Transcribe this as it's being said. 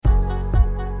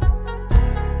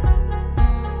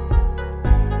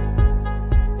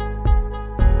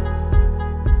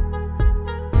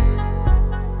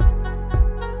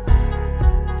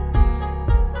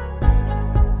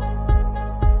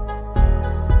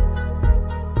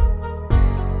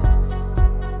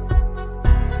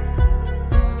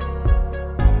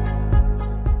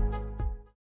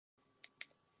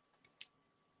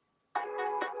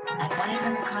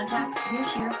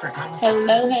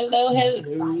Hello, hello, hello.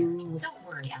 Don't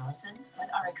worry, Allison. With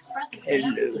our express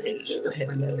exam, hello.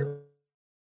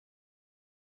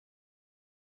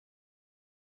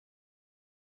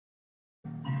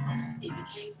 If you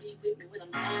can't be with me when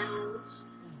I'm down,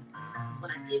 when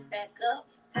I get back up,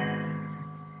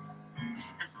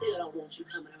 I still don't want you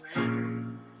coming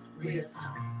around. Real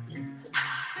talk, listen to me.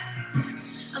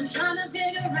 I'm trying to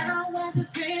figure out where the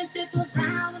friendship of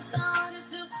ours started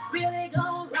to really go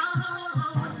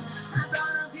wrong. I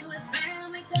thought of you as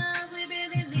family cause we've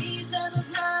been in each other's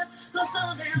lives for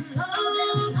so damn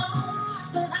long.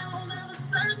 But all of a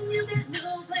sudden you got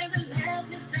new plans and left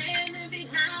me standing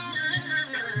behind.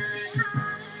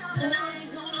 But I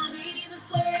ain't gonna be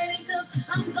persuaded cause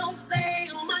I'm gonna stay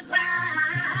on my grind.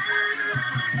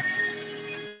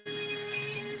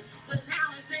 But now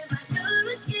it seems like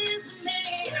you're against me.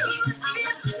 I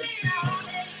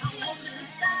want you to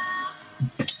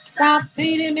stop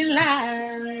feeding me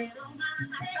lies.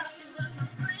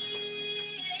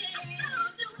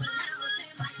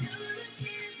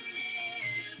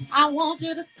 I want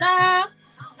you to stop.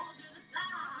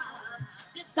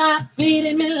 Stop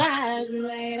feeding me lies. You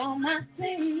ain't on my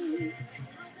team.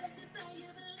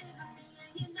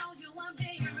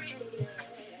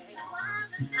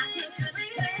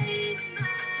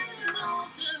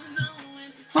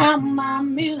 How my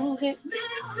music.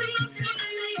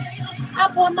 I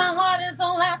pour my heart and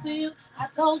soul out to you. I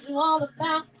told you all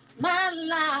about my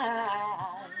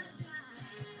life.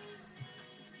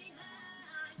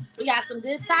 We got some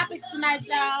good topics tonight,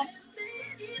 y'all.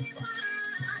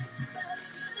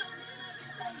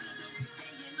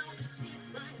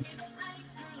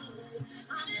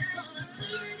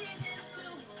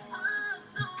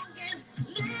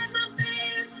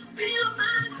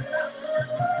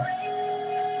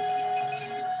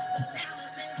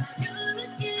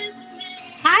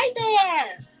 Hi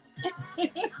there.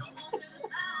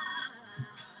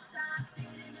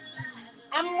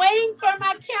 I'm waiting for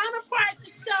my counterpart to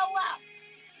show up.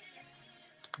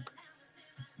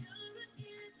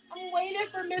 I'm waiting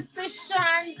for Mr.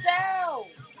 Shondell.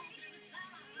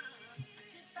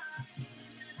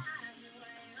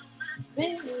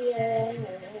 Yeah.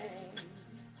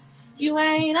 You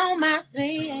ain't on my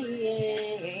team.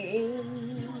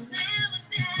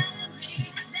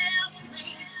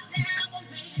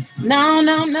 No,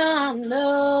 no, no,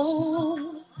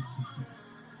 no.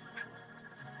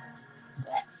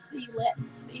 Let's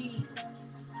see.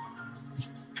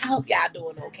 I hope y'all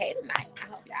doing okay tonight. I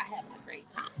hope y'all having a great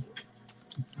time.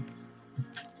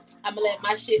 I'm gonna let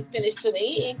my shit finish to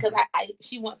the end because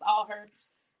she wants all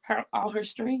her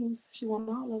streams. She wants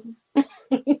all of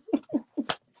them.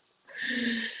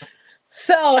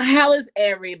 So, how is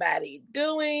everybody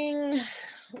doing?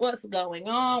 What's going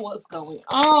on?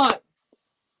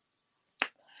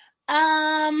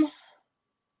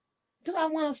 Do I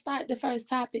want to start the first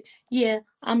topic? Yeah,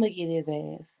 I'm gonna get his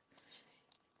ass.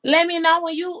 Let me know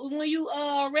when you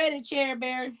ready, Cherry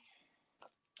Berry.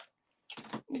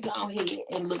 Let me go ahead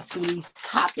and look through these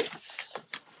topics.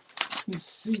 You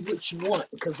see which one,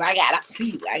 because I got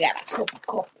a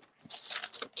couple.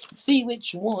 See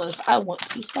which ones I want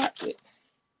to start with.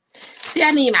 See,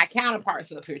 I need my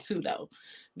counterparts up here too, though,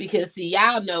 because see,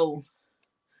 y'all know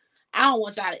I don't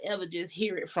want y'all to ever just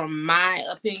hear it from my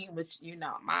opinion, which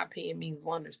my opinion means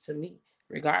wonders to me,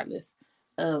 regardless.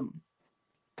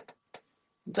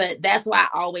 But that's why I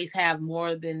always have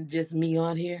more than just me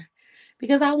on here,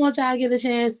 because I want y'all to get a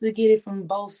chance to get it from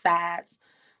both sides,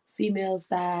 female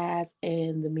sides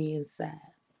and the men's side.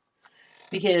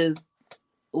 Because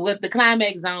what the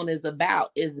Climax Zone is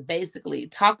about is basically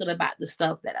talking about the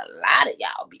stuff that a lot of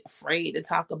y'all be afraid to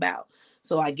talk about.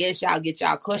 So I guess y'all get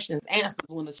y'all questions answered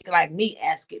when a chick like me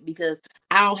ask it, because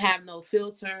I don't have no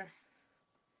filter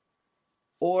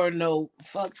or no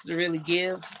fucks to really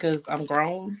give because I'm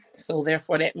grown. So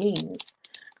therefore that means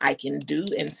I can do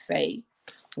and say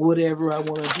whatever I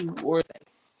want to do or say,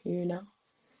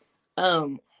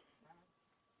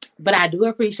 But I do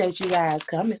appreciate you guys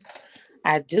coming.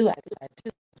 I do.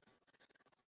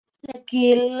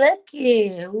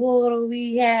 Looky. What do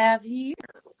we have here?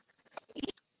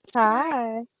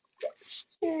 Hi.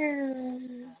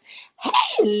 Hey,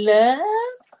 love.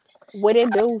 What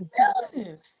it do?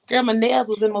 Girl, my nails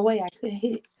was in my way. I couldn't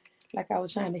hit it like I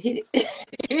was trying to hit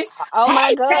it. Oh my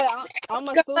Hey, God. I'm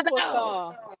a what's going on?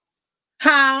 superstar.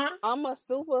 Huh? I'm a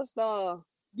superstar.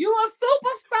 You a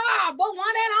superstar, but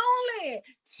one and only.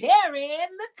 Cherry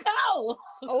and Nicole.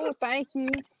 Oh, thank you.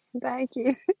 Thank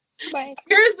you. Thank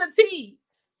you. Here's the tea.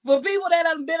 For people that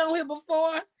have been on here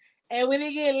before, and when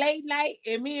it get late night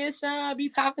and me and Sean be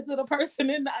talking to the person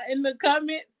in the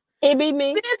comments, It be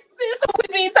me. This who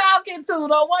we be talking to,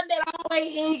 the one that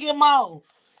always egg him on.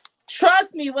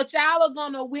 Trust me, what y'all are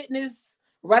gonna witness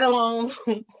right along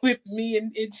with me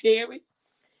and Cherry.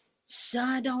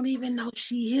 Sean don't even know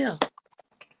she here.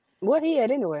 What he at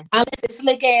anyway? Unless it's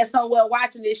slick ass somewhere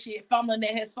watching this shit, fumbling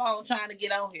at his phone trying to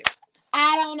get on here.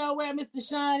 I don't know where Mr.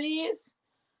 Sean is.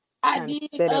 I Trying to did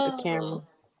set up the camera.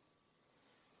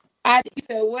 I did. You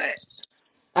said what?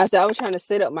 I said I was trying to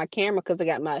set up my camera because I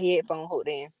got my headphone hooked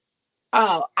in.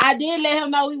 Oh, I did let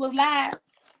him know he was live.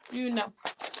 You know.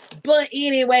 But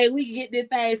anyway, we can get this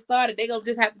thing started. They gonna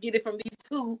just have to get it from these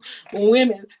two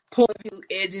women point of view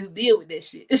and just deal with that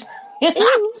shit.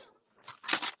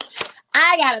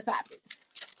 I got a topic.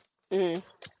 Mm.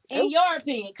 In your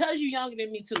opinion, because you're younger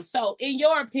than me too. So, in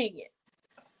your opinion,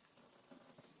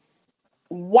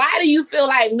 why do you feel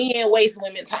like men waste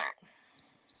women time?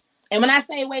 And when I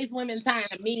say waste women time,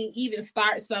 meaning even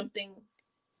start something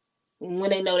when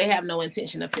they know they have no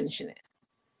intention of finishing it.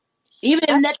 Even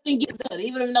if nothing gets done,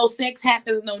 even if no sex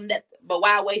happens, no nothing. But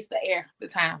why waste the air, the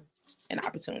time, and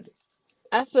opportunity?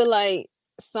 I feel like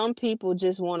some people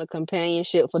just want a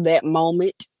companionship for that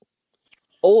moment.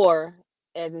 Or,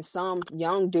 as in some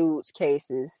young dudes'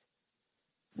 cases,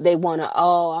 they want to,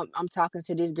 I'm talking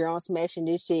to this girl, I'm smashing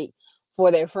this chick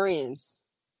for their friends.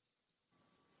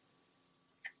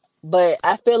 But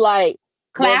I feel like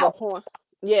there's a point.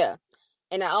 Yeah.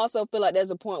 And I also feel like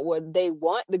there's a point where they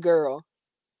want the girl,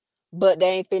 but they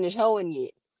ain't finished hoeing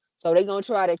yet. So they're going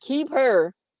to try to keep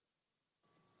her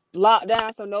locked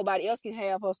down so nobody else can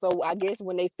have her. So I guess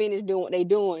when they finish doing what they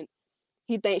doing,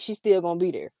 he thinks she's still going to be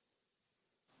there.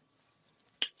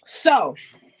 So,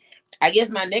 I guess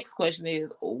my next question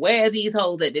is, where are these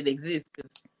hoes that exist? I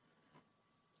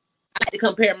like to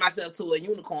compare myself to a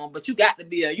unicorn, but you got to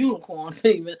be a unicorn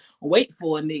to even wait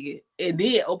for a nigga and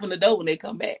then open the door when they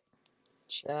come back.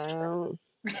 Child.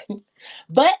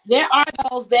 But there are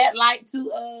those that like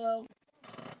to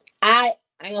I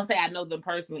ain't gonna say I know them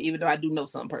personally, even though I do know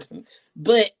some person.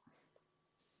 But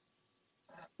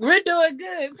we're doing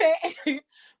good, Pat.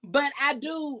 But I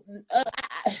do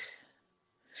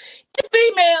it's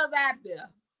females out there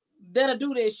that'll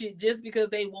do that shit just because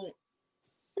they want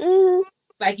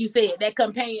like you said, that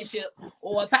companionship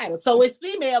or a title. So it's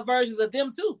female versions of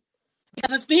them too.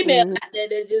 Because it's females out there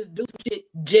that just do shit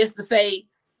just to say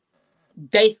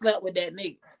they slept with that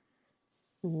nigga.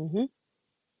 Mm-hmm.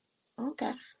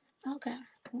 Okay.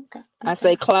 I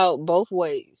say clout both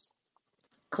ways.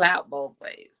 Clout both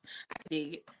ways. I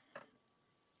dig it.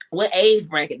 What age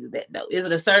bracket is that though? Is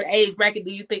it a certain age bracket?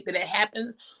 Do you think that it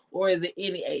happens, or is it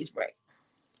any age bracket?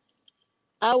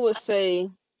 I would say,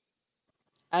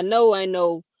 I know ain't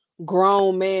no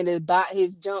grown man that bought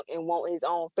his junk and want his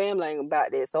own family ain't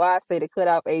about that. So I say the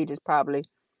cutoff age is probably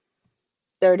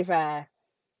 35.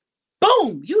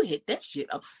 Boom! You hit that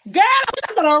shit up. Girl,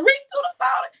 I'm not gonna reach to the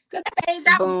phone because that age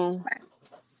I was. Boom.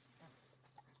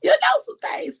 You know some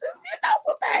things. You know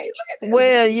some things. Look at this.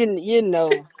 Well, you know.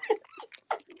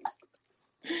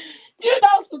 You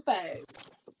know some things.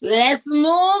 Let's move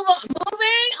on.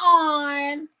 Moving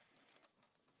on.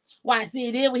 Why?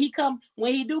 See, then when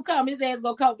he do come, his ass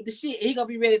gonna come with the shit. He gonna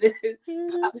be ready to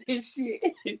pop his shit.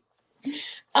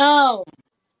 When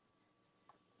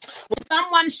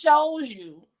someone shows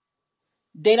you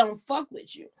they don't fuck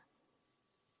with you,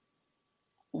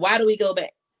 why do we go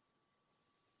back?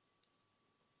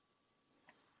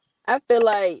 I feel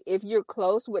like if you're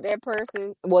close with that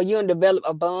person, well, you don't develop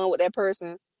a bond with that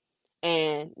person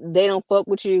and they don't fuck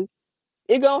with you,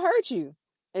 it gonna hurt you.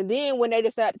 And then when they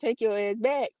decide to take your ass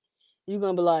back, you're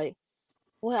gonna be like,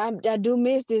 well, I do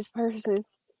miss this person.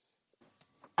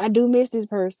 I do miss this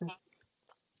person.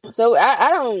 So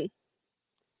I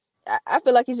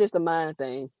feel like it's just a mind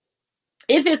thing.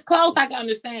 If it's close, I can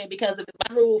understand because if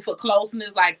my rule for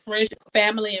closeness, like friendship,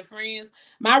 family, and friends,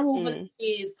 my rule for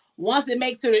is once it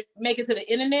make it to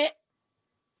the internet,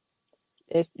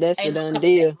 that's a done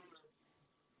deal.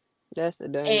 That's a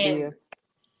done deal.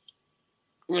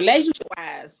 Relationship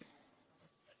wise,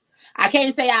 I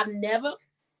can't say I've never.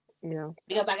 Yeah.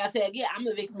 Because like I said again, I'm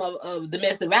the victim of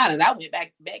domestic violence. I went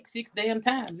back 6 damn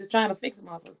times just trying to fix them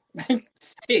up. But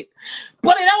it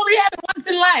only happened once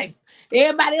in life.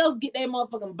 Everybody else get their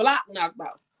motherfucking block knocked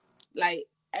off. Like,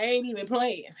 I ain't even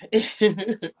playing.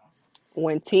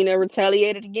 When Tina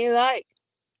retaliated again, like.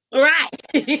 Right.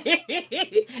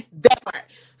 That part.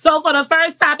 So for the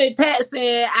first topic, Pat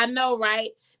said, I know,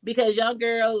 right? Because young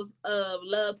girls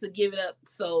love to give it up,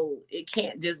 so it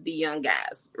can't just be young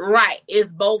guys. Right.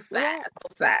 It's both sides.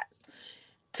 Both sides.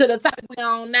 To the topic we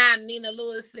on now, Nina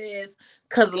Lewis says,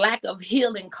 because lack of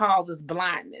healing causes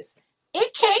blindness.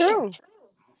 It can. True.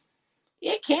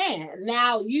 It can.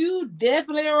 Now you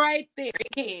definitely right there.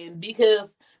 It can,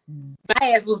 because my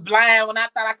ass was blind when I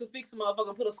thought I could fix a motherfucker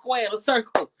and put a square in a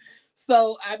circle.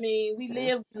 So I mean, we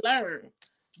live and learn.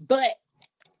 But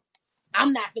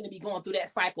I'm not gonna be going through that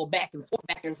cycle back and forth,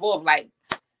 back and forth. Like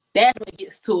that's when it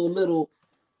gets to a little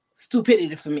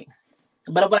stupidity for me.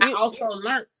 But what I You, also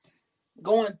learned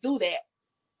going through that,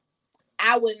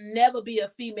 I would never be a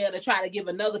female to try to give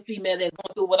another female that's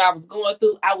going through what I was going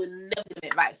through. I would never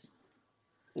give advice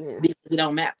yeah. because it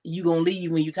don't matter. You gonna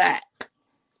leave when you tired.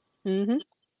 Mm-hmm.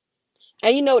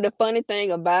 And you know the funny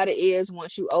thing about it is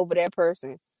once you over that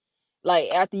person, like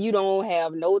after you don't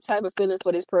have no type of feeling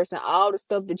for this person, all the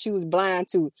stuff that you was blind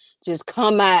to just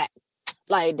come out.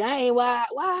 Like, dang, why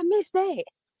I missed that?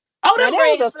 Oh, Now them that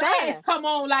was red a flags sign. come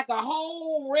on like a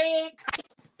whole red kite.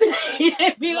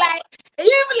 Be Like, like,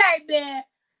 you be like that.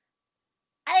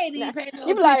 I ain't nah, even paying no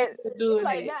you be attention like, to doing nah,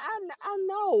 that. I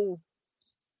know.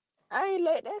 I ain't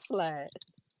let that slide.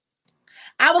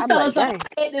 I was I be telling like, somebody dang.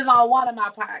 I said this on one of my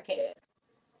podcasts.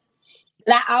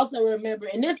 And I also remember,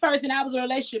 and this person I was in a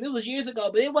relationship, it was years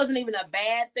ago, but it wasn't even a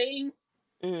bad thing.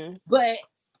 Mm. But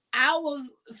I was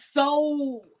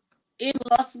so in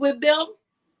lust with them.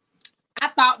 I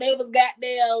thought they was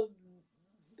goddamn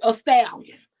a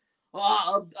stallion.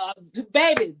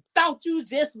 Baby, thought you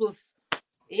just was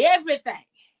everything.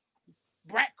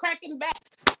 Cracking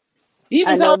backs. I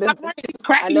Even know told my the friends he was I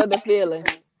cracking know the backs. feeling.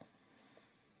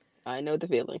 I know the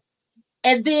feeling.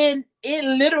 And then it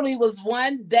literally was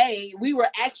one day we were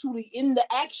actually in the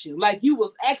action. Like you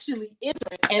was actually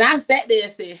entering. And I sat there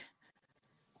and said,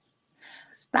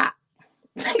 stop.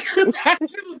 I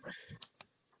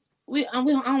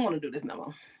don't want to do this no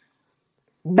more.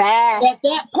 Bye. At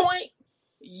that point,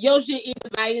 your shit is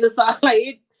like the song. Like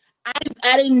it,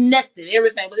 I didn't nothing,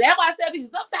 everything. But that's why I said people,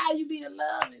 sometimes you be in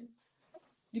love and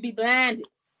you be blinded.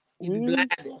 You be Mm.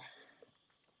 blinded.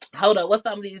 Hold up, what's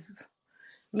some of these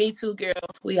Me Too girl?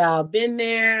 We all been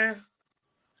there.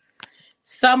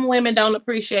 Some women don't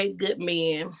appreciate good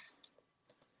men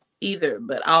either,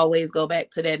 but always go back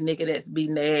to that nigga that's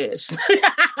beating their ass.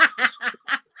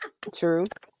 True.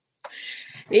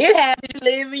 It happens, you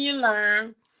live and you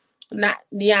learn. Not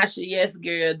Nyasha, yes,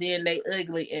 girl. Then they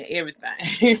ugly and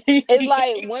everything. It's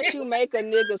like once you make a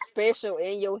nigga special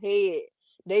in your head,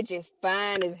 they just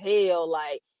fine as hell.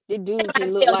 Like this dude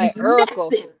can look Tell you like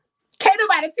Urkel. nothing. Can't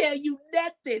nobody tell you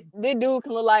nothing. This dude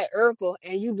can look like Urkel,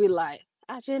 and you be like,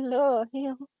 I just love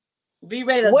him. Be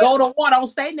ready to What? go to war. Don't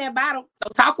stay in that battle.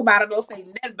 Don't talk about it. Don't say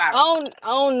nothing about it. I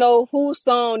don't know whose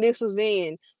song this was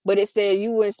in, but it said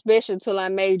you weren't special till I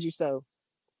made you so.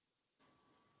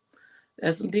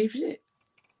 That's some deep shit.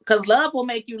 Because love will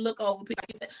make you look over people.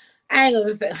 I ain't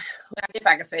gonna say. I guess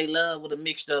I can say love with a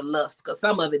mixture of lust, because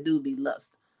some of it do be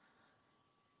lust.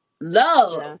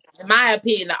 Love, Yeah. in my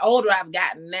opinion, the older I've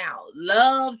gotten now,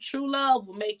 true love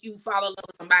will make you fall in love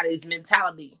with somebody's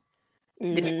mentality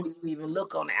Mm-hmm. before you even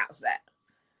look on the outside.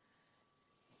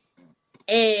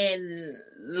 And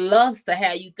lust to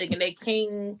have you thinking they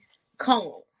King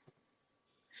Kong.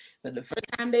 But the first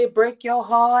time they break your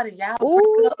heart and y'all break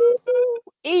Ooh, up,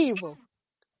 evil.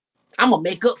 I'm gonna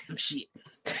make up some shit.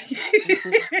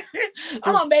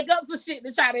 I'm gonna make up some shit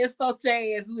to try to insult your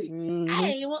ass with. I Mm-hmm.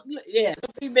 ain't want, yeah, the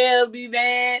females be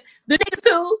bad. The niggas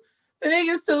too.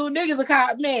 Niggas are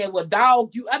called, man, well,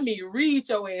 dog, you, I mean, read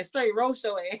your ass, straight roast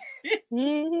your ass.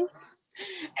 Mm-hmm. And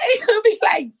you could be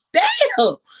like,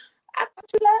 damn, I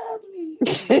thought you loved me.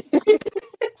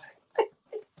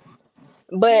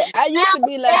 But I used Now to I'm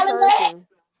be that selling that. person.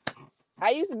 I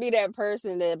used to be that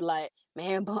person that be like,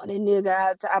 man, bump that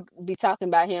nigga. I be talking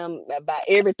about him, about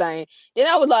everything. Then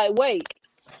I was like, wait,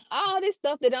 all this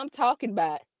stuff that I'm talking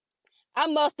about, I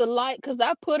must have liked because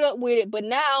I put up with it, but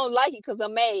now I don't like it because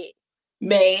I'm mad.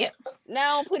 Man, Now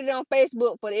I don't put it on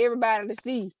Facebook for everybody to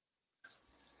see.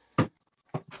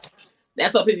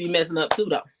 that's what people be messing up too,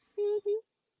 though. Mm-hmm.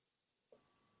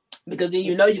 Because then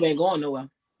you know you ain't going nowhere.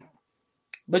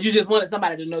 But you just wanted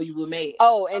somebody to know you were mad.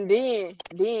 Oh, and then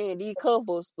these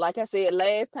couples, like I said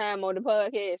last time on the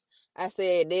podcast, I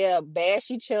said they'll bash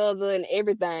each other and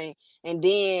everything, and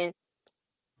then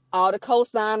all the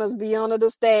co-signers be under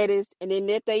the status, and then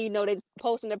that they they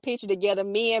posting a picture together,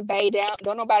 me and Bay down.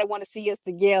 Don't nobody want to see us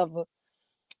together.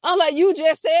 I'm like, you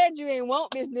just said you ain't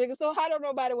want this nigga, so how don't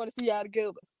nobody want to see y'all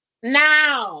together?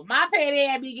 Now, my petty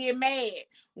ass be getting mad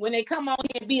when they come on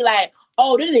here and be like,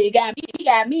 "Oh, this nigga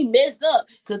got me messed up,"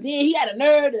 because then he had a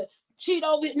nerve to cheat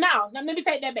over. Now, let me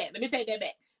take that back.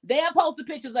 They'll post the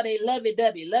pictures of they lovey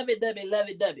dovey.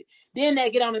 Then they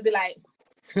get on and be like,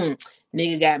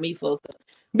 "Nigga got me fucked up."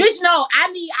 Bitch, no,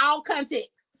 I need all context.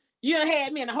 You done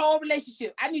had me in a whole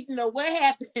relationship. I need to know what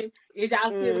happened. Is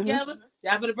y'all still together?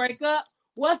 Y'all gonna break up?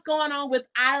 What's going on with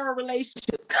our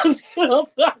relationship? Because you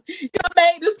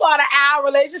made this part of our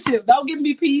relationship. Don't give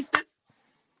me pieces.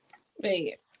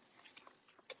 Man.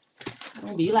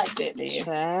 Don't be like that, man.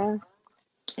 Child.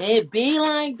 It be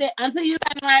like that until you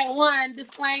got the right one.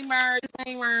 Disclaimer.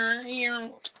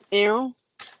 Ew.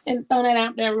 And throw that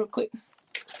out there real quick.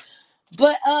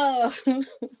 But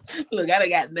look, I done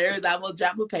got nerves. I almost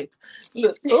dropped my paper.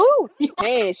 Look. Ooh,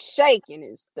 hands shaking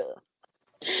and stuff.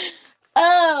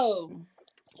 Oh.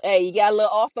 Hey, you got a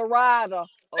little off the rider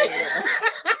over there.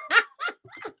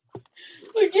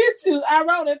 Look at you. I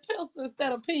wrote a pencil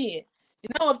instead of pen.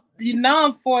 You know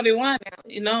I'm 41 now.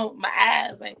 You know, my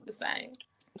eyes ain't the same.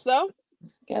 So?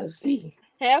 Gotta see.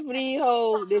 Half of these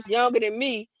hoes that's younger than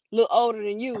me look older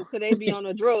than you because they be on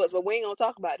the drugs, but we ain't gonna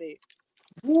talk about it.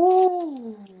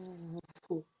 Woo.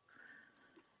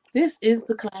 This is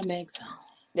the climax zone.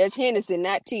 That's Hennessy,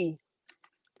 not tea.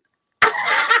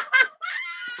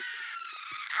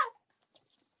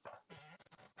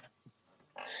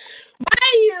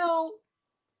 You,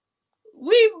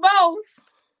 we both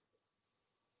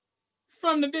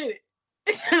from the minute.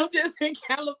 I'm just in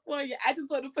California. I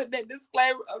just want to put that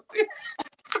disclaimer up there.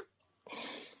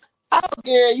 Oh,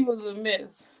 girl, you was a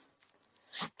mess.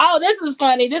 Oh, this is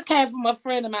funny. This came from a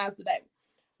friend of mine today.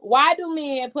 Why do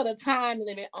men put a time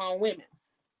limit on women?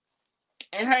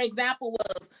 And her example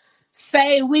was,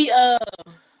 say we going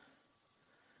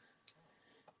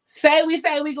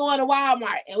to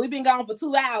Walmart and we've been gone for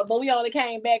 2 hours, but we only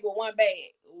came back with one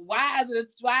bag. Why is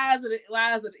it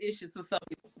an issue to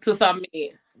some men?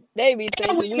 They be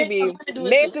thinking we be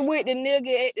messing with the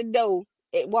nigga at the door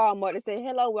at Walmart. They say,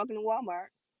 hello, welcome to Walmart.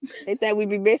 They think we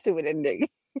be messing with that nigga.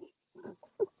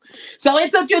 So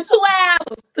it took you 2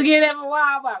 hours to get at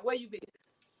Walmart. Where you been?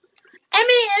 I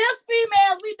mean, and us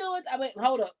females, we do it. I mean,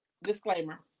 hold up.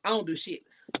 Disclaimer. I don't do shit.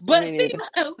 But females,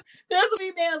 there's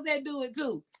females that do it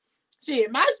too.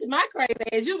 Shit, my crazy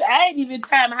ass. I ain't even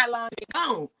time how long you been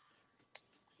gone.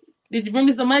 Did you bring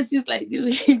me some munchies? Like, did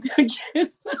you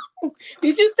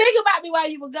think about me while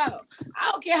you were gone?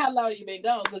 I don't care how long you been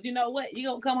gone, because you know what? You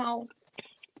gonna come home.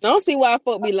 I don't see why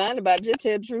folk be lying about it. Just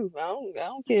tell the truth. I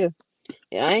don't care.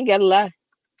 Yeah, I ain't gotta lie.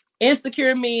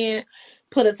 Insecure men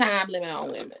put a time limit on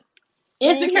women.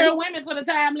 Insecure women put a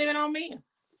time limit on men.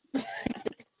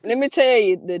 Let me tell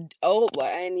you, I'm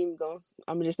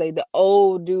gonna just say the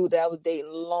old dude that I was dating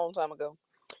a long time ago.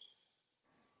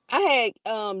 I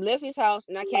had left his house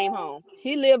and I came home.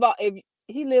 He lived all the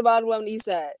way on the east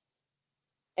side,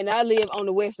 and I live on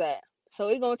the west side. So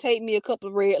it's gonna take me a couple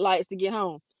of red lights to get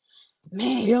home.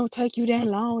 Man, it don't take you that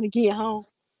long to get home.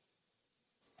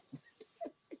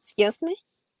 Excuse me?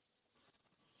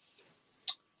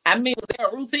 I mean, was there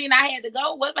a routine I had to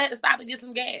go? What if I had to stop and get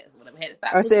some gas? What if I had to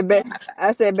stop?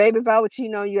 I said, baby, if I were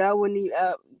cheating on you, I wouldn't need,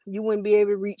 you wouldn't be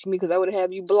able to reach me because I would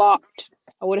have you blocked.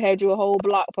 I would have had you a whole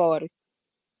block party.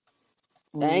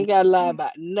 I ain't gotta lie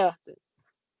about nothing.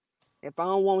 If I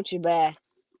don't want you, bye.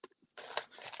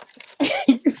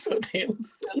 So damn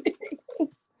silly.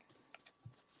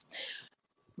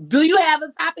 Do you have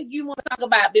a topic you want to talk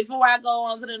about before I go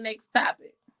on to the next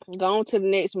topic? Go on to the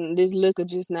next one. This liquor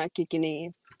just not kicking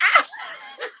in.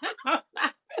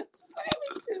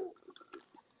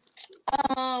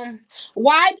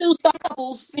 Why do some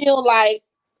couples feel like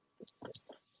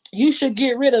you should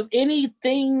get rid of any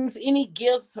things, any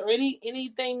gifts, or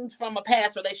anything from a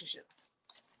past relationship?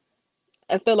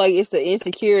 I feel like it's an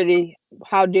insecurity.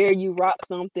 How dare you rock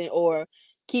something or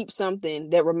keep something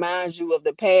that reminds you of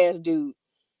the past dude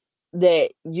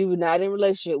that you're not in a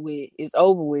relationship with, is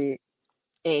over with,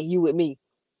 and you with me.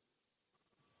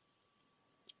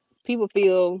 People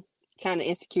feel kind of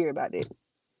insecure about it.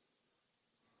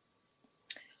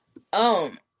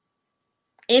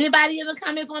 Anybody in the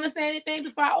comments want to say anything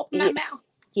before I open my mouth?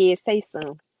 Yeah, say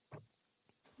some.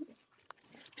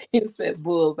 He said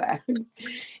bullseye.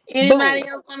 Anybody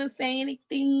else want to say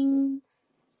anything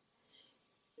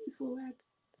before I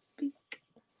speak?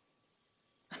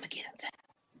 I'm gonna get him time.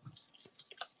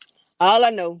 All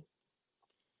I know,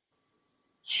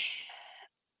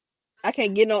 I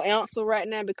can't get no answer right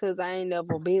now because I ain't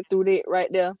never been through that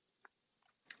right there.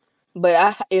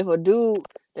 But if a dude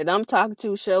that I'm talking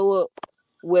to show up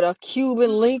with a Cuban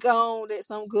link on that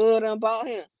some good done bought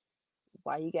him,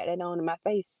 why you got that on in my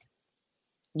face?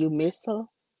 You miss her?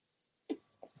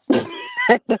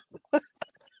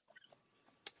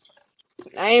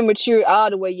 I ain't mature all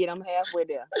the way yet. I'm halfway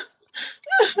there.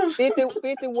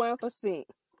 51%.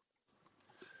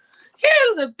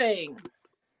 Here's the thing.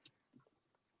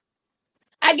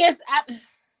 I guess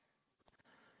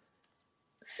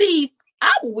see,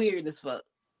 I'm weird as fuck.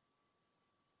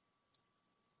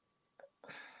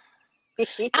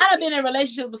 I've been in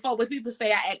relationships before where people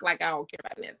say I act like I don't care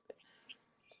about nothing.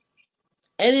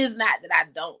 And it's not that I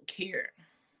don't care.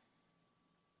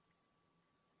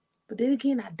 But then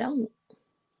again, I don't.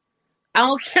 I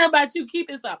don't care about you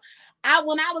keeping something.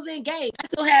 When I was engaged, I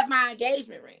still have my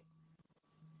engagement ring.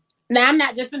 Now I'm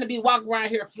not just gonna be walking around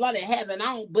here flooded having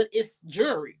on, but it's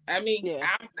jewelry. I mean, Yeah.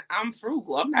 I'm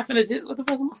frugal. I'm not gonna just what the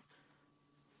fuck am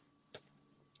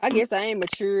I guess I ain't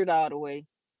matured all the way.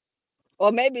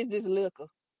 Or maybe it's just liquor.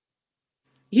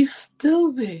 You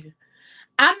stupid.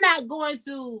 I'm not going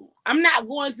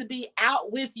to be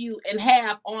out with you and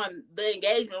have on the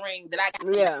engagement ring that I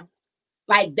got. Yeah.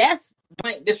 Like that's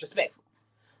blank disrespectful.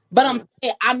 But I'm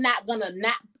Yeah. saying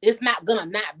it's not gonna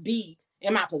not be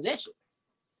in my possession.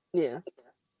 Yeah.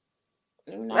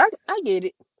 You know? I get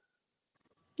it.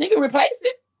 You can replace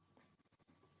it.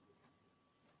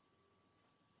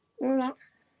 You know?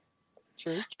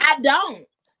 True. I don't.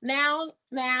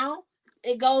 Now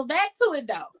it goes back to it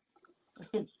though.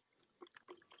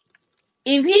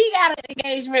 If he got an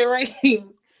engagement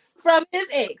ring from his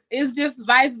ex, it's just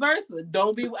vice versa.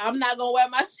 I'm not gonna wear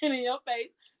my shit in your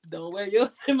face. Don't wear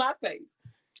yours in my face.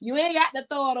 You ain't got to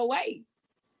throw it away.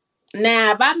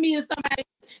 Now, if I meet somebody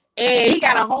and he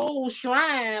got a whole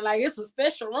shrine, like it's a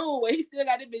special room where he still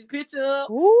got this big picture up,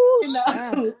 Ooh, you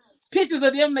know, pictures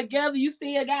of them together, you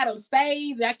still got them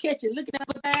saved. I catch you looking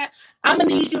at that. I'm gonna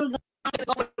need you to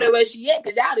go there where she at,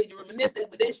 because y'all need to reminisce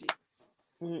with this shit.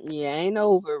 Yeah, ain't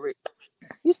over it.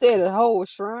 You said a whole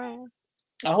shrine.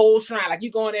 A whole shrine, like you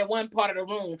go in there one part of the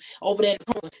room over there in the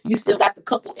corner, you still got the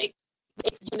couple X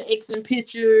and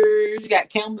pictures, you got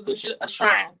cameras and shit, a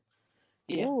shrine.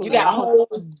 Yeah, Ooh, you got a Lord.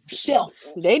 whole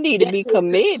shelf. They need to be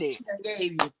committed.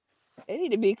 Gave you. They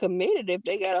need to be committed if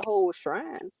they got a whole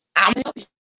shrine. I'm help you.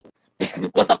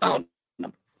 What's up on?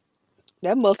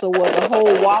 That must have was a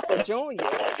whole Whopper Junior.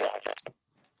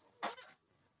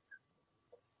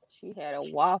 She had a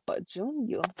Whopper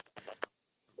Junior.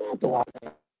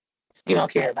 You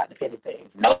don't care about the petty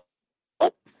things. Nope.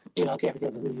 You don't care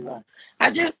because of who you are.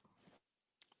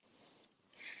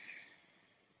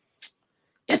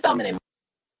 It's so many things.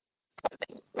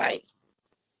 Like,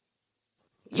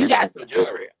 you got some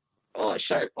jewelry or a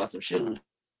shirt or some shoes.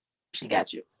 She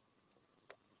got you.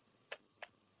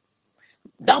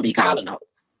 Don't be calling her.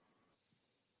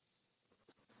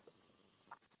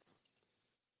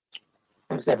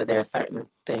 Except that there are certain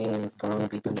things grown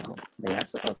people know they are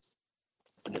supposed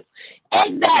to do.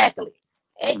 Exactly.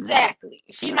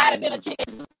 She might have been a chick.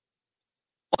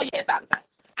 Oh, yes, all the time.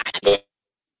 I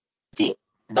chick.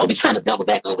 Don't be trying to double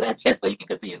back over that chest so you can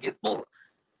continue to get spoiled.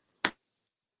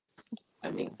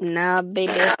 I mean, nah,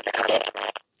 baby.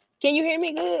 Can you hear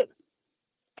me good?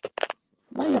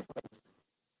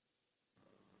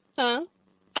 Huh?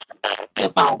 Your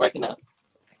phone breaking up.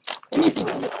 Let me see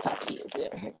what the top is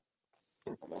there.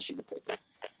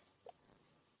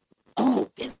 Oh,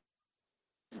 this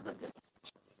is a good one.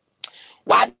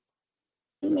 Why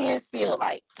do men feel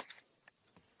like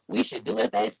we should do as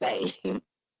they say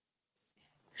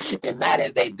and not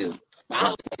as they do?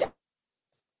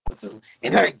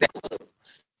 In her example,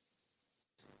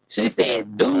 she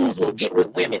said dudes will get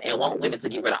with women and want women to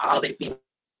get rid of all their female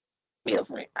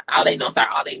friends. All their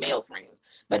male friends.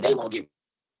 But they won't get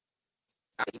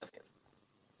rid of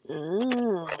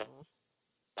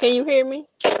Can you hear me?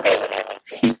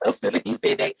 He said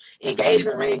they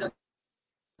engagement ring of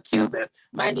Cuba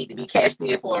might need to be cashed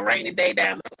in for a rainy day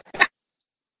down there.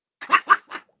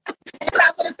 That's what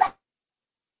I'm gonna say.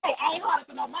 Hey, I ain't hard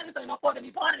for no money, so no point to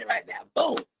be partying right now.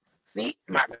 Boom. See?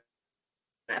 Smart man.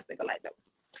 I think I like that.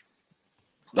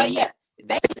 But yeah,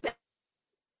 they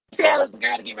tell the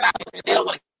girl to get rid of her friends. They don't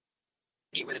want to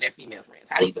get rid of their female friends.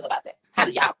 How do you feel about that? How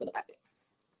do y'all feel about that?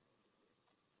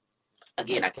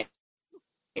 Again, I can't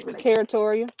relate.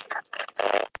 Territorial.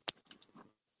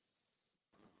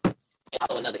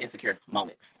 Also another insecure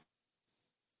moment.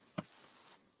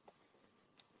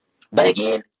 But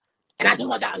again, and I do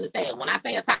want y'all to understand, when I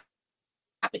say a topic,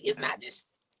 it's not just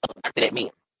at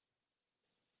men.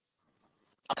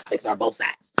 Topics are both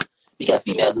sides. Because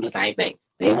females do the same thing.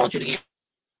 They want you to get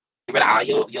rid of all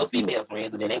your female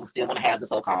friends, but then they will still want to have the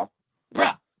so-called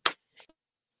bruh.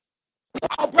 We're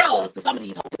all bros to some of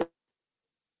these hoes.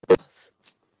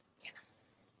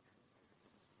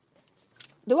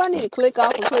 Do I need to click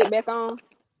off and click back on?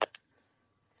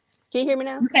 Can you hear me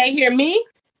now? You can't hear me?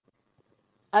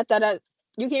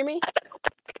 You hear me?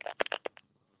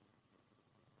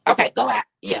 Okay, go out.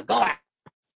 Yeah, go out.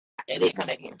 And then come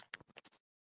back in.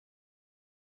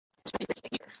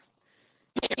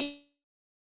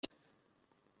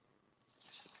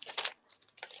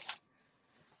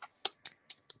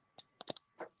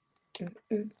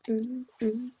 If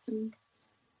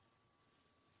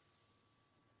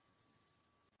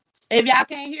y'all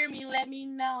can't hear me, let me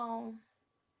know.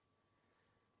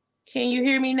 Can you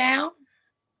hear me now?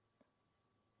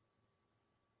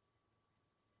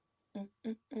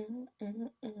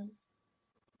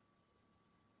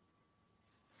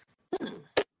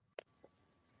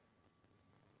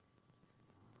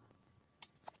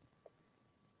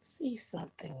 See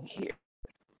something here.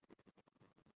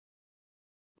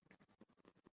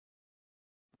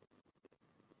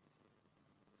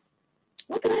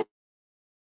 What did I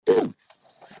do?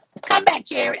 Come back,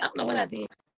 Cherry. I don't know what I did.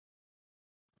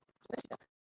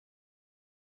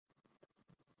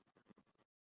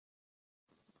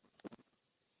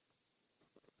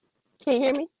 Can you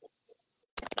hear me?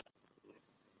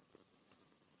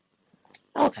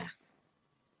 Okay.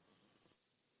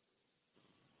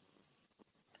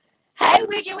 Hey,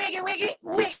 Wiggy, Wiggy, Wiggy,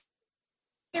 Wiggy,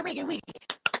 Wiggy, Wiggy.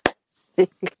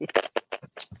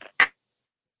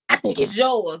 I think it's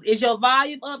yours. Is your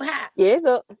volume up high? Yeah, it's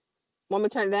up. Want me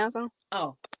to turn it down some?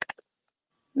 Oh.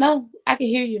 No, I can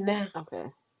hear you now. Okay.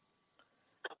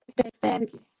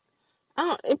 Static. I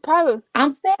don't. It probably.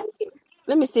 I'm static.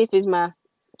 Let me see if it's my.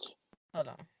 Hold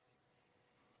on.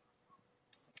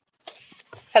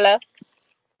 Hello.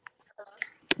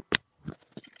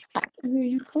 I can hear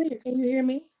you clear. Can you hear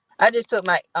me? I just took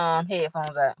my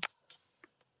headphones out.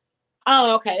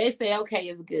 Oh, okay. They say okay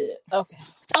is good. Okay.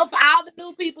 So for all the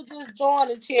new people just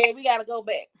joining, Cherry, we gotta go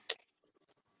back.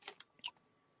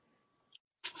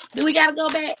 Do we gotta go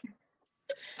back?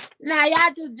 Now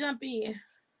y'all just jump in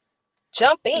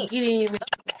Jump in. and get in.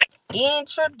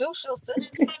 Introduce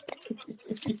yourself.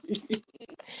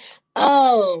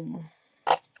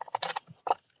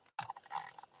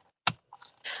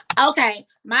 Okay,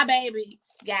 my baby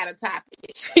got a topic.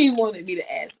 She wanted me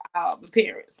to ask all the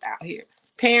parents out here.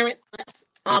 Parents,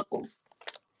 uncles,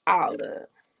 all the.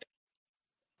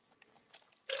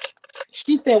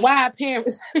 She said, why are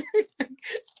parents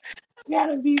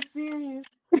gotta be serious?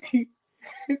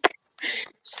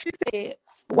 She said,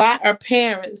 why are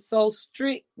parents so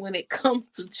strict when it comes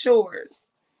to chores?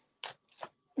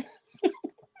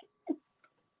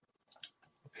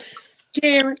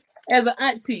 Karen, as an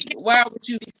auntie, why would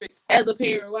you be strict? As a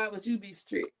parent, why would you be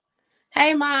strict?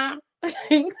 Hey, Mom.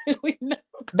 We know.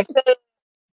 Because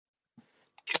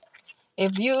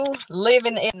if you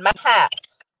living in my house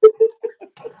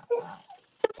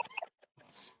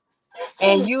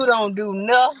and you don't do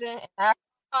nothing, and I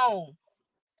come home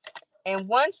and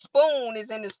one spoon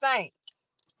is in the sink,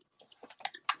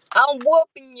 I'm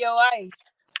whooping your ass.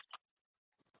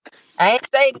 I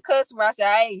ain't say the customer, I said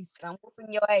ass. I'm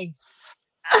whooping your ass.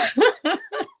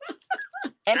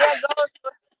 And that goes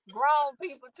for grown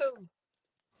people too.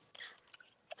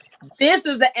 This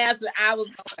is the answer I was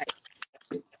going to say.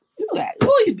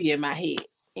 You be in my head,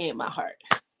 in my heart.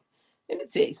 Let me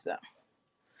tell you something.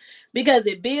 Because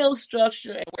it builds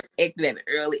structure and work ethic at an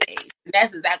early age. And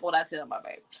that's exactly what I tell my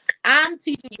baby. I'm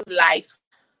teaching you life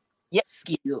Yep.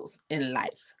 skills and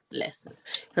life lessons.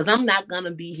 Because I'm not going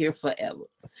to be here forever.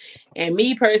 And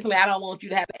me personally, I don't want you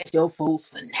to have to ask your folks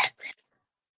for nothing.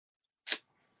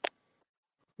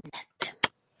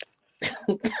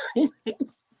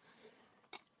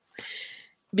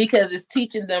 Because it's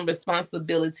teaching them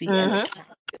responsibility and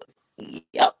accountability.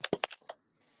 Yep.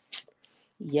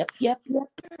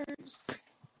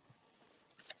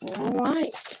 All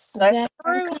right. So That's that's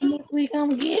all the true. comments we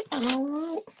gonna get. All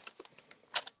right.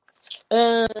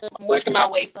 I'm working my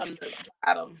way from the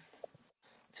bottom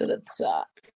to the top.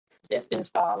 Just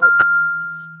install it.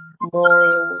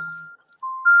 Morals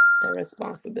and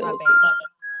responsibilities.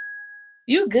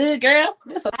 You good, girl?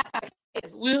 This a lot.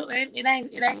 It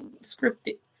ain't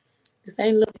scripted. This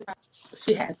ain't looking like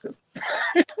she has to.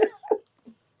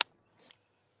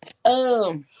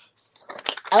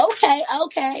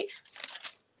 Okay.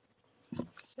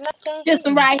 This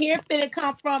one right here finna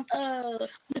come from Mr.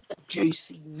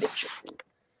 JC Mitchell.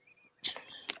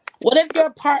 What if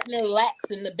your partner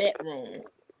lacks in the bedroom,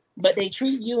 but they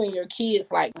treat you and your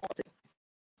kids like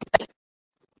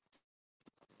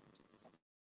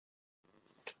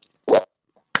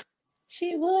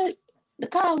she would? The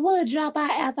car would drop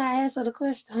out after I asked her the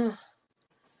question. Huh?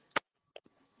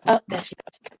 Oh, that she.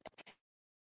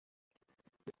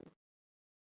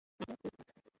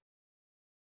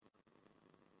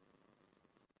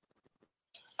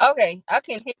 Okay, I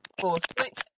can hear you for a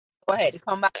split second, so I had to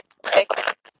come back.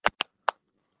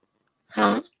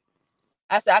 Huh?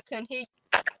 I said I couldn't hear you.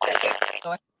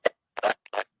 So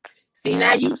See,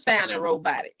 now you sounding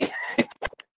robotic.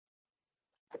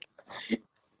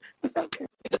 Okay.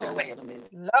 Wait a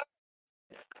minute. Lord.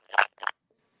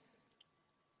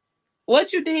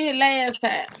 What you did last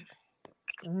time?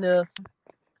 Nothing.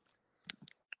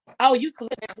 Oh, you clear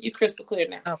now. You crystal clear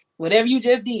now. Oh. Whatever you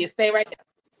just did, stay right there.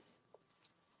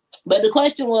 But the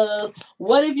question was,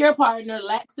 what if your partner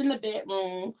lacks in the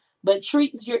bedroom, but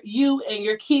treats you and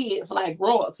your kids like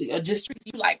royalty, or just treats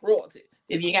you like royalty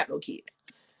if you ain't got no kids?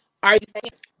 Are you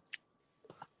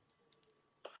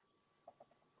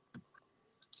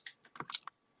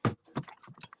saying?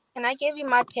 Can I give you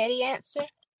my petty answer?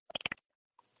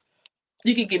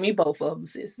 You can give me both of them,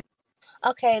 sis.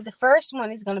 Okay, the first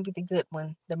one is going to be the good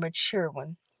one, the mature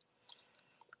one.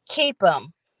 Keep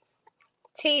them.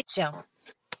 Teach them.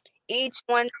 Each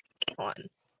one.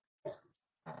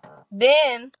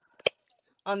 Then,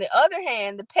 on the other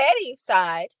hand, the petty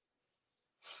side,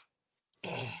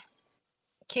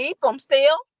 keep them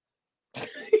still.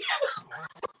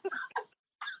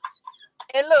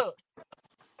 And look,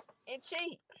 and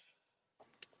cheat.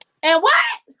 And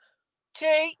what?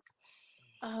 Cheat.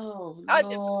 Oh, I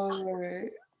just,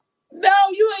 Lord. No,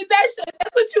 you ain't that shit.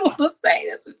 That's what you want to say.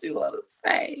 That's what you want to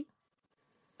say.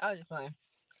 I was just playing.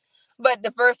 But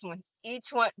the first one, each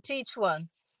one, teach one.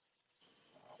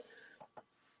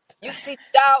 You teach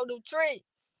dog new tricks.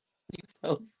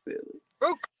 So silly.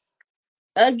 Rook.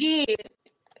 Again,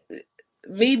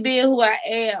 me being who I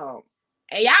am,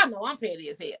 and y'all know I'm petty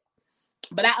as hell,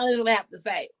 but I honestly have to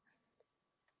say,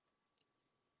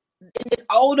 in this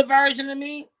older version of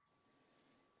me,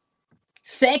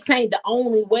 sex ain't the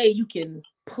only way you can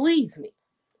please me.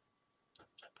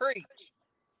 Preach.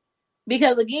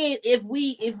 Because again, if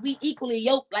we equally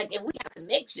yoked, like if we have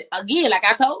connection, again, like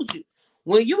I told you,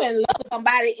 when you in love with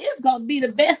somebody, it's gonna be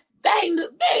the best thing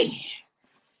to be.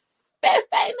 Best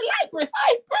thing to like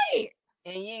precise bread.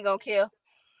 And you ain't gonna kill.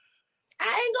 I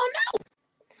ain't gonna know.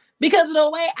 Because of the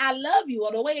way I love you,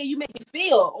 or the way you make me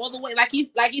feel, or the way, like he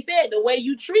said, the way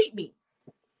you treat me.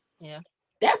 Yeah.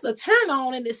 That's a turn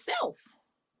on in itself.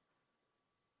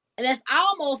 And that's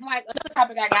almost like another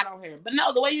topic I got on here. But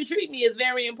no, the way you treat me is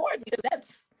very important,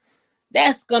 because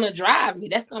that's gonna drive me.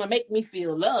 That's gonna make me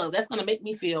feel love. That's gonna make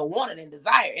me feel wanted and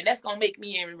desired. And that's gonna make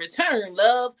me in return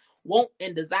love, want,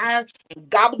 and desire, and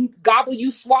gobble you,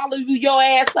 swallow you your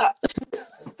ass up.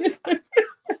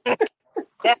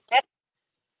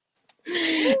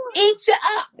 Eat you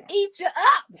up. Eat you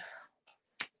up.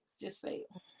 Just say it.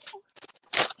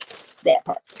 That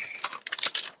part.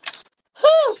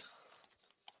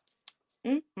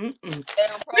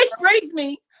 Which brings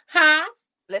me, huh?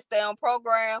 Let's stay on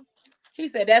program. He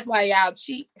said that's why y'all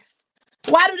cheat.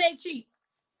 Why do they cheat?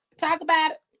 Talk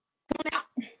about it. Come on out.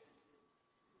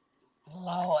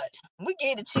 Lord, we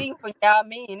get the cheating for y'all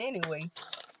men anyway.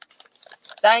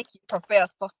 Thank you,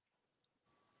 Professor.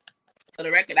 For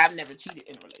the record, I've never cheated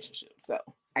in a relationship, so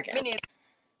I can't. Me neither.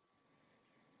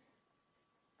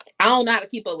 I don't know how to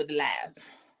keep up with the lies.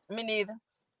 Me neither.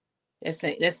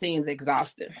 That seems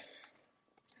exhausting.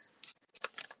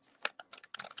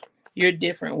 You're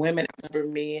different. Women outnumber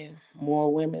men.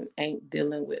 More women ain't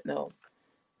dealing with no.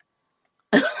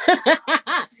 They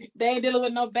ain't dealing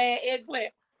with no bad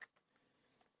eggplant.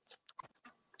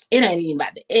 It ain't even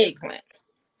about the eggplant.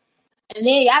 And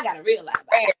then y'all gotta realize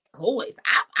I got toys.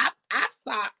 I've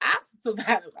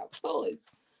survived about toys.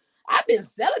 I've been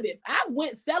celibate. I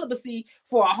went celibacy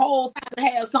for a whole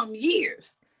 5.5 something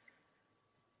years.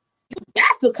 You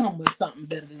got to come with something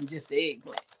better than just the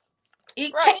eggplant.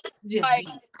 It can't just like,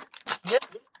 be. Just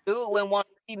do it when one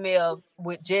female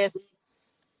with just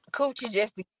coochie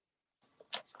just to,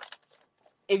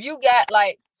 if you got,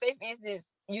 like, say for instance,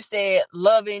 you said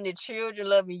loving the children,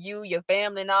 loving you, your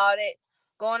family, and all that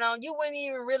going on, you wouldn't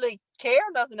even really care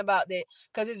nothing about that,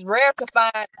 because it's rare to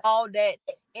find all that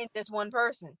in just one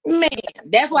person. Man,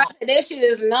 that's why I said that shit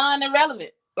is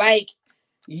non-irrelevant. Like,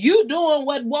 you doing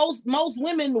what most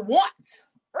women want.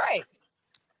 Right.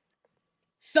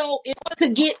 So in order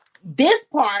to get this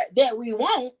part that we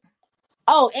want,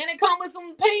 oh, and it come with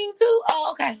some pain too.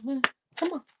 Oh, okay.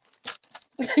 Come on.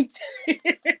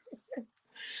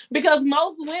 Because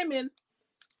most women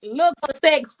look for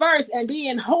sex first and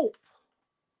then hope.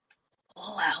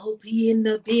 Oh, I hope he end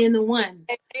up being the one.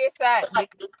 That's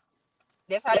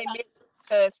how they mix.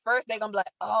 Because first they gonna be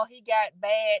like, oh, he got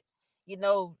bad,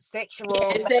 sexual.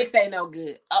 Yeah, sex ain't no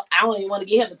good. Oh, I don't even want to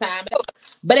give him the time.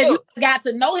 But if you got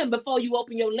to know him before you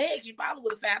open your legs, you probably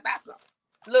would have found out something.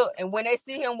 Look, and when they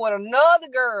see him with another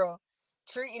girl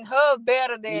treating her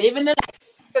better than living the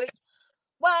life,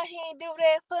 why he ain't do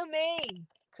that for me?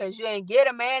 Because you ain't get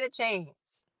a man a chance.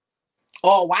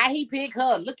 Or why he pick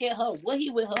her? Look at her. What he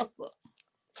with her for?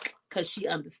 Because she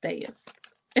understands.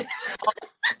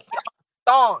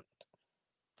 Gone.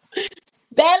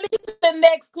 That leads to the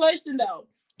next question, though.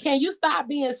 Can you stop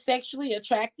being sexually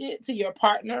attracted to your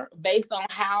partner based on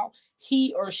how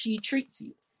he or she treats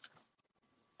you?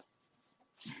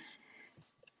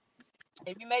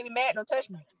 If you make me mad, don't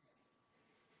touch me.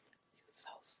 So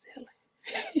silly.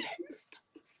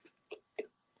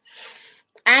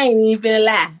 I ain't even finna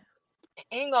lie.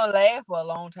 Ain't gonna last for a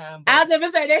long time. I But was just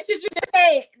gonna say that shit you just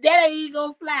said. That ain't even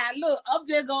gonna fly. Look, I'm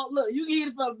just gonna look. You can hit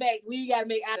it from the back. We ain't gotta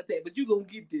make eye contact, but you gonna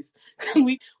get this.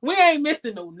 we ain't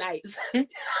missing no nights.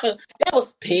 That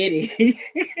was petty.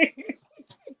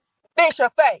 fix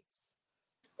your face.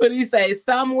 What do you say?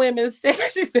 Some women's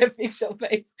she said, "Fix your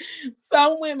face."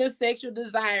 Some women's sexual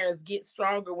desires get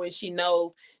stronger when she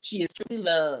knows she is truly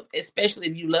loved, especially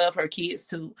if you love her kids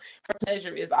too. Her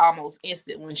pleasure is almost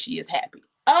instant when she is happy.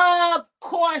 Of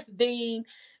course, Dean.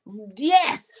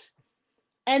 Yes.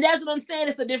 And that's what I'm saying.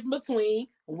 It's the difference between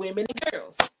women and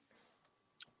girls.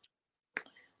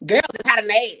 Girls is hot in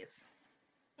the ass.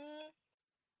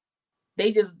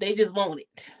 They just want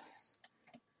it.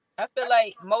 I feel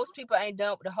like most people ain't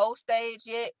done with the whole stage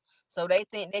yet, so they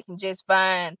think they can just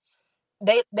find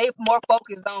they more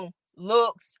focused on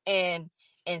looks and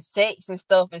sex and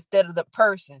stuff instead of the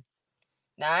person.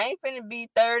 Now I ain't finna be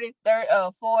 30,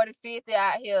 40, 50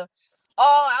 out here.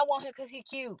 Oh, I want him because he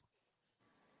cute.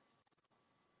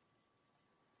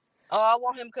 Oh, I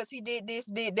want him because he did this,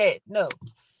 did that. No.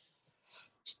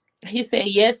 He said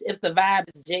yes if the vibe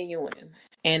is genuine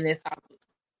and it's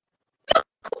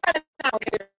look at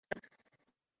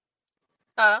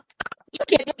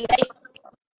this late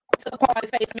to the party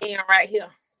face man right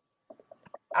here.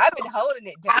 I've been holding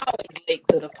it down. Always late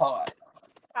to the party.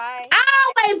 Hi.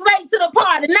 Always late to the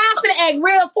party. Now I'm finna act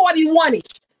real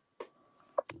 41-ish.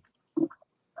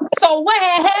 So what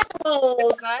had happened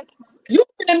was you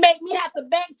finna make me have to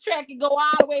backtrack and go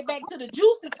all the way back to the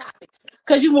juicy topics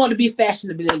because you want to be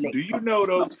fashionably late. Do you know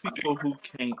those people who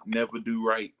can't never do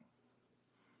right?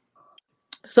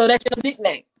 So that's your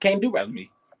nickname. Can't do right. That's me.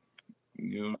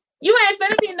 You ain't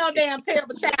finna be no damn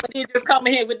terrible child and then just come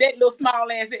in here with that little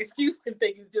small ass excuse and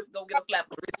think you just gonna get a slap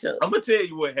on the wrist. I'm gonna tell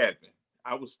you what happened.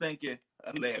 I was thinking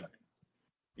 11.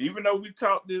 Even though we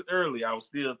talked this early, I was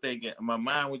still thinking my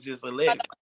mind was just 11.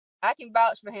 I can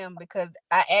vouch for him because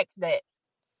I asked that.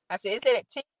 I said, is it at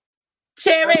 10?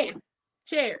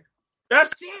 Chair.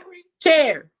 That's Cherry.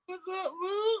 Chair. What's up,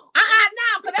 boo?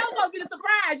 Now, because that was supposed to be the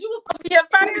surprise. You was supposed to be here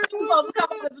first. You was supposed to come up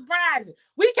with a surprise.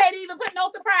 We can't even put no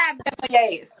surprise in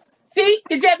your ass. See?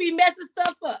 It just be messing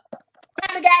stuff up.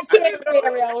 Finally got Cherry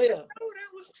on here. Oh, that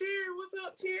was Cherry. What's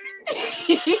up,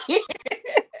 Cherry?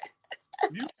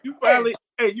 you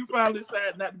finally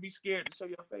decided not to be scared to show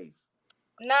your face.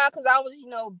 Nah, because I was,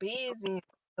 busy.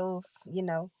 So, I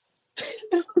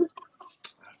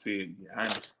feel you. I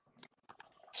understand.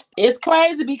 It's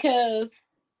crazy because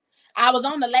I was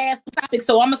on the last topic,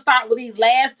 so I'm gonna start with these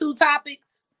last two topics,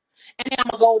 and then I'm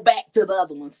gonna go back to the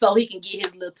other one so he can get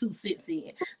his little 2 cents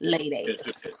in late ass.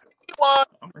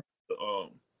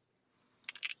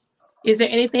 Is there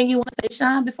anything you want to say,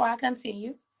 Sean, before I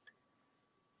continue?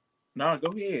 No,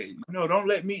 go ahead. Don't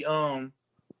let me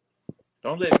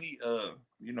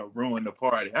ruin the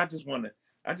party. I just wanna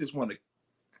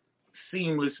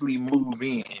seamlessly move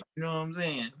in. You know what I'm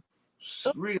saying?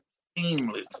 Really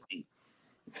seamlessly.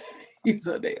 He's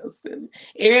so damn silly.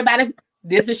 Everybody,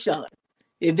 this is Sean.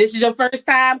 If this is your first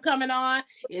time coming on,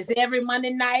 it's every Monday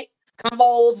night.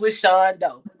 Convos with Sean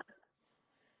Doe.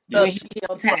 So he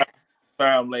on time.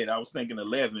 I'm late. I was thinking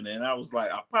 11, and I was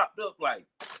like, I popped up like,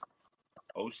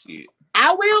 oh shit.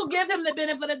 I will give him the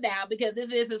benefit of the doubt because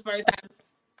this is his first time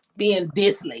being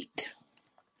this late.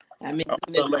 I mean, I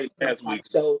was late last week.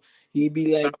 So he'd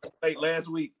be like, late last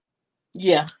week.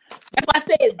 Yeah, that's why I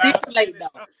said this late though.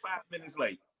 I'm 5 minutes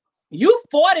late. You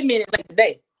 40 minutes late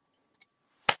today.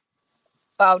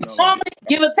 Normally,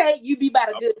 give or take, you be about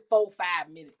a good 4-5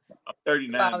 minutes. I'm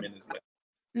 39 minutes late.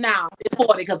 No, it's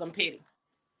 40 because I'm petty.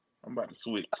 I'm about to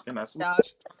switch. Can I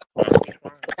switch?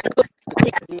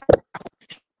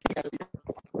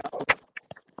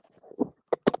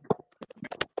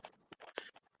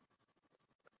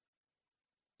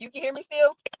 You can hear me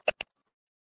still?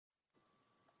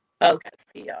 Okay.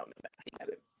 You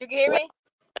can hear me?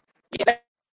 Yeah.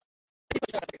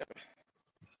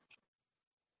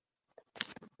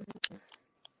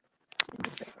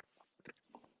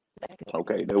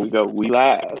 Okay, there we go. We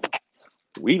live.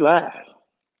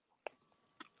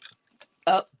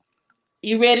 Oh,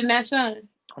 you ready now, Sean?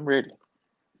 I'm ready.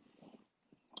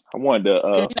 I wanted to,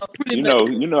 I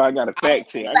got to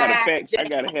fact check. I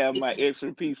got to have my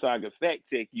extra piece so I can fact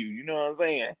check you. You know what I'm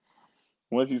saying?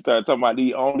 Once you start talking about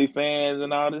these OnlyFans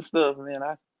and all this stuff, man,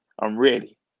 I'm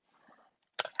ready.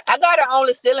 I got an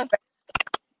only ceiling fan.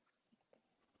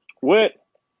 What?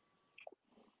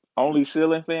 Only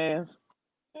ceiling fans?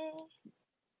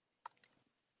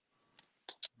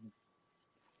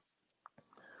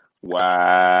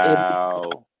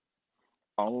 Wow.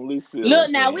 Only ceiling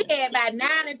Look, now we fans. had about 9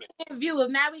 or 10 viewers.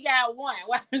 Now we got one.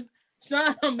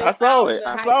 Some I missed saw all it. the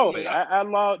I hype. saw it. I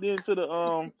logged into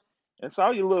the and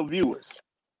saw your little viewers.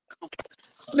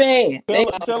 Man,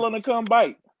 Tell them to come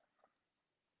bite.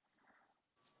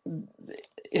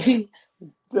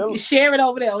 share it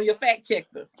over there on your fact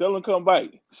checker. Tell them to come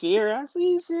bite. Sherry, I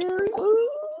see you, Sherry. Ooh,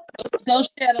 go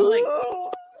share the link.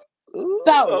 Ooh,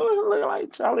 So, look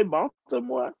like Charlie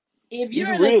Baltimore. If You you're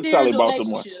the in a real serious Charlie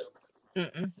Baltimore.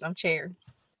 relationship, I'm Cherry.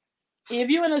 If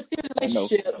you're in a serious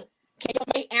relationship, can your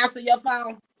mate answer your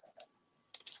phone?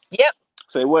 Yep.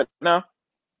 Say what now?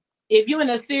 If you're in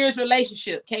a serious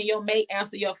relationship, can your mate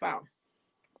answer your phone?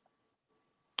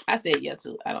 I said yeah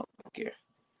too. I don't care.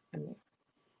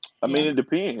 I mean, it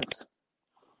depends.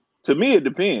 To me, it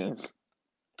depends.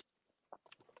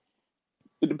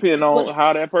 It depends on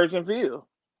how that person feels.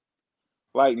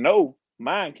 Like, no,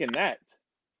 mine cannot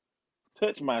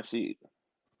touch my shit.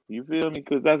 You feel me?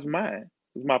 Because that's mine.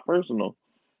 It's my personal.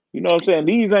 You know what I'm saying?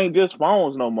 These ain't just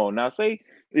phones no more. Now, say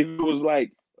if it was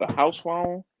like a house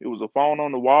phone, it was a phone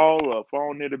on the wall or a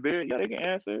phone near the bed, yeah, they can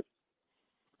answer it.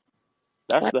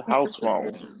 That's the house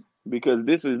phone. Because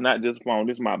this is not just phone.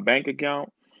 This is my bank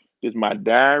account. This is my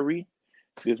diary.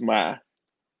 This is my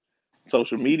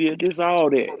social media. This all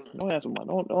that. Don't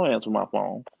answer my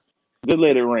phone. Just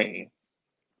let it ring.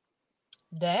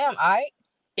 Damn,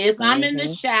 if I'm in the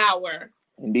shower,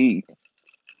 indeed,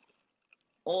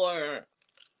 or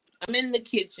I'm in the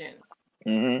kitchen,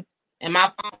 and my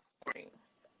phone rings,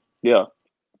 yeah,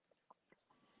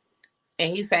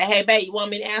 and he say, "Hey, babe, you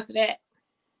want me to answer that?"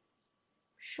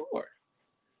 Sure.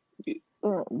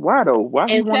 Why though? Why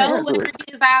do you want to answer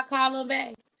it? I'll call him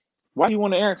back. Why do you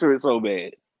want to answer it so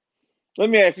bad? Let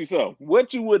me ask you something.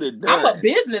 What you would have done? I'm a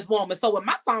businesswoman, so when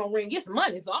my phone ring, it's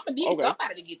money, so I'm gonna need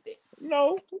somebody to get that.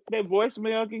 No, that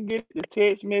voicemail can get it, the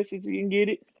text message you can get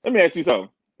it. Let me ask you something.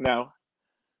 Now,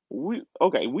 we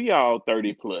all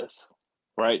 30 plus,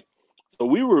 right? So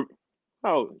we were.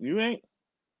 Oh, you ain't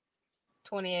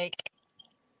 28.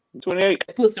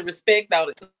 28. Put some respect on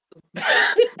it.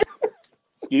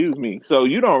 Excuse me. So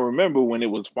you don't remember when it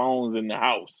was phones in the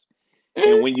house,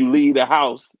 and when you leave the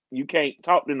house, you can't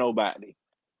talk to nobody.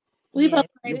 Yeah.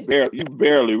 You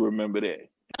barely remember that.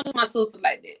 I do my sister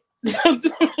like that.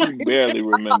 You barely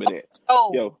remember that.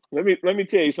 Yo, let me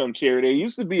tell you something, Cherry. There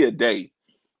used to be a day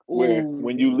where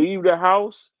when you leave the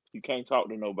house, you can't talk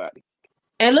to nobody.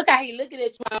 And look how he looking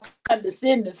at you, all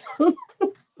condescending.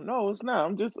 No, it's not.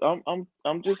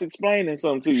 I'm just explaining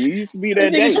something to you. It used to be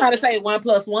that day. day. Trying to say 1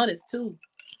 + 1 is 2.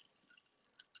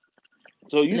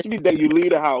 So it used to be that you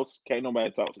leave the house, can't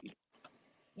nobody talk to you.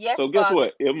 Yes. So guess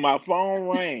what? If my phone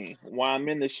rang while I'm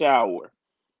in the shower,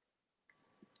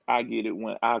 I get it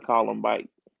when I call them bite.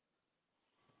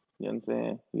 You know what I'm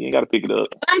saying? You ain't got to pick it up.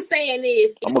 What I'm saying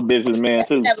is, I'm a businessman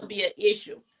too. Never be an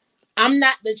issue. I'm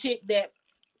not the chick that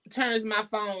turns my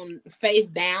phone face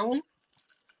down.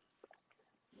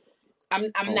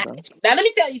 I'm not. Now let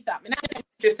me tell you something. Not what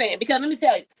you're saying, because let me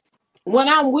tell you, when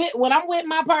I'm with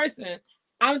my person,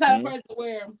 I'm the type of person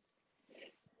where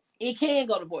it can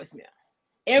go to voicemail.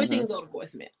 Everything can go to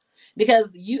voicemail because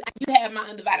you have my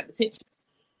undivided attention.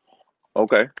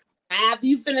 Okay. After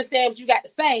you finish saying what you got to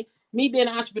say, me being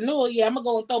an entrepreneur, I'm gonna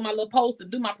go and throw my little post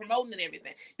and do my promoting and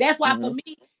everything. That's why for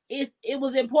me, it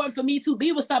was important for me to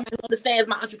be with somebody who understands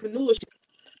my entrepreneurship,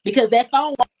 because that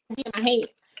phone won't be in my hand.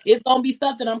 It's gonna be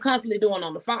stuff that I'm constantly doing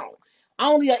on the phone.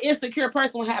 Only an insecure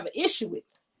person will have an issue with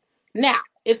it. Now,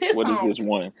 if his phone,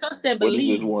 trust and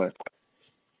believe.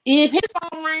 If his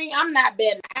phone ring, I'm not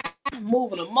betting. I'm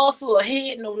moving a muscle or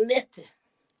head, no nothing.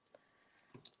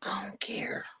 I don't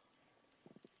care.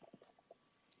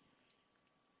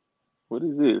 What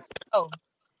is this? Oh,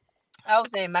 I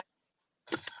was saying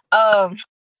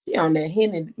she on that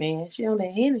Henny, man. She on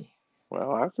that Henny.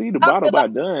 Well, I see the bottle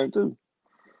about done too.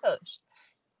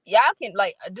 Y'all can,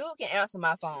 like, a dude can answer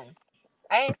my phone.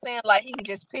 I ain't saying like he can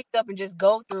just pick up and just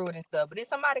go through it and stuff. But if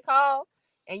somebody call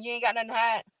and you ain't got nothing to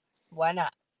hide, why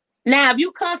not? Now, if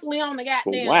you constantly on the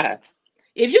goddamn, why?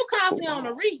 If you constantly on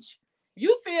the reach,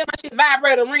 you feel my shit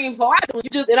vibrate or ring before I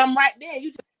do. And I'm right there.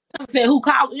 You just saying who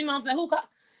called? You know what I'm saying? Who called?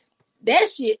 That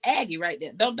shit Aggie right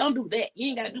there. Don't do that. You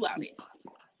ain't gotta do all that.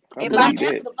 Because I'm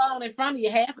answering the phone in front of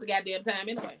you half of the goddamn time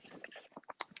anyway.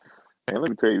 Man, let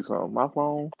me tell you something. My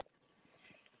phone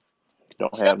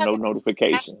don't have no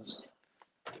notifications.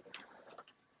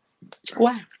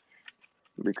 Why?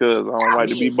 Because I don't like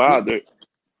to be bothered.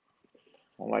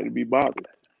 I don't like to be bothered.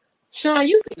 Sean,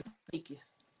 you seem sneaky.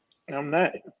 I'm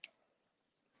not.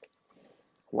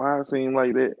 Why it seem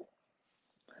like that?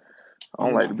 I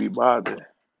don't like to be bothered.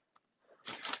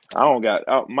 I don't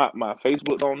got my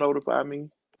Facebook don't notify me.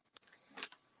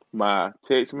 My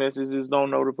text messages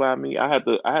don't notify me. I had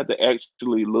to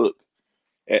actually look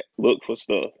for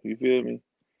stuff. You feel me?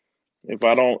 If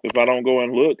I don't go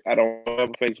and look, I don't have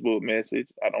a Facebook message.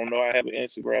 I don't know I have an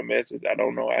Instagram message. I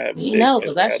don't know I have a text No,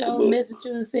 because message. I I have to showed look. message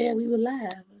you and said we were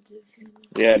live.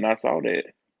 Yeah, and I saw that.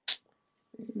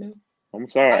 No. I'm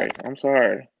sorry. I'm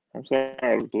sorry. I'm sorry.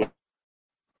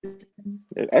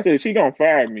 I said she gonna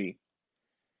fire me.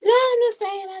 No, I'm just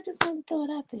saying. I just want to throw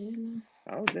it out there.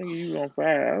 I was thinking you gonna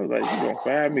fire. I was like, she gonna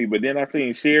fire me. But then I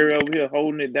seen Sherry over here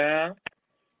holding it down.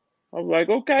 I was like,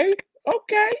 okay,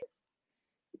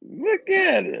 look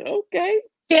at it, okay.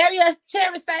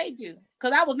 Cherry saved you.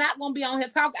 Because I was not going to be on here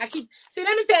talking. Let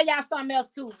me tell y'all something else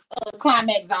too,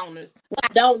 Climax owners. What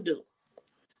I don't do.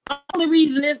 The only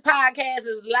reason this podcast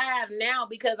is live now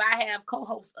because I have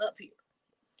co-hosts up here.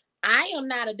 I am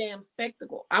not a damn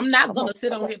spectacle. I'm not going to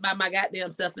sit on here by my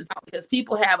goddamn self and talk because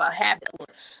people have a habit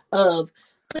of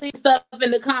putting stuff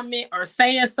in the comment or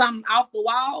saying something off the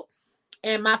wall,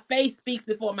 and my face speaks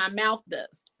before my mouth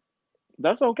does.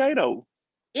 That's okay, though.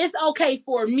 It's okay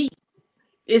for me.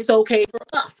 It's okay for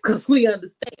us because we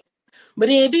understand. But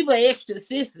then people are extra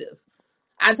sensitive.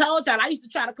 I told y'all I used to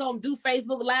try to come do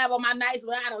Facebook Live on my nights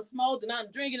when I done smoked and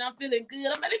I'm drinking, I'm feeling good.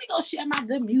 I'm like, let me go share my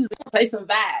good music, play some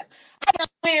vibes. I got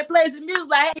to play some music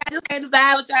like, hey, I just came to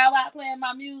vibe with y'all while playing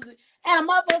my music. And a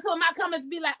motherfucker come in my comments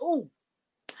be like, ooh,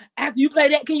 after you play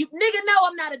that, can you nigga know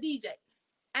I'm not a DJ?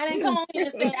 I didn't come on here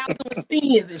and say I was doing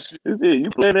spins and shit. You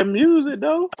play that music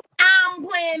though? I'm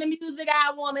playing the music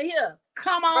I want to hear.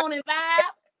 Come on and vibe.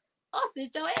 I'll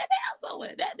sit your ass down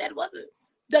somewhere. That wasn't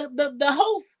the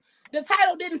host. The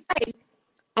title didn't say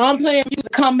I'm playing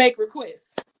music. Come make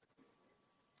requests.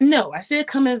 No, I said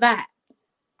come and vibe.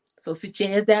 So sit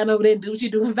your ass down over there and do what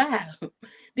you do and vibe.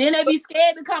 Then they be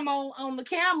scared to come on the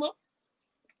camera.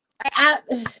 I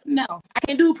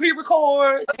can't do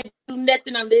pre-records. I can't do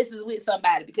nothing unless it's with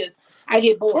somebody because I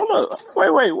get bored.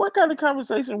 Wait. What kind of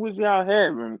conversation was y'all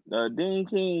having? Dean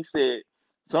King said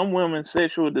some women's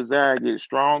sexual desire gets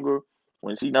stronger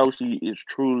when she knows she is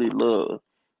truly loved.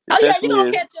 Oh yeah, you're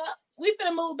gonna catch up. We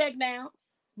finna move back down.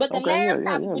 But the last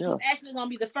topic, which was actually gonna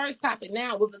be the first topic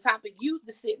now, was the topic you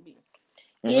sent me.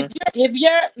 Mm-hmm. If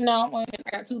you're no,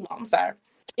 I got two more. I'm sorry.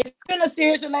 If you're in a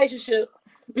serious relationship,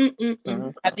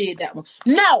 I did that one.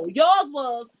 No, yours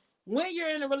was when you're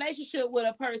in a relationship with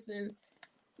a person.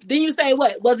 Then you say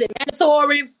what? Was it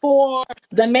mandatory for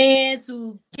the man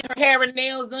to get her hair and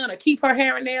nails done or keep her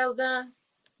hair and nails done?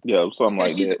 Yeah, something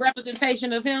like that. She's a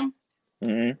representation of him.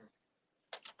 Mm-hmm.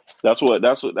 That's what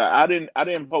I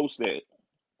didn't post that.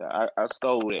 I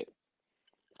stole it.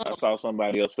 I saw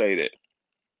somebody else say that.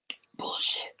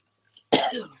 Bullshit.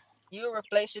 You a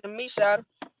reflection of me, Shawty.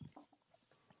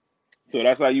 So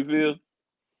that's how you feel?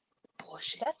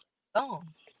 Bullshit. That's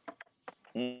wrong.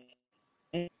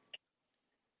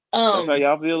 That's how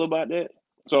y'all feel about that?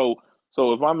 So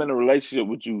if I'm in a relationship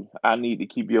with you, I need to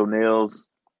keep your nails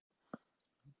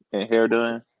and hair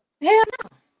done? Hell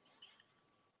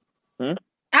no.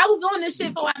 I was doing this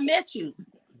shit before I met you.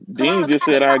 Dean just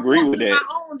said I agree with that. My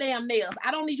own damn nails.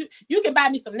 I don't need you. You can buy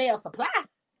me some nail supply.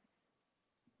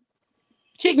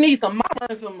 Chick needs some mama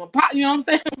and some pot. You know what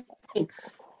I'm saying?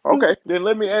 Okay, then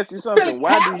let me ask you something.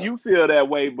 Why do you feel that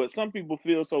way, but some people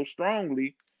feel so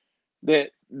strongly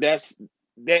that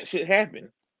should happen?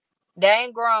 They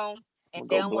ain't grown. And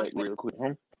go black real quick.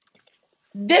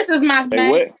 This is my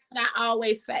name. I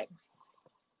always say.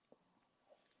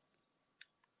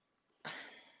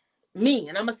 Me,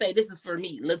 and I'm gonna say this is for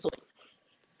me, little.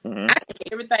 I take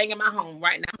care of everything in my home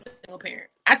right now. I'm a single parent.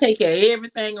 I take care of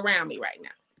everything around me right now.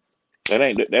 That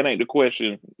ain't the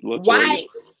question.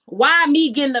 Why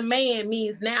me getting a man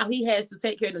means now he has to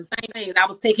take care of the same things I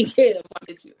was taking care of when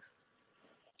I met you.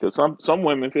 Because some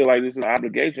women feel like this is an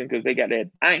obligation because they got that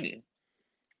thing.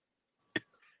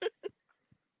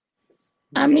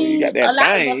 I mean, you got that a lot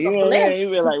thing. of us you are blessed.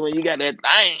 You feel like when you got that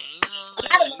thing. A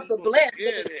lot of us are blessed.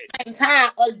 But at the same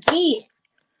time, again,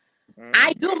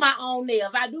 I do my own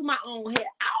nails. I do my own hair.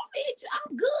 I don't need you.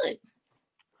 I'm good.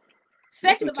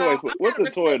 Second of all, what's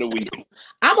the toy of the week?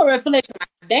 I'm a reflection of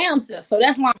my damn self, so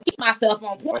that's why I keep myself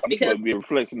on point. Because be a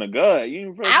reflection of God.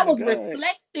 I was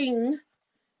reflecting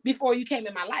before you came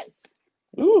in my life.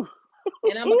 Ooh.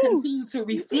 And I'm gonna continue to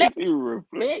reflect. You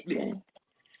reflecting.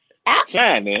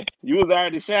 Shining. You was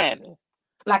already shining.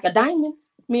 Like a diamond.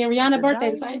 Me and Rihanna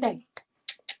birthday the same day.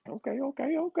 Okay. I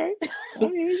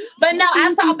hear you. But I no, see I what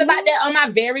you talked about doing. that on my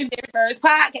very, very first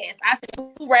podcast. I said,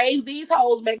 who raised these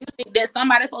hoes make you think that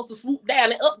somebody's supposed to swoop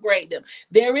down and upgrade them?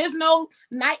 There is no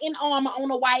knight in armor on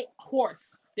a white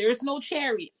horse. There is no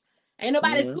chariot. Ain't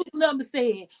nobody Mm-hmm. scooping up and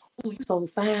saying, oh, you so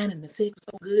fine and the sex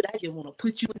so good. I just want to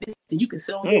put you in this and you can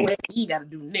sit on your way. You ain't got to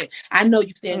do nothing. I know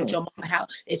you staying with your mama house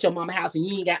at your mama house and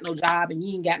you ain't got no job and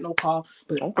you ain't got no car,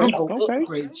 but I'm going to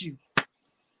upgrade you.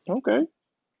 Okay.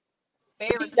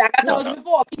 Like I told you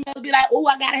before, females be like, oh,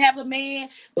 I got to have a man,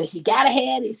 but he got to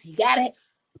have this. He got to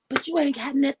but you ain't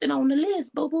got nothing on the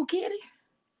list, Boo Kitty.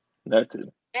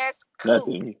 Nothing. That's cool.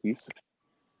 Nothing.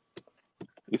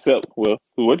 Except, well,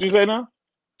 what you say now?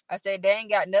 I said they ain't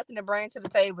got nothing to bring to the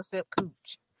table except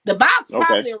cooch. The box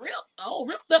probably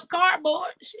ripped up cardboard.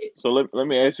 Shit. So let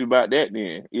me ask you about that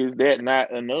then. Is that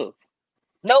not enough?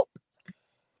 Nope.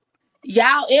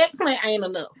 Y'all eggplant ain't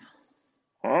enough.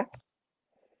 Huh?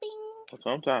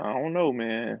 Sometimes I don't know,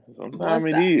 man. Boy, Sometimes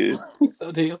it is.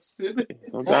 So damn silly.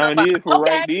 Sometimes it is for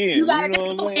right then. You gotta You know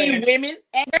pick what I'm saying? between women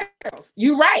and girls.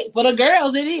 You right. For the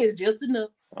girls, it is just enough.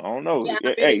 I don't know. Yeah,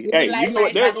 Hey, you know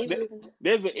what? like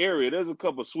There's an area. There's a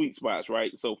couple sweet spots,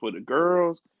 right? So for the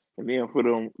girls, and then for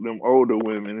them older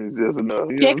women, it's just enough.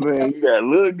 You know what I'm saying? You got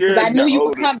little girls. I knew you were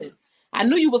older. coming. I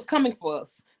knew you was coming for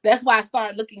us. That's why I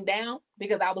started looking down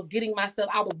because I was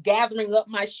gathering up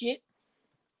my shit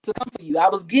to come for you. I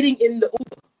was getting in the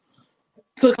Uber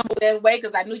to come that way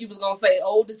because I knew you was gonna say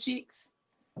older chicks.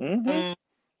 Mm-hmm.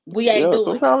 We ain't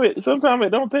doing it. Sometimes it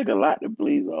don't take a lot to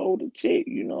please an older chick,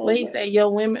 you know. But he said your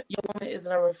woman is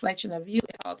a reflection of you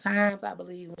at all times. I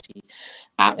believe when she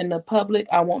out in the public,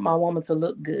 I want my woman to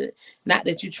look good. Not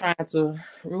that you're trying to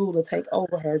rule or take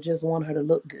over her, just want her to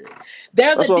look good.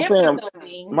 There's That's a what I'm difference,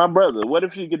 saying. My brother, what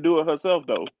if she could do it herself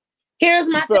though? Here's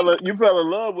my thing. You fell in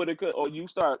love with it, or you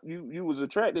was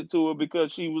attracted to her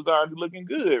because she was already looking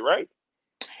good, right?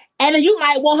 And then you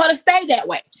might want her to stay that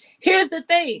way. Here's the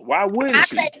thing. Why wouldn't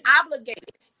she? I say obligated.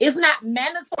 It's not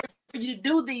mandatory for you to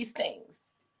do these things.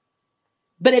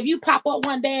 But if you pop up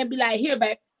one day and be like, here,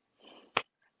 babe,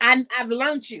 I've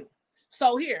learned you.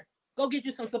 So here, go get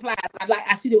you some supplies.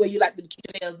 I see the way you like to keep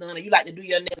your nails done, or you like to do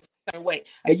your nails a certain way.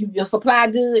 Are your supply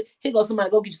good? Here goes somebody,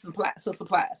 go get you some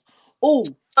supplies. Oh,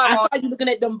 I saw you looking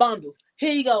at them bundles.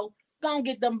 Here you go. Go and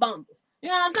get them bundles. You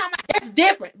know what I'm talking about? That's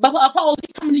different. But opposed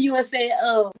to coming to you and saying,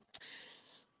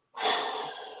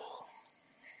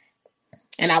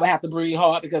 and I would have to breathe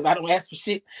hard because I don't ask for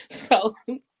shit. So,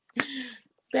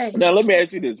 now let me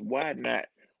ask you this: Why not?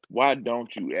 Why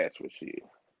don't you ask for shit?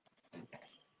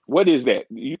 What is that?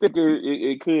 You think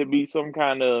it could be some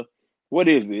kind of what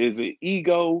is it? Is it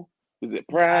ego? Is it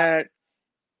pride?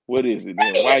 What is it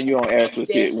then? Why you don't ask for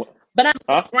shit? But I'm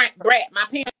brat. My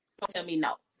parents don't tell me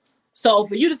no. So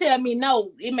for you to tell me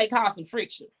no, it may cause some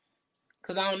friction.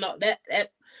 Cause I don't know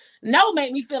that no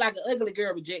make me feel like an ugly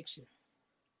girl rejection.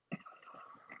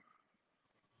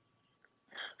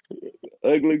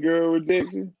 Ugly girl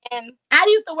rejection. And I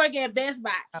used to work at Best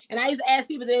Buy, and I used to ask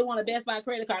people if they want a Best Buy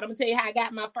credit card. I'm gonna tell you how I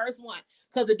got my first one.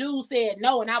 Cause the dude said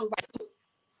no, and I was like,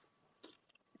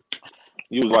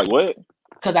 you was like, what?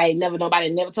 Cause nobody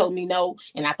never told me no,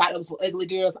 and I thought it was for ugly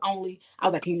girls only. I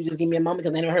was like, can you just give me a moment?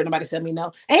 Cause I never heard nobody tell me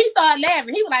no. And he started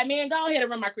laughing. He was like, man, go ahead and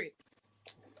run my credit.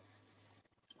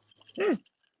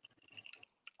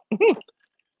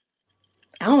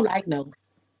 I don't like no.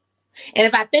 And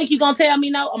if I think you're gonna tell me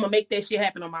no, I'm gonna make that shit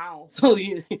happen on my own. So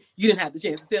you didn't have the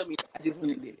chance to tell me. I just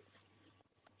went and did it.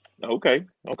 Okay.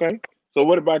 So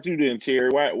what about you then, Cherry?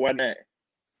 Why not?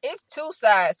 It's two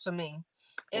sides for me.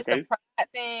 It's the pride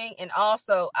thing, and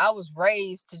also I was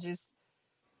raised to just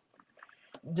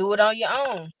do it on your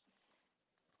own.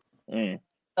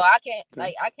 So I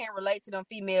can't relate to them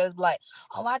females like,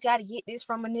 oh, I gotta get this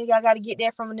from a nigga, I gotta get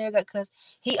that from a nigga because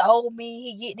he owed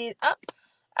me, he get this.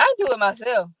 I do it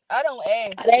myself. I don't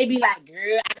ask. They be like,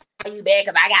 girl, I call you back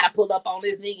because I gotta pull up on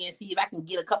this nigga and see if I can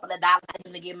get a couple of dollars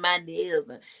to get my nails.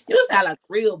 You sound like a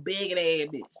real begging ass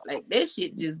bitch. Like that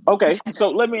shit just okay.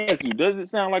 So let me ask you: does it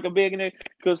sound like a begging ass?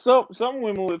 Because some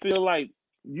women would feel like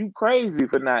you crazy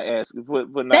for not asking for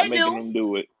not making them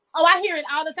do it. Oh, I hear it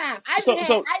all the time.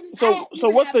 So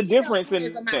what's the difference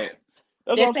in that?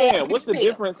 That's what I'm saying. What's the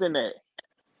difference in that?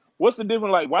 What's the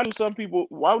difference? Like, why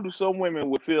do some women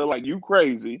would feel like you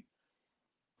crazy,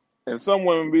 and some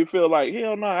women feel like,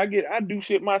 hell no, I do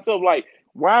shit myself. Like,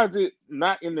 why is it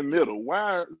not in the middle? Why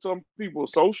are some people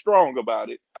so strong about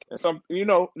it, and some,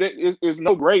 there's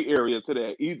no gray area to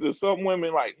that. Either some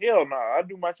women like, hell no, I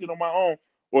do my shit on my own,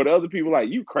 or the other people like,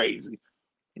 you crazy.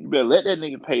 You better let that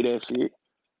nigga pay that shit.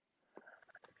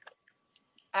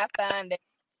 I find that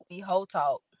be hoe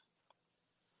talk.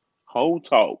 Whole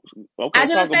talk. Okay, I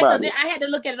just talk say about because it. I had to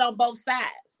look at it on both sides.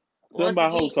 Tell me Once about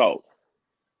again, whole talk.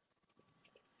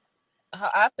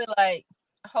 I feel like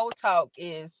whole talk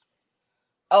is,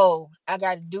 oh, I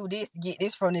got to do this to get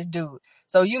this from this dude.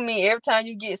 So you mean every time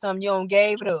you get something, you don't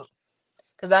gave it up?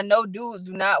 Because I know dudes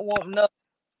do not want no.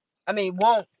 I mean,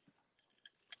 will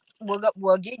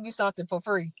give you something for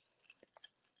free.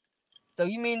 So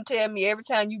you mean to tell me every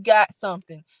time you got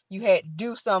something, you had to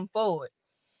do something for it?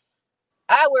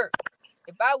 I work.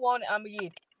 If I want it, I'm gonna get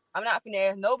it. I'm not gonna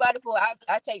ask nobody for it.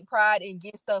 I take pride in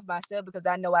getting stuff myself because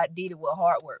I know I did it with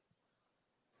hard work.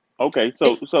 Okay,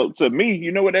 so to me,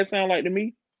 you know what that sound like to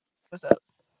me? What's up?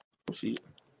 Shit.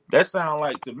 That sound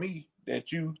like to me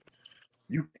that you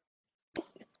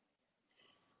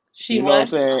she you know what I'm what?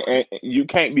 saying, and you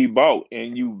can't be bought,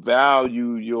 and you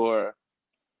value your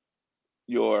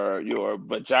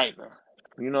vagina.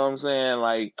 You know what I'm saying?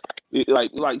 Like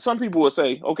some people would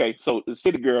say, okay, so the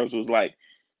city girls was like,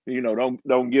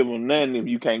 don't give them nothing if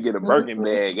you can't get a Birkin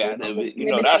bag out of it. Let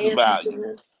me That's ask value,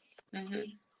 you. Mm-hmm.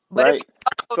 But it right?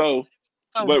 So,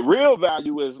 but real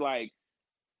value is like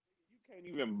you can't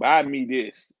even buy me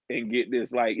this and get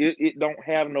this. Like it don't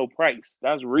have no price.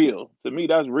 That's real to me.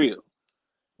 That's real.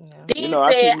 yeah. Dean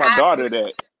I teach said, my "I daughter agree."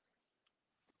 that.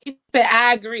 He said,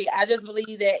 "I agree. I just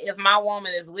believe that if my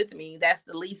woman is with me, that's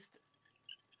the least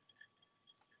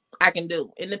I can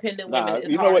do. Independent women, Nah,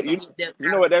 it's you know hard what to get them you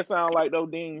know kind of. what that sound like though,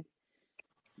 Dean?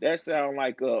 That sound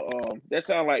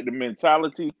like the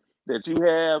mentality that you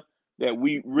have that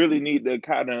we really need to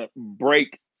kind of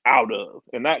break out of.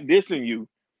 And not dissing you.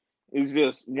 It's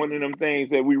just one of them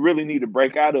things that we really need to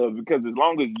break out of because as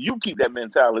long as you keep that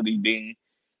mentality, Dean,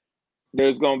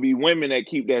 there's gonna be women that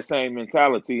keep that same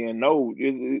mentality and no,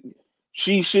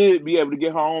 she should be able to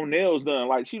get her own nails done.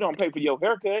 Like she don't pay for your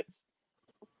haircut.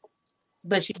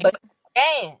 But she, But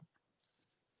and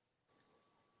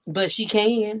but she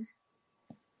can.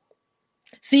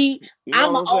 See, You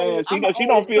know what I'm saying? I'm an She old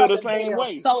don't feel the Southern same belle way.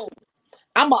 soul.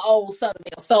 I'm an old Southern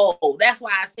belle soul. That's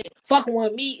why I said fucking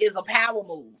with me is a power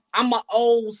move. I'm an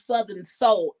old Southern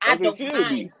soul. I As it don't should mind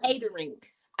be. catering.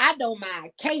 I don't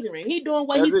mind catering. He doing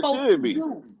what As he's it supposed should to be.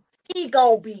 do. He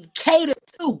gonna be catered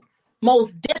to,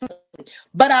 most definitely.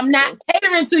 But I'm not Okay.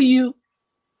 catering to you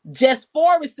just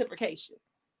for reciprocation.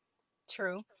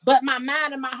 true. But my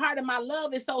mind and my heart and my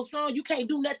love is so strong, you can't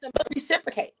do nothing but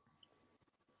reciprocate.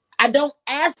 I don't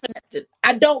ask for nothing.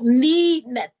 I don't need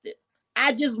nothing.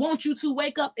 I just want you to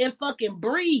wake up and fucking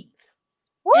breathe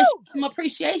Woo! and show some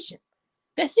appreciation.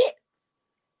 That's it.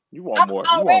 You want I'm more.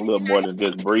 You want a already little in more my than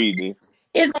just breathing.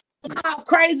 It's gonna come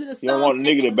crazy to You don't some want a and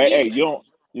nigga to then bathe. Hey, again.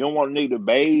 you don't want a nigga to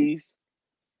bathe.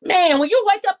 Man, when you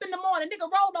wake up in the morning, nigga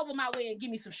roll over my way and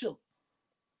give me some sugar.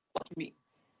 Fuck me.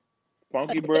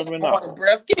 Funky Take breath that and morning all.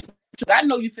 breath. Give me some sugar. I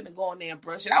know you finna go in there and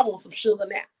brush it. I want some sugar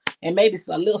now. And maybe it's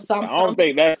a little I something, don't something.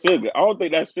 think that's sugar. I don't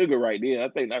think that's sugar right there. I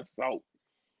think that's salt.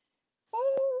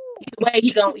 Ooh, The way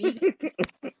he gonna eat it.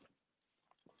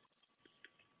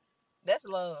 that's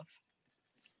love.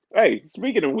 Hey,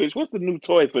 speaking of which, what's the new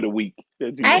toy for the week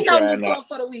that you've been Ain't no new trying out? toy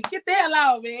for the week. Get the hell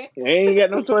out, man. You ain't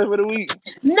got no toy for the week.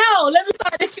 No, let me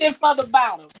start this shit from the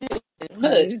bottom.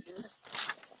 Hush.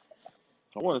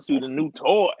 I want to see the new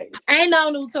toys. Ain't no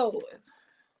new toys.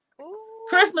 Ooh.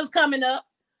 Christmas coming up.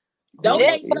 Don't Christmas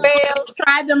date Jingle is someone. bells.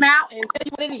 Try them out and tell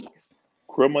you what it is.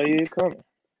 Christmas is coming.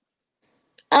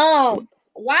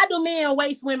 Why do men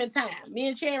waste women time? Me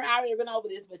and Cherry already been over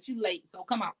this, but you late, so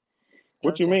come on.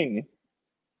 What you Okay. mean?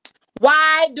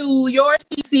 Why do your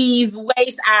species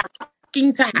waste our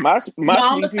fucking time? My No,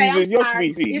 I'm gonna say species I'm is your sorry.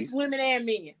 species. It's women and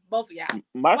men, both of y'all.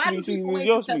 My Why do species people is waste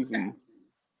your each other's species. time?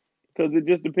 Because it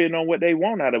just depends on what they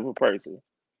want out of a person.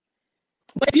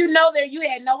 But if you know that you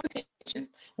had no intention,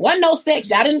 wasn't no sex.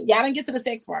 Y'all didn't get to the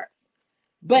sex part.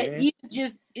 But Yeah.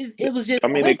 it was just I a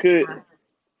mean, waste of time.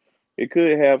 it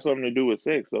could have something to do with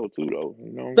sex though, too, though.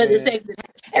 You know what I'm But the saying? sex, and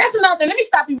that's another thing. Let me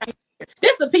stop you right here.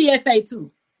 This is a PSA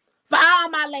too for all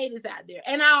my ladies out there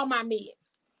and all my men.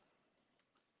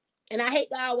 And I hate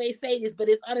to always say this, but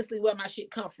it's honestly where my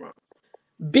shit come from.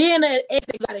 Being an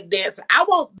exotic dancer, I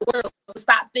want the world to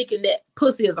stop thinking that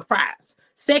pussy is a prize.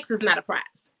 Sex is not a prize.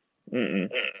 Mm-mm.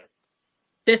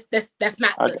 That's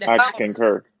not I, the I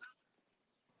concur.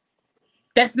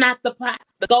 that's not the pot.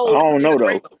 The I gold don't in know, the though.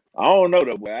 rainbow. I don't know,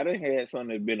 though, boy. I done had something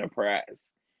that's been a prize.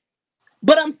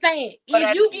 But I'm saying, But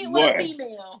if you get with a Boy.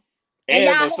 female and And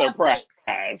y'all a have surprise.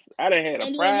 sex, I done had a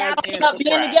and then prize y'all end and up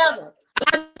being surprise. together,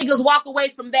 a lot of niggas walk away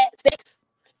from that sex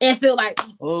and feel like,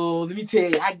 oh, let me tell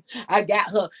you, I got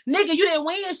her. Nigga, you didn't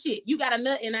win shit. You got a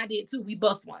nut and I did too. We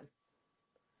bust one.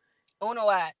 Uno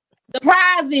what? The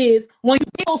prize is when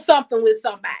you build something with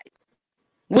somebody.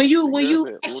 When you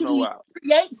actually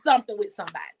create something with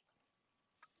somebody.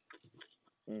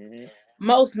 Mm-hmm.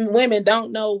 Most women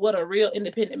don't know what a real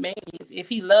independent man is. If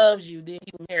he loves you, then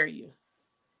he will marry you.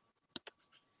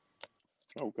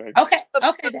 Okay, David.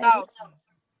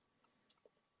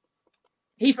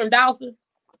 He from Dawson?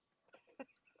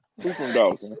 Who from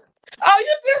Dawson? Oh,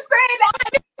 you just saying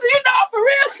that? You know, for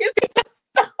real?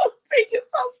 I'm thinking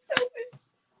so stupid.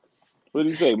 What do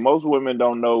you say? Most women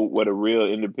don't know what a real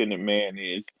independent man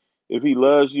is. If he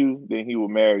loves you, then he will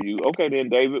marry you. Okay, then,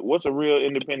 David, what's a real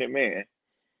independent man?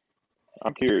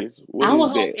 I'm curious. What I is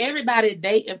would hope that? everybody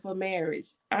dating for marriage.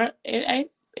 Ain't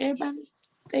everybody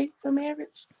dating for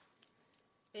marriage?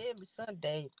 Every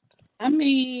Sunday. I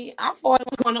mean, I'm 41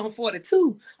 going on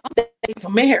 42. I'm dating for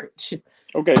marriage.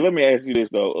 Okay, let me ask you this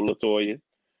though, Latoya.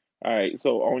 All right,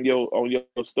 so on your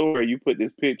story, you put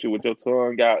this picture with your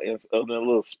tongue out and a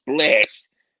little splash,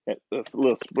 a little I'm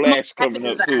a splash graphic coming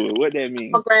up to designer. it. What that I'm a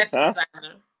mean? graphic Huh?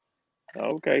 designer.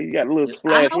 Okay, you got a little I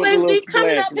splash. What the always little be coming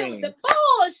splash up here with mean? the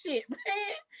bullshit,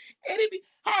 man. And it be,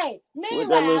 hey, What that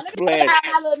meanwhile, little let me tell splash?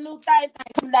 y'all my little new thing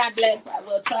coming out Black Friday.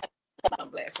 Well, try to come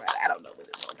out Black Friday. I don't know when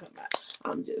it's gonna come out.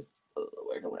 I'm just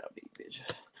working around these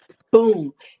bitches.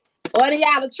 Boom. Order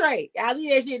y'all a tray. Y'all do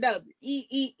that shit, does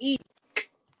eat.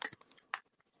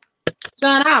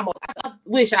 John, I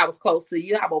wish I was close to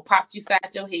you. I will pop you side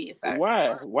your head, sir.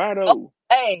 Why? Why though?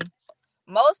 Hey,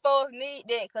 most folks need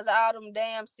that because all them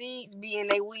damn seeds be in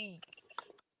their weed.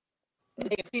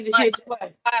 They can see the shit you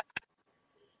play.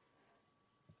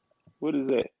 What is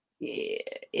that? Yeah,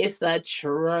 it's a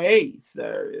tray,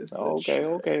 sir. It's Okay.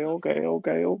 You heard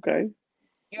me,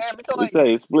 It Toya?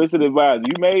 say explicit advisor.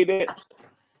 You made that?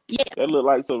 Yeah. That look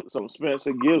like some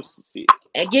Spencer Gifts shit.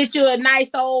 And get you a nice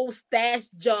old stash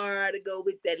jar to go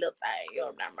with that little thing. You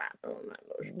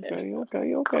know,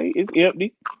 Okay. It's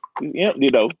empty. It's empty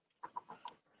though.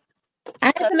 I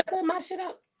ain't gonna put my shit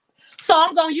up. So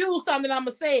I'm gonna use something I'm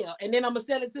gonna sell, and then I'm gonna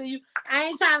sell it to you. I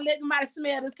ain't trying to let nobody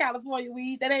smell this California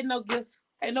weed. That ain't no gift.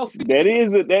 Ain't no free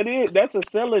gift. That's a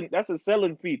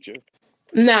selling feature.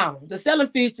 No, the selling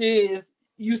feature is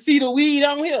you see the weed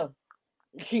on here.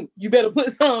 You better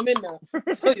put some in there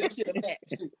so your shit'll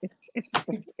match.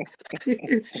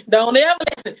 Don't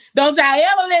y'all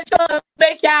ever let y'all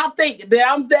make y'all think that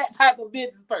I'm that type of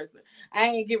business person. I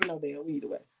ain't giving no damn weed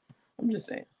away. I'm just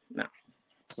saying, no.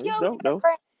 It's dope though.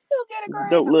 You get a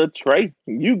Dope grand. little tray.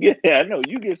 I know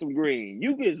you get some green.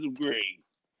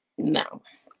 No.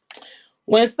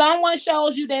 When someone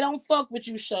shows you they don't fuck with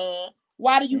you, Sean,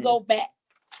 why do you go back?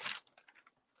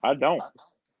 I don't.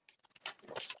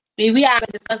 See, we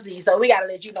haven't discussed these, so we gotta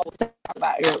let you know what to talk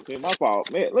about earlier. See, my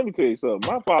fault, man. Let me tell you something.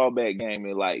 My fallback game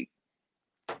is like,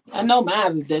 I know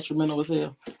mine is detrimental as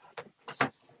hell.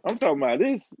 I'm talking about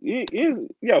this. It is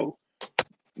yo.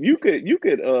 You could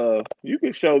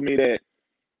show me that.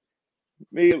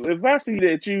 If I see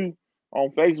that you on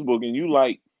Facebook and you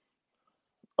like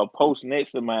a post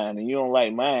next to mine and you don't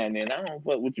like mine, then I don't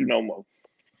fuck with you no more.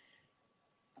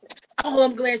 Oh,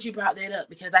 I'm glad you brought that up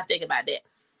because I think about that.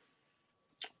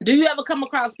 Do you ever come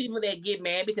across people that get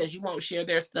mad because you won't share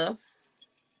their stuff?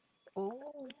 Ooh.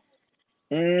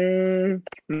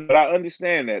 But I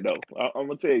understand that though. I'm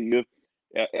gonna tell you,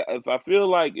 if I feel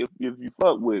like if you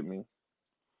fuck with me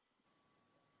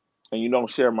and you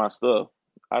don't share my stuff,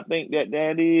 I think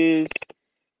that is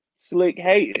slick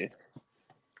hating.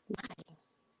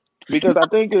 Because I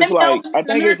think it's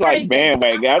like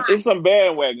bandwagon. It's some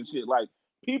bandwagon shit. Like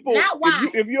people, Not why.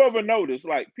 if you ever notice,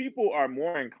 like people are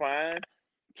more inclined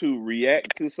to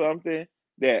react to something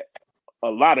that a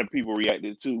lot of people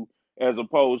reacted to, as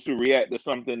opposed to react to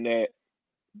something that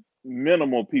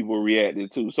minimal people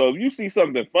reacted to. So if you see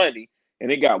something funny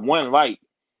and it got one like,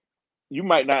 you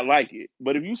might not like it.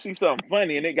 But if you see something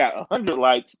funny and it got 100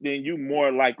 likes, then you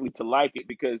more likely to like it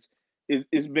because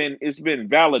it's been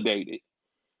validated.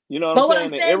 You know what I'm But what I'm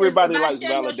saying? And saying is, if everybody I likes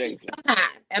share your shit validation. sometime,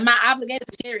 am I obligated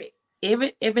to share it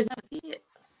every time I see it?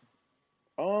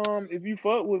 If you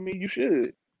fuck with me, you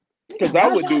should. Yeah, Because I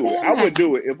watch would your do it. damn I would mouth.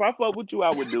 do it. If I fuck with you,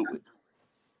 I would do it.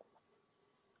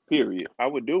 Period. I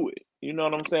would do it. You know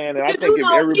what I'm saying? And I You think do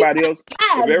know people got if lives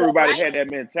though, everybody right? had that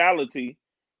mentality,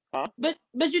 huh? But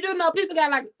you do know people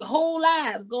got like whole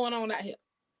lives going on out here.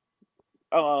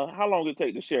 How long it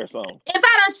take to share some? If I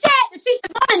done shared the shit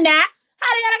this morning now, how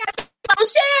the hell I got to keep on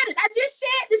sharing it? I just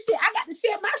shared the shit. I got to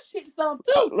share my shit some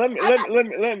too.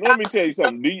 Let me tell you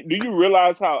something. Do you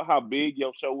realize how big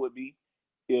your show would be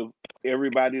if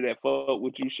everybody that fuck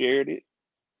with you shared it?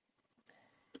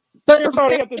 But That's I'm all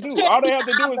they saying have to it do. can't All be they have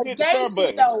to an do is hit the share obligation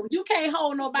button. though. You can't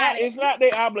hold nobody. It's not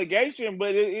their obligation,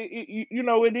 but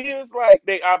it is like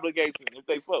their obligation if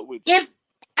they fuck with you. If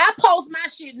I post my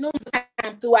shit numerous times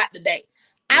time throughout the day.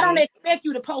 I don't expect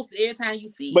you to post it every time you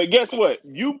see it. But guess what?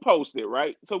 You post it,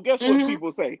 right? So guess what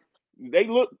people say? They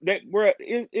look that where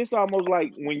it's almost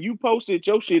like when you post it,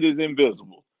 your shit is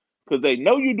invisible because they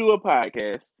know you do a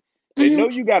podcast. They know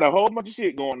you got a whole bunch of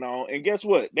shit going on, and guess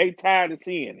what? They tired of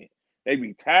seeing it. They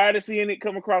be tired of seeing it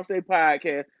come across their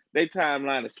podcast, their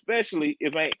timeline, especially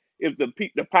if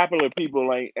the popular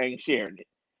people ain't sharing it.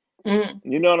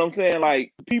 You know what I'm saying?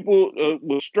 Like people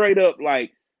will straight up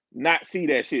like not see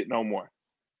that shit no more.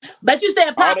 But you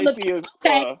said popular.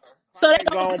 Okay. So they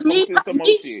go me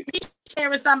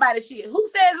sharing somebody's shit. Who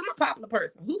says I'm a popular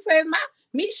person? Who says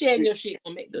me sharing your shit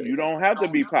gonna make good? You don't have to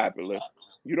be popular.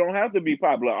 You don't have to be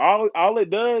popular. All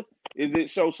it does is it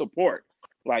shows support.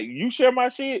 Like you share my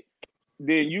shit,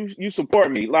 then you support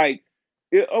me. Like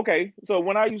okay, so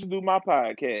when I used to do my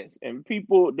podcast and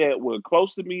people that were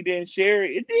close to me didn't share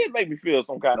it, it did make me feel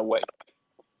some kind of way.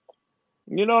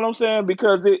 You know what I'm saying?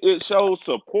 Because it shows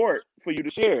support for you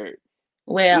to share it.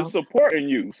 Well, it's supporting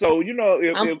you. So you know,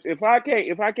 if I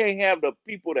can't have the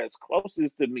people that's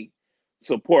closest to me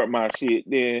support my shit,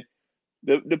 then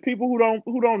the people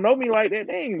who don't know me like that,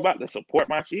 they ain't about to support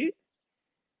my shit.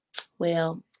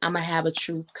 Well, I'm gonna have a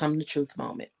truth come to truth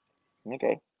moment.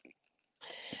 Okay.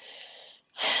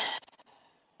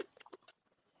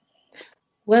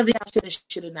 Whether y'all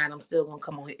should or not, I'm still gonna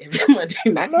come on here every Monday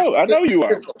night. I know you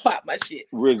are. Pop my shit.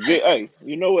 Hey,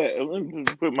 you know what? Let me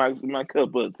put my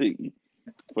cup up to you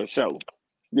for sure.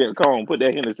 Yeah, come on, put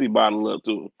that Hennessy bottle up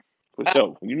to it for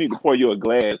sure. You need to pour you a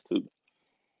glass too.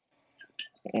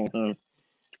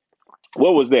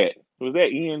 What was that? Was that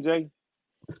E&J?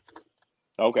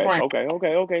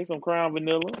 Okay. Some Crown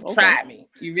Vanilla. Okay. Tried me.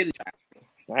 You really tried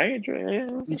me. I ain't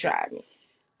tried. You tried me.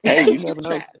 Hey, you never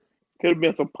know. Could have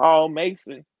been some Paul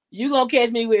Mason. You gonna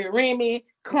catch me with Remy,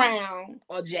 Crown,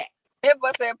 or Jack. It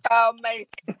was said Paul Mason.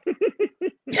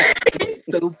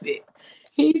 Stupid.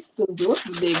 He's stupid. What's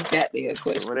the big goddamn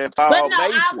question? But no,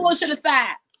 I bullshit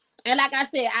aside. And like I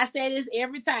say this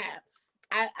every time.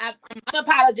 I'm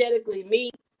unapologetically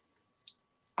me.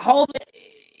 Hope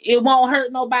it won't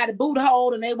hurt nobody boot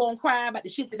hole and they won't cry about the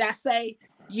shit that I say.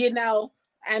 You know,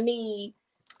 I mean,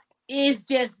 it's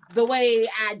just the way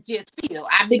I just feel.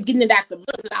 I've been getting it out the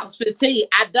mud since I was 15.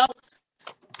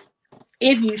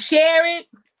 If you share it,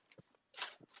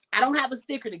 I don't have a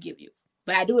sticker to give you,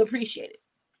 but I do appreciate it.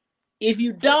 If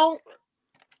you don't,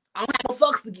 I don't have no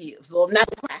fucks to give, so I'm not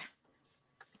gonna cry.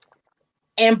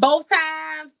 And both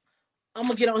times, I'm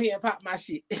gonna get on here and pop my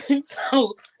shit.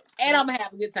 And I'm gonna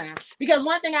have a good time. Because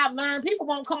one thing I've learned, people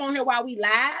won't come on here while we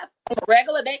live on a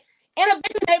regular day. And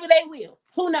eventually maybe they will.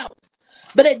 Who knows?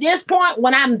 But at this point,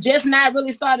 when I'm just not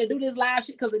really starting to do this live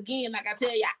shit, because again, like I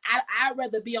tell you, I'd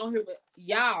rather be on here with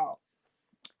y'all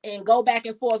and go back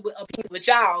and forth with opinions with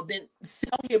y'all than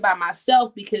sit on here by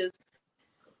myself, because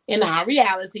in our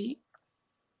reality,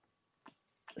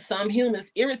 some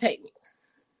humans irritate me.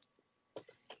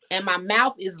 And my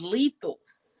mouth is lethal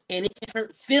and it can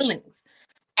hurt feelings.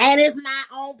 And it's not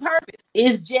on purpose.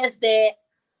 It's just that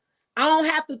I don't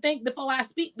have to think before I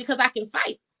speak because I can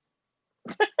fight.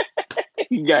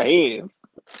 You got hands.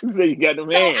 So you got them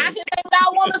hands. I can say what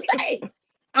I want to say.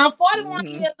 I'm 41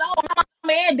 years old. I'm a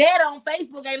man dad on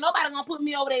Facebook. Ain't nobody gonna put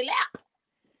me over their lap.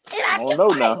 And I don't know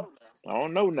now. I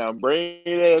don't know now. Bring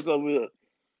your ass over here.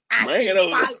 Bring it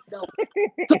over fight, though.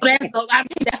 So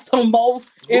that's the most.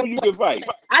 Who you can fight?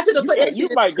 I should have put that shit. You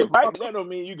might can fight, but that don't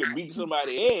mean you can beat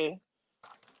somebody's ass.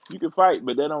 You can fight,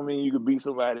 but that don't mean you can beat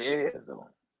somebody's ass. Though.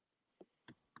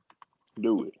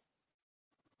 Do it.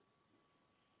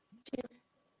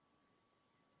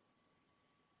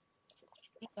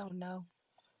 He don't know.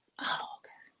 Oh,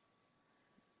 okay.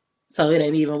 So it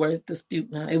ain't even worth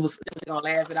disputing. Huh? It was gonna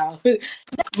laugh it off.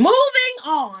 Moving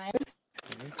on.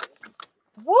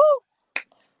 Woo!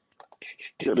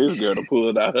 Yeah, this girl to pull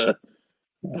it out her.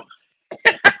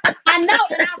 I know,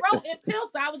 and I wrote in pencil.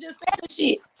 I was just saying the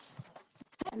shit.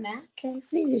 Now I can't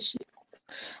see this shit.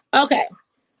 Okay.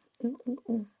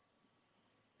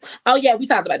 Oh yeah, we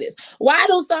talked about this. Why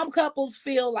do some couples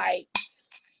feel like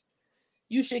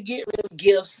you should get rid of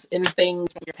gifts and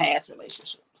things from your past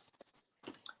relationships?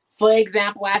 For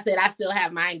example, I said I still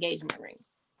have my engagement ring.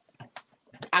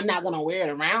 I'm not gonna wear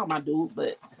it around my dude,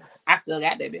 but I still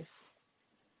got that bitch.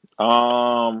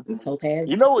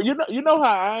 You know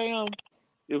how I am.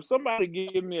 If somebody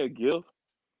give me a gift,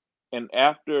 and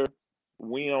after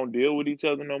we don't deal with each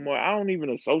other no more, I don't even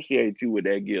associate you with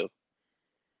that gift.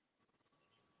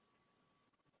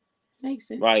 Makes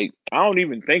sense. Like I don't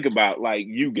even think about like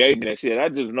you gave me that shit. I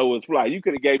just know it's fly. You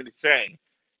could have gave me the chain.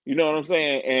 You know what I'm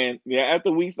saying? And yeah,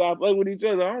 after we stop playing with each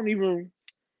other, I don't even.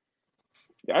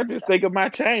 I just think of my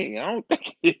chain. I don't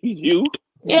think of you.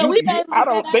 Yeah, we I basically said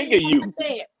don't that. think of Like I you.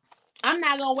 said, I'm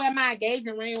not gonna wear my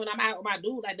engagement ring when I'm out with my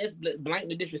dude. Like that's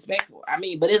blankly disrespectful. I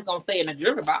mean, but it's gonna stay in the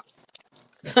jewelry box.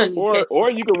 Or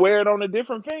you could wear it on a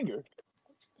different finger.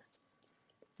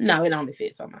 No, it only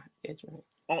fits on my engagement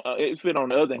ring. It fit on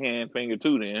the other hand finger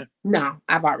too. Then no,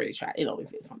 I've already tried. It only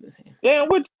fits on this hand. Damn,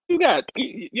 what you got?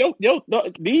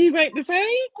 These ain't the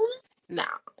same. No,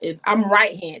 I'm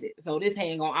right-handed, so this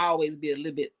hand gonna always be a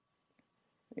little bit.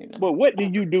 But what do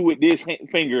you do with this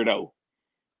finger though?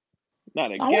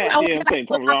 Not a goddamn thing.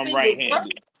 Talking about I'm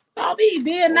right-handed. Don't be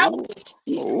being no.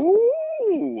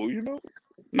 Oh, you know.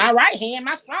 My right hand,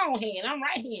 my strong hand. I'm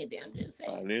right-handed. I'm just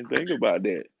saying. I didn't think about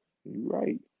that. You're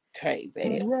right. Crazy.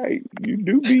 You're right. You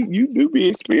do be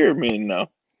experimenting now.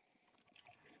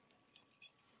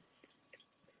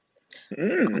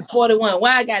 41.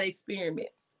 Why I gotta experiment?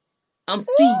 I'm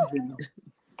seasoned.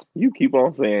 You keep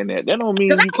on saying that. That don't mean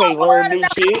you can't learn new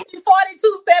shit.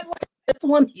 42 February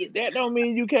 20th. That don't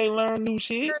mean you can't learn new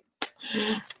shit.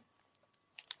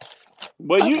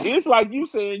 But it's like you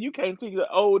saying you can't teach an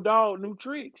old dog new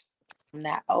tricks. I'm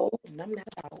not old. I'm not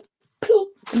old.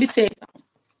 Let me tell you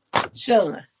something.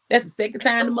 Sean, that's the second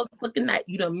time the motherfucking night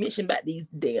you done mentioned about these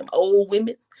damn old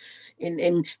women.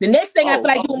 And the next thing I feel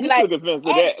like you took offense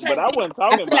to that, but I wasn't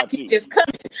talking about you. Just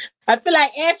coming. I feel like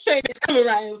ashtray is coming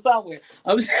right here somewhere.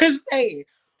 I'm just saying.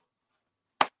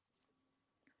 That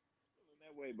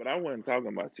way, but I wasn't talking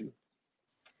about you.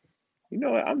 You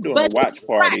know what? I'm doing a watch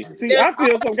party. Right. See, I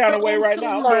feel some kind of way right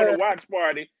now. I'm doing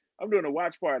a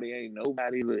watch party. Ain't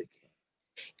nobody looking.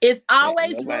 It's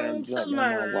always room to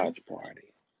learn. Watch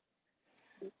party.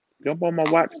 Jump on my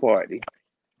watch party.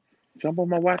 Jump on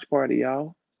my watch party,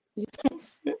 y'all.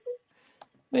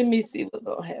 Let me see what's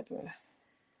gonna happen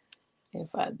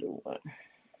if I do one.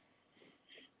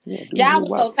 Yeah, y'all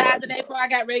was so tired today before I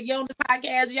got ready to get on the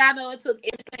podcast. Y'all know it took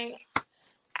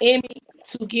Emmy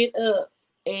to get up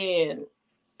and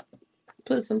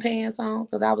put some pants on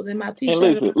because I was in my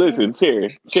t-shirt. And listen,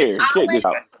 Cherry, check this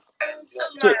out.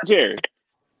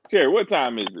 Cherry, what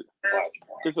time is it?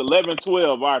 It's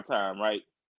 11:12 our time, right?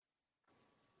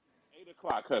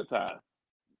 8:00 her time.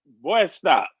 Boy,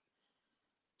 stop.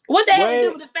 What that had to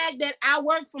do with the fact that I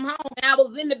worked from home and I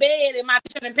was in the bed in my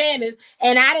t-shirt and panties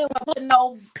and I didn't want to put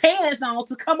no pants on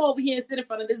to come over here and sit in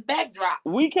front of this backdrop.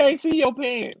 We can't see your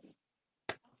pants.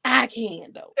 I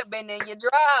can though. You've been in your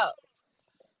drawers.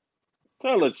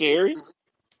 Tell her, Cherry.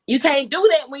 You can't do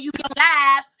that when you come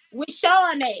live with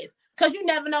Sean ass. Cause you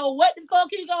never know what the fuck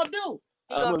he gonna do.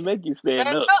 I'm gonna make you stand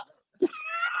up. He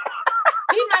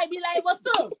might be like, what's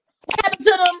up? What happened to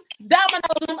them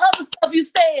dominoes and other stuff you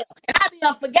stole? And I be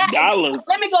forgotten. Dollars.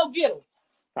 Let me go get them.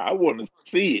 I want to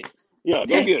see it. Yeah,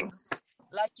 go get them.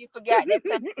 Like you forgot that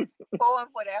time going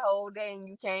for that whole day and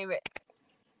you came back.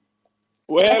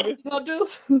 What happened? What we gonna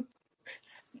do?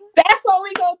 That's what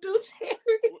we gonna do, Cherry.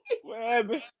 What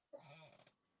happened?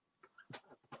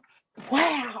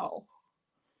 Wow.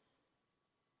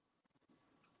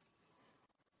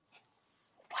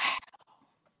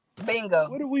 Bingo.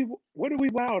 What are we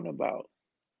wilding about?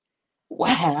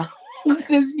 Wow.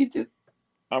 Because you just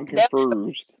I'm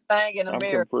confused. I'm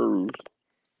confused.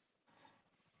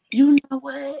 You know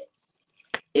what?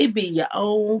 It be your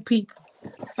own people.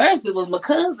 First it was my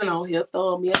cousin on here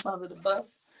throwing me up under the bus.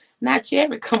 Now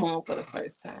Cherry come on for the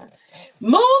first time.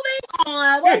 Moving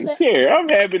on. Hey, Cherry, I'm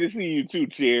happy to see you too,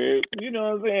 Cherry. You know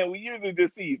what I'm saying? We usually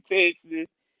just see you texting,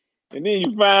 and then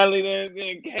you finally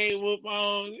then came up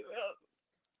on.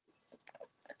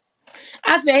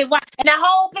 I said, "Why?" And the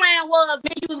whole plan was me.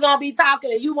 You was gonna be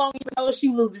talking, and you won't even know she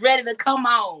was ready to come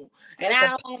on. And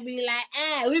I was gonna be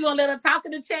like, "We gonna let her talk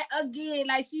in the chat again,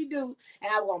 like she do."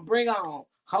 And I was gonna bring on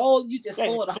you just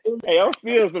spoiled the whole. Hey, I'm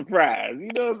still surprised. You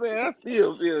know what I'm saying? I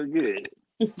still feel good.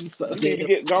 You need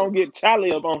to get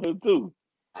Charlie up on her too.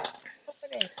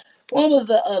 What was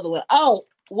the other one? Oh,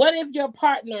 what if your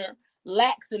partner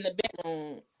lacks in the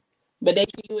bedroom, but they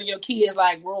treat you and your kids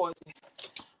like royalty?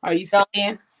 Are you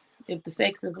saying if the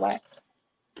sex is whack?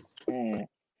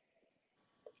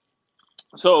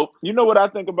 So you know what I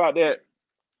think about that?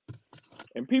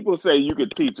 And people say you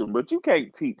could teach them, but you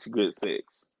can't teach good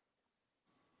sex.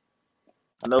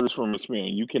 I know this from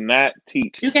experience. You cannot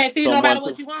teach. You can't teach nobody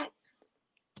what you want.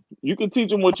 You can teach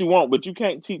them what you want, but you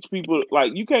can't teach people.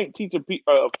 Like you can't teach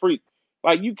a freak.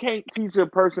 Like you can't teach a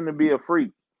person to be a freak.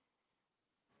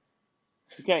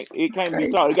 You can't. It can't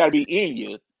be taught. It got to be in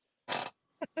you.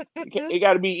 It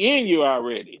got to be in you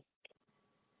already.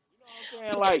 You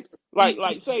know what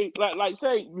I'm saying? Like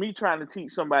say me trying to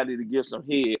teach somebody to give some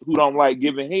head who don't like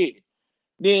giving head.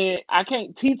 Then I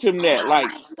can't teach them that. Like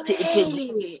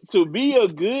to be a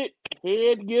good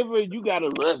head giver, you gotta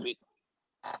love it.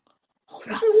 Who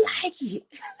don't like it?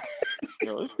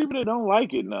 There's people that don't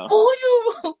like it now. Who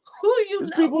you It's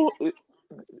know? people.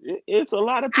 It's a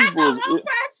lot of people.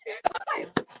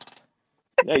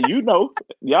 Yeah, you know,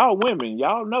 y'all women,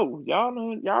 y'all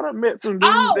done met some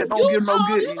dudes that don't give no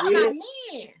good. You talking about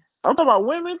men? I'm talking about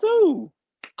women too.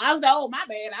 I was like, oh my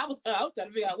bad. I was trying to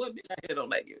figure out what bitch I don't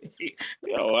like it.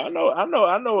 Yo, I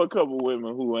know a couple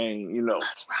women who ain't,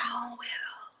 What's wrong with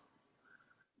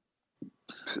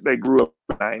them? They grew up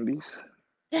in the 90s.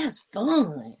 That's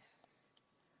fun.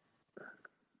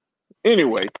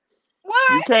 Anyway,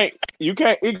 What? you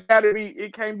can't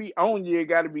be on you. It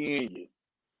gotta be in you.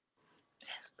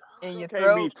 In your Can't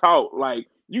throat. be taught. Like,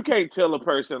 you can't tell a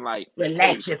person like,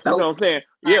 relax your throat. You know what I'm saying?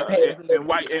 Yeah,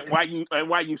 and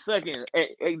why you sucking?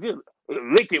 Hey, just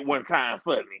lick it one time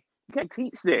for me. You can't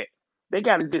teach that. They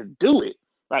gotta just do it.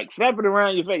 Like, slap it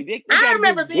around your face. I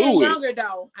remember being younger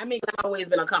though. I mean, I've always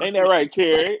been a connoisseur. Ain't that right,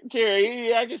 Cherry?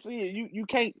 Cherry, I can see it. You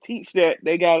can't teach that.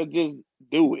 They gotta just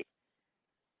do it.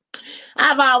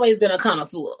 I've always been a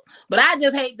connoisseur, but I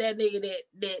just hate that nigga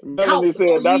that Melanie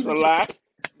said that's a lie.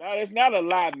 No, it's not a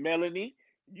lie, Melanie.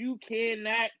 You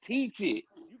cannot teach it.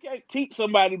 You can't teach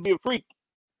somebody to be a freak.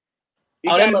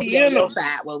 That must be on your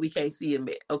side. Well, we can't see him.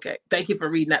 Okay, thank you for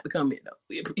reading out the comment though.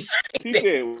 We appreciate it. She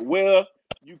said, "Well,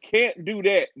 you can't do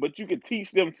that, but you can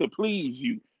teach them to please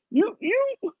you. You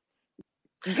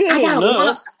good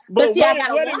enough." But see, I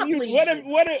gotta want to please you.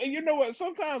 What if you know what?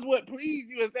 Sometimes what please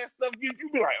you is that stuff you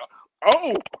be like,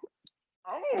 oh.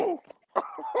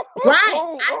 Right.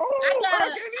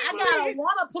 I gotta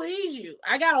want to please you.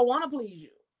 I gotta want to please you.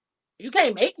 You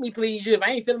can't make me please you if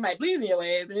I ain't feeling like pleasing your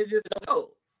ass. Then it just don't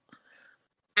go.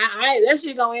 That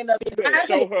shit gonna end up being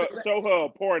show her a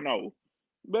porno.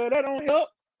 But that don't help.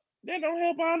 That don't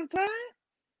help all the time.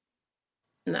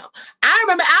 No. I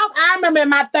remember in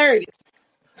my 30s.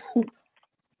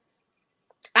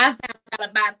 I found out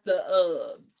about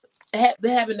the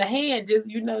having the hand just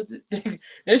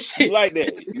that shit. You like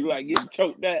that? You like getting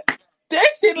choked out? That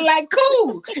shit like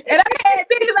cool. And I had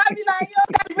niggas, I be like, yo,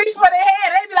 gotta reach for their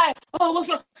hand. They be like, oh, what's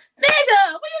wrong?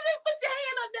 Nigga, what you just put your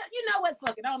hand up there? You know what?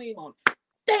 Fuck it. I don't even want it.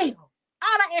 Damn. All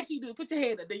I ask you to do is put your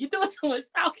hand up there. You're doing too much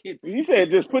talking. You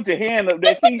said just put your hand up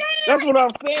there. See, that's what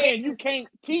I'm saying. You can't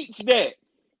teach that.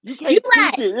 You can't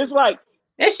teach it. It's like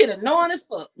that shit annoying as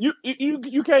fuck. You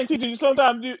can't teach it.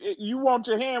 Sometimes you want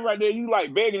your hand right there. You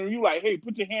like begging them. You like, hey,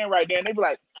 put your hand right there. And they be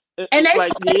like, and they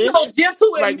like this, so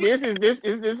gentle like this is this.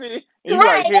 And you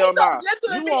right, like, hell nah.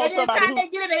 You want somebody who they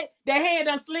get it, their hand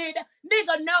done slid.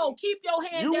 Nigga, no, keep your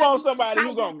hand. You want somebody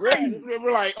who's gonna grab you. They be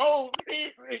like, oh,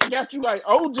 got you like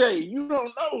OJ. You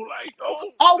don't know, like,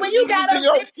 oh, when you got us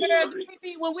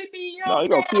when we be no, you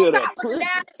gonna kill that. Looking down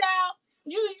at y'all,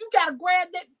 you gotta grab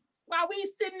that while we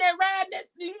sitting there riding that.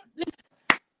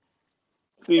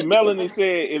 See, Melanie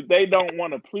said if they don't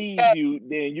want to please you,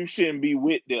 then you shouldn't be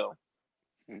with them.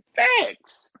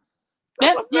 Facts.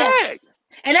 That's a fact.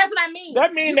 And that's what I mean.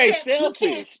 That means they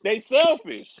selfish. They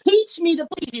selfish. Teach me to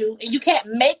please you, and you can't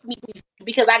make me please you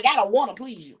because I gotta want to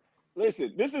please you.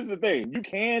 Listen, this is the thing. You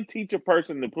can teach a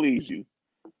person to please you,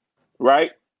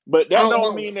 right? But that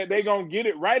don't mean that they're gonna get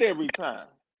it right every time.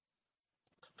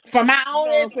 For my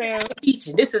own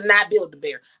teaching, this is not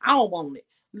Build-A-Bear. I don't want it.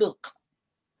 Look.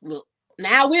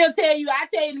 Now I will tell you. I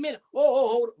tell you in a minute.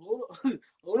 Hold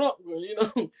up. You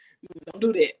know, don't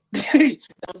do that.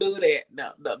 Don't do that.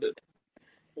 No, don't do that.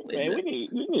 Man, we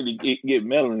need to get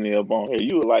Melanie up on here.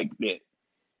 You would like that.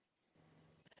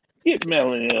 Get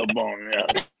Melanie up on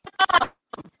there.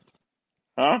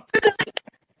 Huh?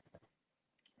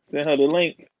 Send her the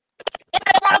link.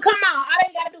 Come on. All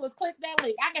they gotta do is click that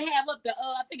link. I can have up to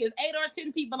I think it's 8 or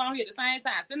 10 people on here at the same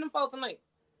time. Send them folks a link.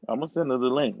 I'm gonna send her the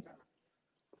link.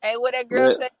 Hey, what that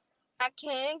girl said? I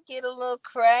can get a little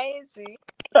crazy.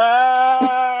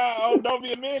 Don't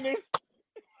be a menace.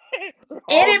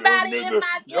 Anybody in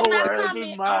my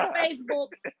comment on Facebook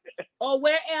or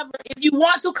wherever, if you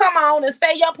want to come on and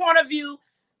say your point of view,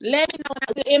 let me know.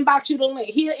 I will inbox you the link.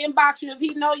 He'll inbox you if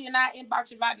he know you, not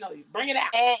inbox you if I know you. Bring it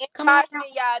out. And inbox me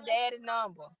y'all daddy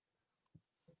number.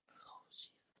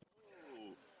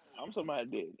 I'm somebody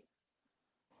dead.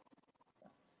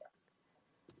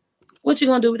 What you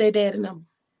gonna do with that daddy number?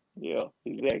 Yeah,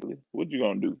 exactly. What you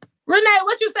gonna do? Renee,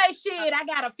 what you say? Shit, I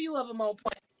got a few of them on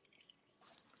point.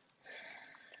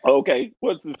 Okay,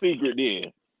 what's the secret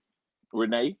then,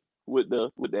 Renee? With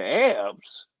the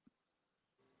abs.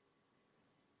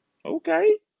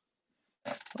 Okay,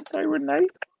 Renee.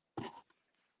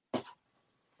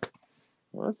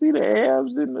 Well, I see the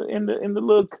abs in the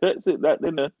little cuts in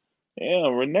the. Yeah,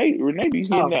 Renee be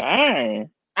hitting the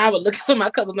iron. I was looking for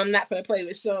my colors. I'm not gonna play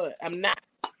with Sean. I'm not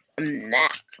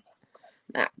tonight.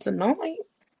 Not annoying.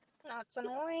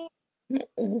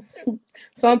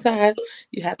 Sometimes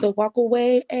you have to walk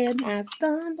away, and I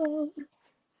stumble.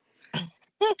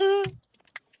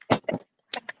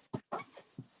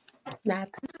 Not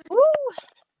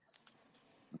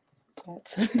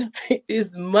tonight.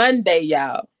 It's Monday,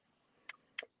 y'all.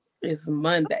 It's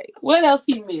Monday. What else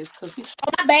he missed?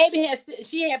 My baby had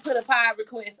put a pod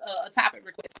request, a topic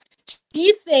request.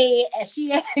 She said, and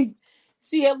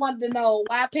she had wanted to know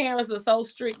why parents are so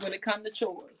strict when it comes to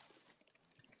chores.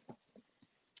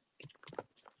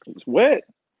 What?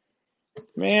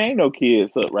 Man, ain't no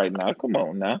kids up right now. Come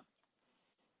on now.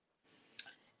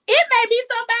 It may be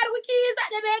somebody with kids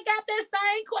out there that got that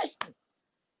same question.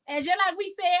 And just like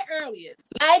we said earlier,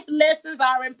 life lessons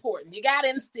are important. You got to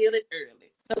instill it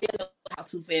early so they know how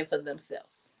to fend for themselves.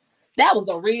 That was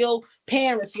a real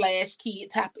parent/kid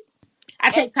topic.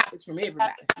 I take topics from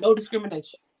everybody. No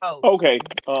discrimination. Oh, Okay.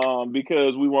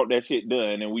 Because we want that shit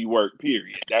done and we work,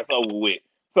 period. That's over with.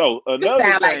 So You another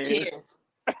sound like thing. Karen.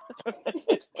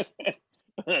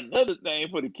 Another thing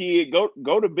for the kid,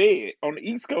 go to bed. On the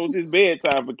East Coast, it's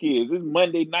bedtime for kids. It's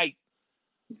Monday night.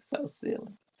 So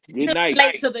silly. Good night.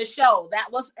 Late to the show.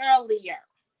 That was earlier.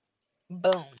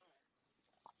 boom.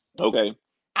 Okay.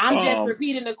 I'm just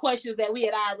repeating the questions that we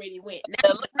had already went.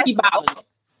 Now,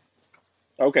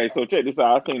 okay, so check this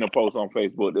out. I seen a post on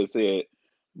Facebook that said,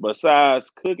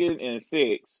 besides cooking and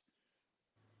sex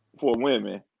for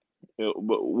women,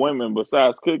 but women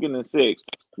besides cooking and sex,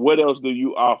 what else do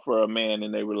you offer a man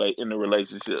in the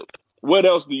relationship? What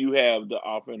else do you have to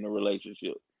offer in the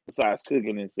relationship besides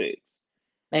cooking and sex?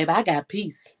 Babe, I got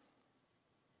peace.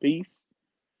 Peace,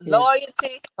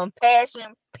 loyalty,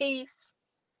 compassion, peace.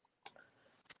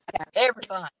 I got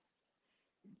everything.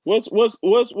 What's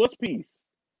peace?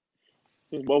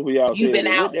 Since both of y'all You've been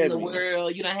said it, out in the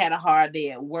world. You done had a hard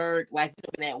day at work. Like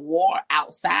you've been at war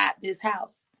outside this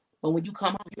house. But when you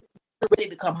come home, you're ready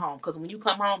to come home. Because when you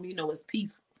come home, you know it's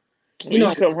peaceful. When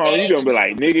you come home, you're gonna be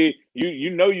like, nigga,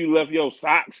 you know you left your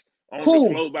socks on the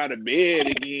floor by the bed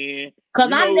again.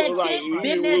 Cause I'm that chick,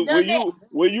 been there, done that.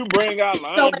 Will you bring our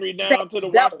laundry down to the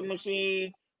washing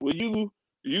machine? Will you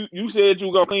said you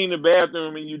were gonna clean the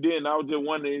bathroom and you didn't. I was just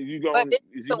wondering, is you gonna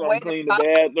clean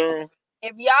the bathroom?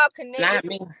 If y'all connect,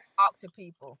 talk to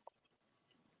people.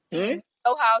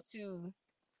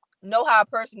 Know how a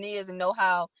person is and know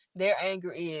how their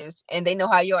anger is, and they know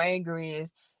how your anger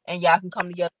is, and y'all can come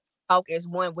together and talk as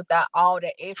one without all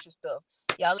that extra stuff.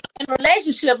 Y'all in a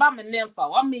relationship, I'm a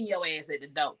nympho. I'm meeting your ass at the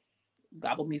door.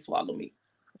 Gobble me, swallow me.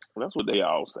 Well, that's what they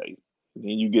all say. Then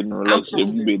you get in a relationship,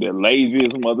 you be the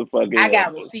laziest motherfucker. I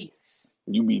got receipts.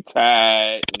 You be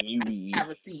tired and you be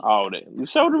all that. You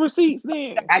show the receipts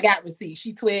then. I got receipts.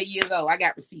 She 12 years old. I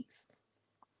got receipts.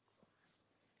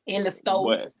 In the store.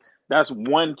 What? That's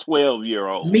 1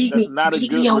 12-year-old. Meet That's me, not a meet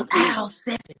good me on receipt. aisle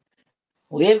 7.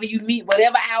 Wherever you meet,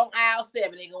 whatever aisle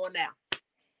 7, they going down.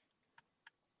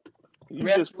 You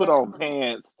just put on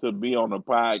pants to be on a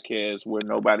podcast where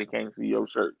nobody can see your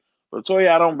shirt.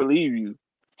 Latoya, I don't believe you.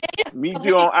 Meet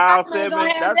you on aisle 7.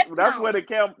 That's where the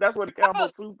camel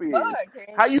soup is.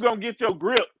 How you gonna get your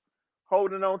grip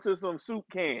holding on to some soup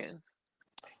cans?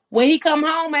 When he come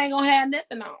home, I ain't gonna have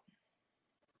nothing on.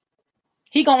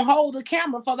 He gonna hold the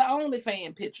camera for the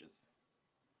OnlyFans pictures.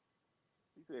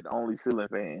 He said the only ceiling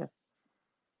fan.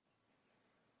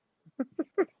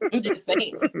 I'm just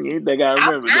saying. You think I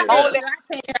remember that?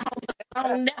 I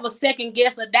don't never second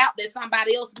guess or doubt that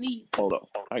somebody else needs. Hold on.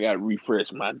 I gotta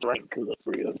refresh my drink cup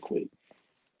real quick.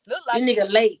 Look like this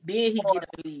nigga late, then he get up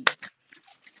and leave.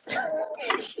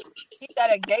 He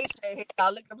got a geisha head.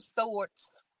 Y'all look at them swords.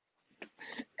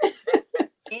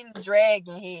 In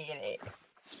dragon head.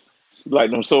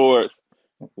 Like them swords.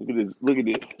 Look at this. Look at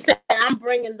this. I'm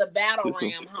bringing the battle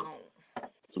ram home.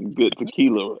 Some good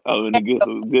tequila. Some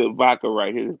good vodka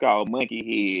right here. It's called Monkey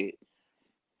Head.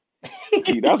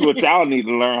 See, that's what y'all need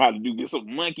to learn how to do. Get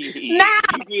some monkey head. No,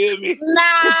 you feel me? No,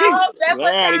 that's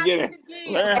learn how to get it.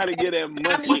 Learn how to get that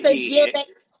monkey head.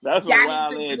 That's a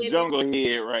wild ass jungle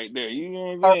head right there. You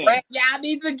know what I'm saying? Y'all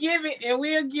need to give it, and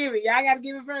we'll give it. Y'all gotta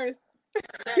give it first.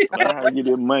 Learn how to get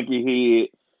that monkey head.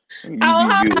 And you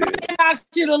be good. I'll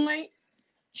shoot a link.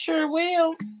 Sure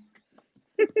will.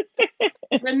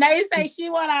 Renee say she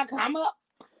wanna come up.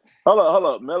 Hold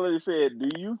up. Melody said, "Do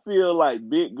you feel like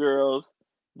big girls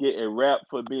get a rap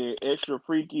for being extra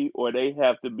freaky, or they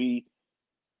have to be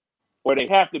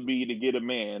to get a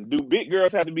man? Do big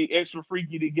girls have to be extra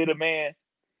freaky to get a man?"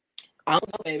 I don't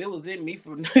know, babe. It was in me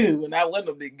from when I wasn't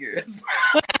a big girl.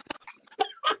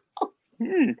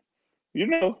 You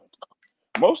know,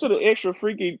 most of the extra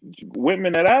freaky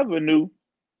women that I ever knew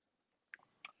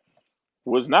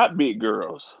was not big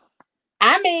girls.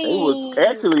 I mean,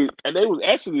 they was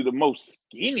actually the most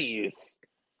skinniest.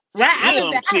 Right,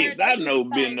 Slim chicks I used know the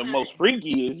been same the thing. most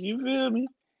freakiest. You feel me?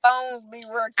 Bones be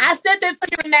working. I said that to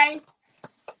you, Renee.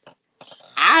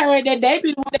 I heard that they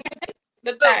be the one that can't take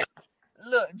the thing.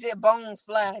 Look, just bones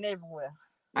flying everywhere.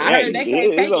 I heard they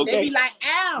can't take it. Okay. They be like,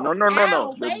 ow.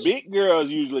 No. The big girls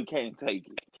usually can't take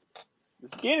it. The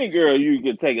skinny girl you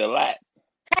can take a lot.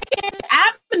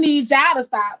 I'm gonna need y'all to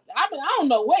stop. I don't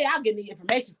know where y'all getting the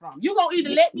information from. You gonna either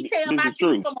let me tell my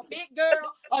truth from a big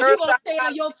girl, or you gonna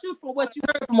tell your truth from what you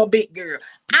heard from a big girl.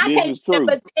 I can't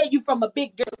never tell you from a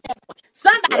big girl standpoint.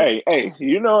 Somebody, hey,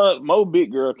 you know what? Most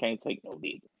big girl can't take no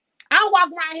dick. I walk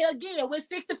around here again with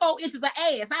 64 inches of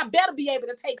ass. I better be able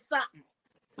to take something.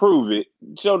 Prove it.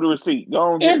 Show the receipt.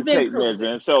 Go on, get the tape measure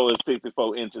and show us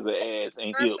 64 inches of ass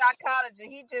and hips. Psychology,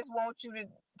 he just wants you to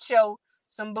show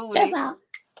some booty. That's all.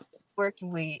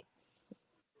 Working with.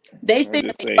 They say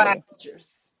pictures.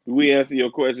 We answer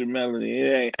your question,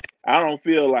 Melanie. I don't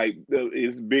feel like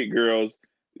it's big girls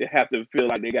that have to feel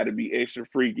like they got to be extra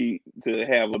freaky to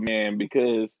have a man,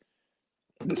 because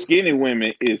the skinny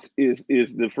women is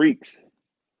the freaks.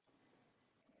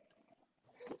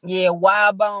 Yeah,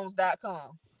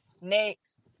 wildbones.com.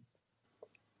 Next.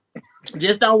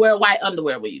 Just don't wear white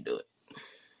underwear when you do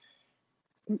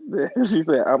it. She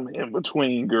said, I'm an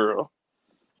in-between girl.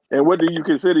 And what do you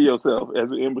consider yourself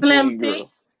as an in-between girl?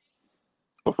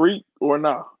 A freak or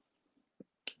not?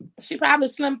 She probably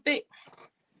slim thick.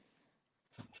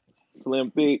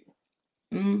 Slim thick.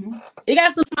 Mm-hmm. You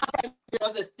got some small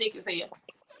girls that's thick as hell.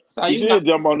 So you should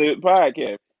jump on the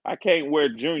podcast. I can't wear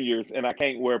juniors and I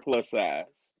can't wear plus size.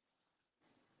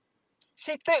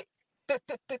 She thick.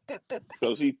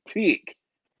 So she tick.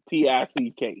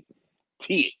 T-I-C-K.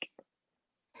 Tick.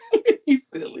 He's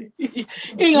silly. He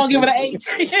ain't gonna give it an H.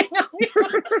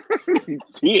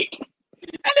 Tick.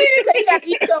 I didn't say you got to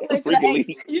eat your way to the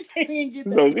H. You can't even get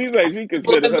that. So she's like, she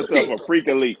considers herself a freak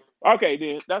elite. Okay,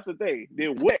 then that's the thing.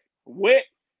 Then what?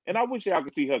 And I wish y'all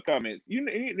could see her comments. You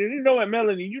know what,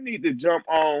 Melanie? You need to jump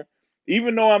on.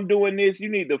 Even though I'm doing this, you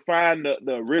need to find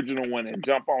the original one and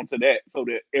jump onto that so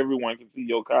that everyone can see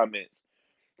your comments.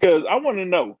 Because I want to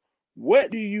know,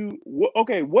 what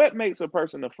makes a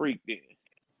person a freak then?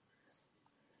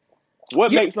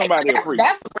 What makes somebody a freak?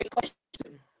 That's a great question.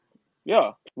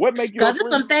 Yeah. What make you a freak? Because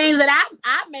there's some things that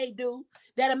I may do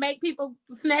that'll make people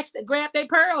grab their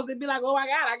pearls and be like, oh my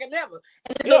God, I can never.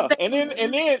 And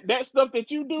then that stuff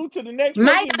that you do to the next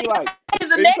person, be like,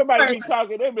 if somebody be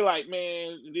talking, they'll be like,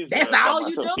 man, that's all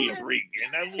you do. She a freak.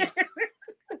 You know what I mean?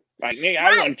 Like, nigga,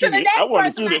 I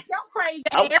want you to. Crazy.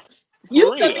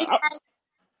 You could be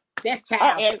that's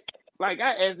child. I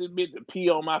asked this bitch to pee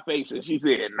on my face and she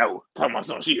said no. Talking about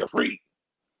something, she a freak.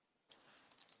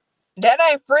 That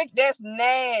ain't freak, that's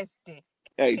nasty.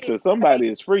 Hey, so somebody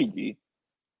is freaky.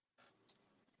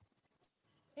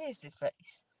 Here's your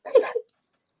face.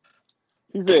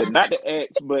 She said not the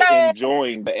acts, but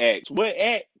enjoying the acts. What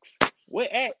acts?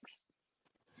 What acts?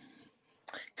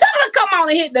 Tell her to come on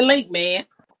and hit the link, man.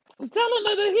 I'm telling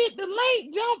her to hit the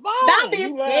link, jump on. Don't be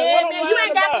scared, man. You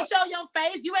ain't got to show your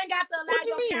face. You ain't got to allow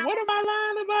your camera. What am I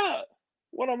lying about?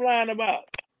 What I'm lying about?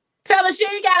 Tell her she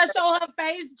ain't got to show her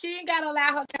face. She ain't got to allow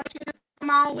her camera to come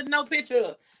on with no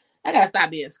picture. I got to stop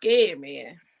being scared,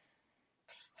 man.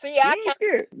 See, I can't.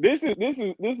 Scared. This is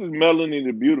Melanie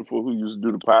the Beautiful, who used to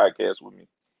do the podcast with me.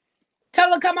 Tell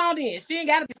her to come on in. She ain't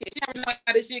got to be scared. She already know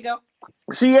how this shit go.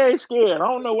 She ain't scared. I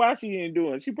don't know why she ain't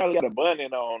doing it. She probably got a bunny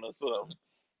on or something.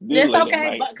 It's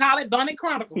okay. But call it Bunny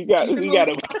Chronicles. He got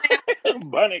a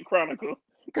Bunny Chronicle.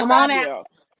 Come on out.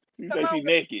 You say she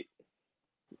naked.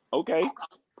 Okay.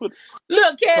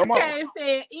 Look, Candy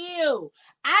said, ew.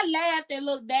 I laughed and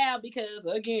looked down because,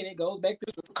 again, it goes back to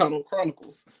the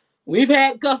Chronicles. We've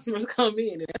had customers come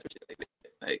in, and that's what you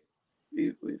like.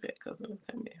 We've had customers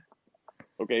come in.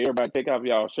 Okay, everybody take off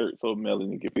y'all shirts so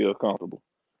Melanie can feel comfortable.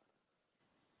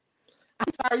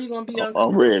 I'm sorry you're going to be uncomfortable.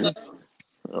 I'm ready.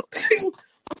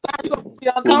 I'm sorry you're going to be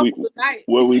uncomfortable tonight.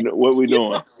 What we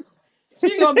doing?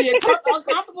 She's going to be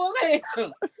uncomfortable as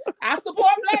hell. I support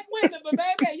black women, but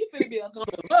baby, you finna be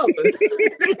uncomfortable.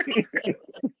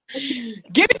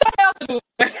 Give me something else to do.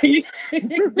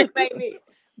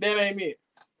 That ain't it.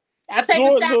 I take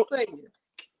a shot for you.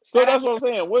 So that's what I'm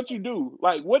saying. What you do?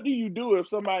 Like, what do you do if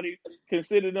somebody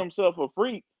consider themselves a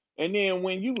freak, and then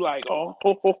when you like, oh,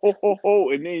 ho, ho, ho, ho, ho,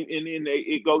 and then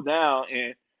it go down,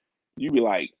 and you be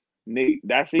like, Nick,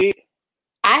 that's it?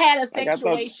 I had a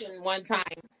situation one time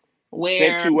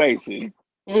where... Situation?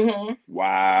 Mm-hmm.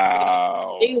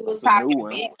 Wow. He was talking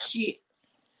big shit.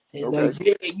 It's like,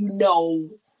 yeah,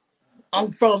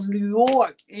 I'm from New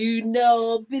York. I'm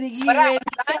finna get ready to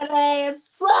shut ass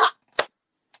up.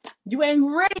 You ain't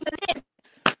ready for this.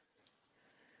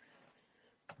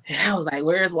 And I was like,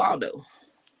 where's Waldo?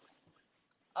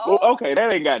 Well, okay,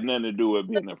 that ain't got nothing to do with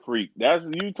being a freak. That's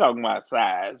you talking about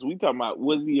size. We talking about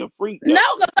was he a freak? No,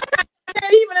 because sometimes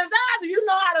even in size, you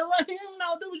know how to run,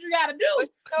 do what you gotta do.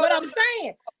 But I'm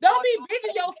saying, don't be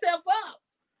bigging yourself up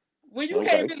when you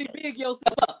can't really big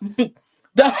yourself up.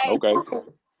 Okay.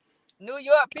 New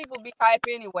York people be hype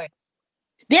anyway.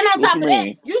 Then on top of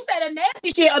that, you say the nasty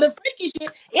shit or the freaky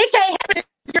shit, it can't happen if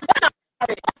you're done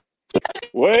already.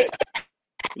 What?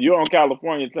 You on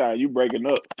California time? You breaking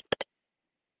up?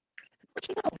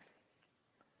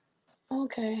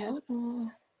 Okay, hold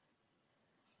on.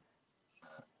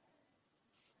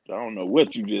 I don't know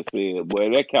what you just said, boy.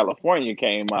 That California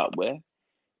came out, boy.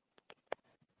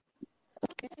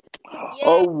 Yeah.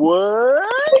 Oh, what?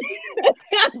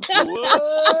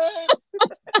 What?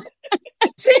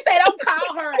 She said, "Don't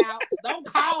call her out. Don't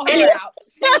call her out."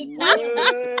 She ain't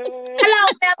Hello,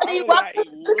 Melody. Welcome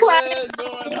to the class. What's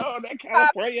going on? That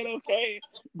California okay?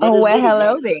 Oh, well,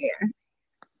 hello there.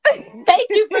 Thank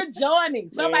you for joining.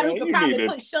 Somebody who could probably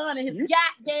put Sean in his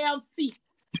goddamn seat.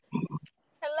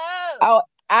 Hello. Oh,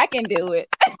 I can do it.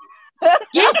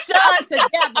 Get Sean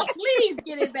together. Please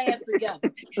get his ass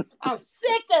together. I'm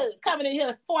sick of coming in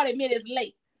here 40 minutes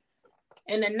late.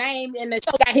 And the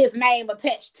show got his name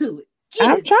attached to it.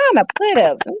 I'm trying to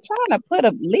put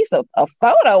at least a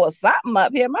photo or something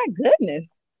up here. My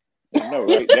goodness. I know,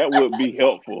 right? That would be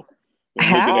helpful.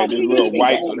 Looking at this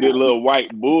little white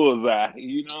bullseye,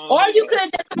 you know. Or you could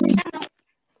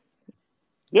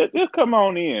just come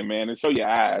on in, man, and show your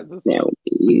eyes. That would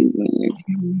be easy.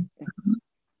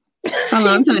 Hold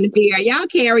on, I'm trying to figure out. Y'all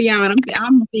carry on. I'm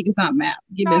gonna figure something out.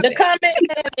 Give me the comment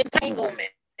says entanglement.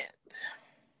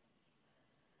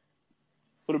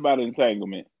 What about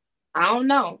entanglement? I don't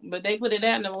know, but they put it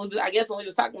down there. I guess when we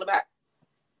was talking about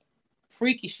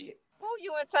freaky shit. Who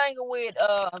you entangled with,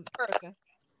 person?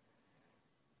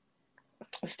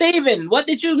 Steven, what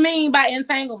did you mean by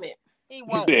entanglement? He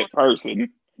won't. That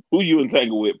person. Who you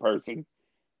entangled with, person?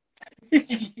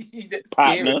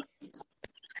 Partner.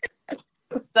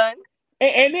 Son.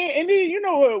 And then you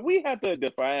know what? We have to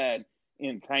define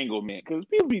entanglement because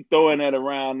people be throwing that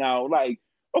around now. Like,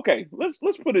 okay, let's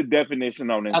put a definition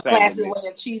on entanglement. A classy way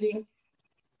of cheating.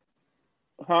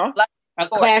 Huh? A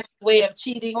classy way of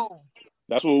cheating.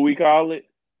 That's what we call it.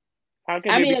 How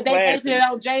can if they based it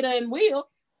on Jada and Will,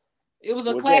 it was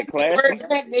a classic word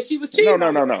fact that she was cheating.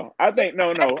 No. I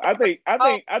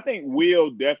think Will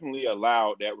definitely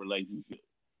allowed that relationship.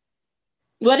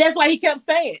 Well, that's why he kept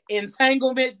saying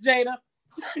entanglement, Jada.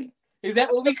 Is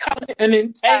that what we call it? An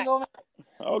entanglement?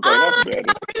 Okay, that's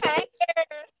better.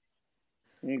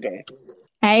 Okay.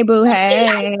 Hey, boo,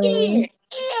 hey.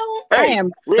 I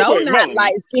am so not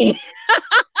light skinned.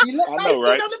 You look light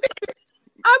skinned on the picture.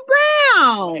 I'm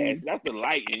brown. Man, that's the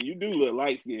lighting. You do look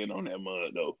light skinned on that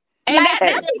mud, though. And that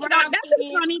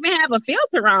don't even have a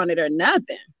filter on it or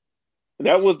nothing.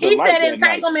 That was the he said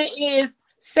entanglement is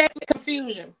sex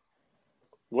confusion.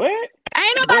 What?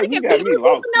 Ain't nobody confused. People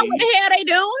know what the hell they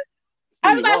doing.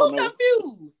 I was like, who's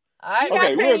confused?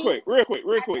 Okay, real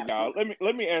quick, y'all.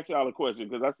 Let me ask y'all a question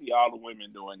because I see all the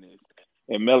women doing this,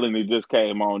 and Melanie just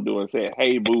came on doing said,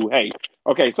 "Hey boo, hey."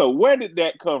 Okay, so where did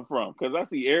that come from? Because I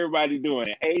see everybody doing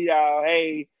it. Hey y'all,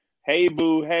 hey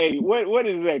boo, hey. Where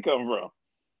does that come from?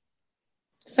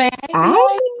 Say hey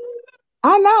to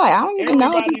I know. I don't even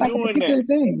know if it's like a particular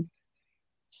thing.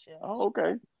 Oh,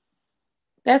 okay.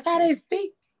 That's how they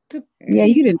speak. Yeah,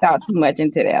 you didn't thought too much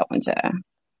into that one, child.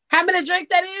 How many drinks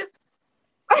that is?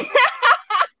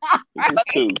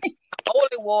 Two.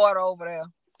 Holy water over there.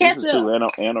 Ketchup.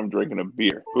 And I'm drinking a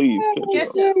beer. Please,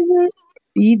 ketchup.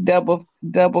 You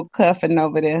double cuffing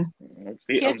over there.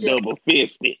 I'm double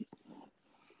fisted.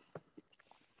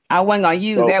 I wasn't gonna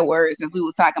use that word since we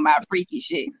was talking about freaky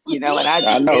shit. You know what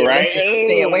I know, right?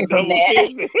 Stay away from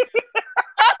that.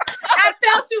 I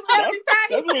felt you every time.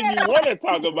 That's when you want to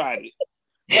talk about it.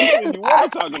 That's when you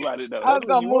want to talk about it, though. I was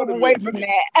gonna move away from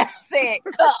that. I said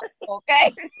cup,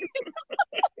 okay?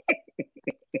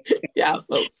 Y'all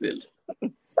so silly.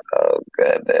 Oh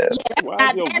goodness. Yeah, why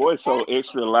is your voice so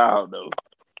extra loud, though?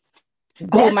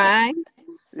 Oh, mine?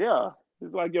 Yeah,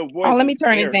 it's like your voice. Oh, let me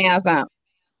turn it down some.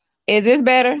 Is this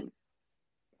better?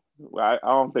 Well, I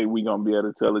don't think we're gonna be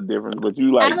able to tell the difference, but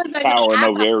you like towering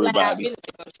over everybody.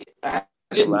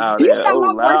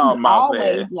 Loud mouth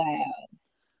ass.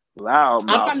 Loud mouth.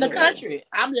 I'm from the country.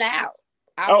 I'm loud.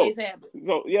 I always have it.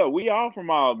 So yeah, we all from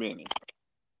Albany.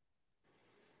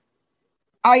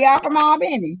 Oh, y'all from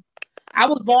Albany? I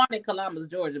was born in Columbus,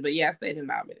 Georgia, but yeah, I stayed in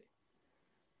Albany.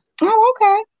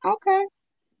 Oh, okay.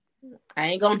 I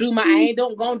ain't gonna do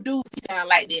T-Town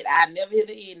like that. I never hit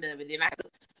the end of it. Then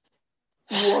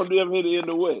You won't never hit the end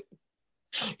of what?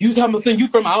 You talking about saying you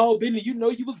from Albany? You know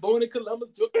you was born in Columbus,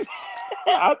 Georgia.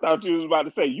 I thought you was about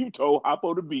to say you told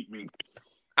Hoppo to beat me.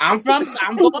 I'm born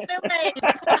and raised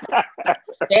at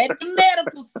the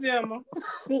medical center.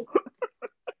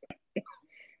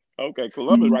 Okay,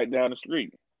 Columbus right down the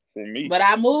street from me. But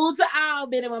I moved to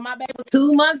Albany when my baby was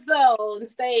 2 months old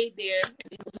and stayed there.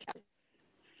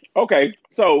 Okay,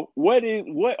 so what is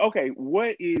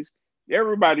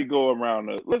everybody go around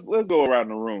let's go around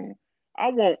the room. I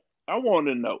want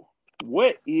to know,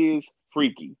 what is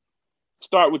freaky?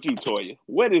 Start with you, Toya.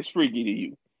 What is freaky to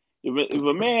you? If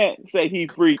a man say he a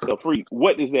freak,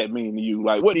 what does that mean to you?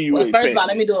 Like, what do you expect? First of all,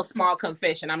 let me do a small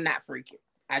confession. I'm not freaky.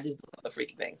 I just do other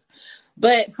freaky things.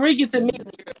 But freaky to me is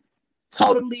you're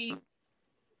totally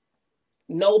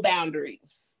no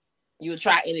boundaries. You'll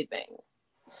try anything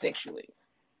sexually.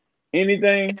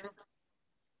 Anything?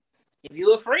 If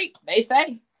you're a freak, they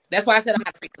say. That's why I said I'm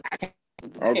not a freak.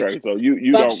 Okay, so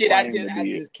you don't shit, claim I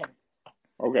just can't.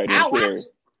 Okay, I watch it,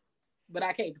 but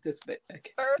I can't participate. Okay.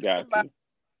 Gotcha.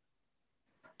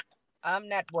 I'm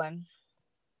not one.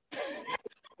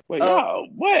 Wait, y'all,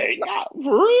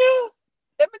 for real?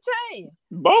 Let me tell you.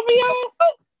 Both of y'all?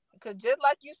 Because just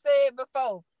like you said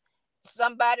before,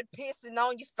 somebody pissing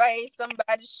on your face,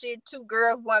 somebody shit, 2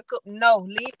 girls, 1 cup. No,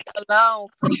 leave it alone.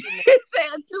 He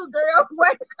said 2 girls, 1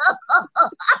 cup.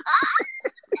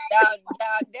 Y'all,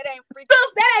 that ain't freaky.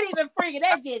 That ain't even freaky.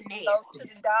 That's just nasty. Go to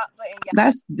the doctor and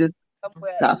that's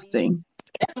disgusting.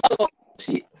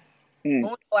 Shit.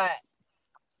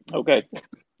 Okay.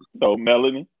 So,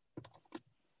 Melanie?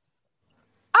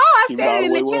 Oh, I said it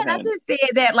in the chat. I just said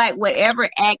that, like, whatever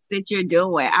acts that you're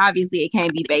doing, obviously it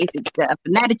can't be basic stuff.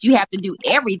 Not that you have to do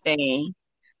everything,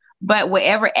 but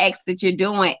whatever acts that you're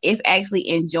doing, it's actually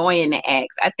enjoying the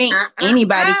acts. I think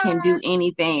anybody can do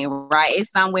anything, right?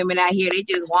 It's some women out here, they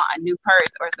just want a new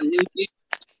purse or some new shit.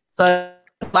 So,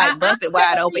 like, bust it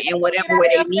wide open in whatever way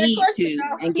they need to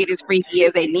and get as freaky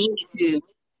as they need to.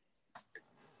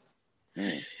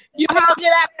 You get out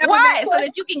right, so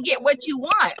that you can get what you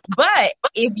want. But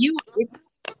if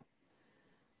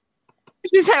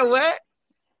she said what?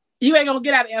 You ain't gonna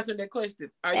get out of answering that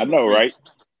question. I know, right?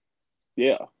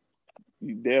 Yeah.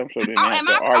 You damn sure didn't have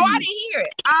to argue. I didn't hear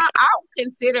it. I would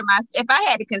consider if I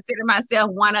had to consider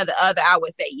myself one or the other, I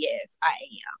would say yes, I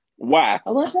am. Why?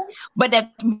 But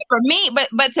that for me,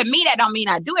 but to me, that don't mean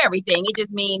I do everything. It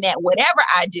just means that whatever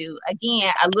I do,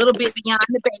 again, a little bit beyond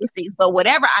the basics, but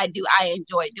whatever I do, I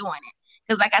enjoy doing it.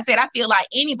 Because like I said, I feel like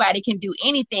anybody can do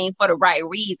anything for the right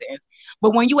reasons.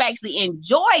 But when you actually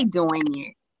enjoy doing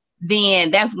it,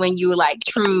 then that's when you're like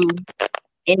true,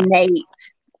 innate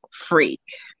freak.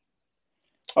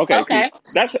 Okay.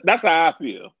 See, that's how I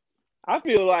feel. I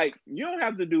feel like you don't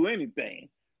have to do anything.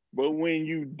 But when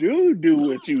you do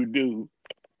what you do,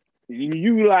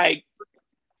 you like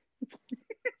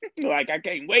I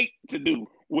can't wait to do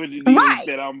what it is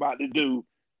that I'm about to do.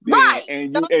 Then, right.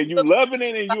 And you loving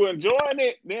it and you enjoying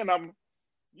it, then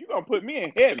you gonna put me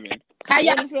in heaven. How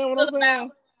you understand what I'm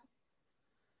saying?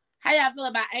 How y'all feel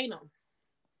about anal?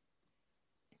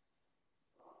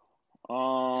 I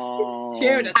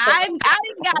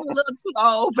got a little too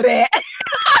old for that.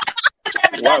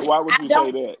 Why would you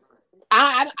say that?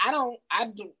 I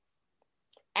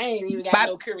ain't even got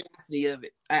no curiosity of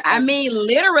it. I mean,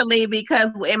 literally,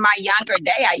 because in my younger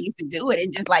day, I used to do it.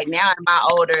 And just like now in my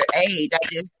older age, I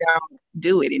just don't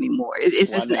do it anymore. It's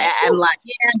just, I'm like,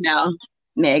 yeah, no,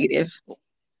 negative.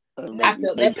 I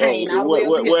feel that pain.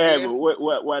 What happened?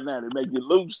 What now? To make you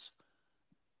loose?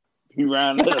 You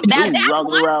round up, walking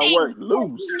around work,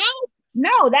 loose.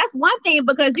 No, that's one thing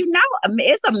because,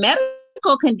 it's a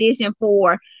medical condition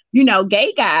for,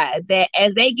 gay guys that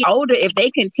as they get older, if they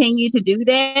continue to do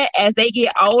that, as they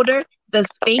get older, the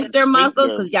sphincter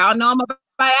muscles, because y'all know I'm a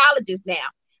biologist now,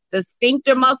 the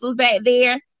sphincter muscles back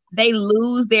there, they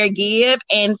lose their give.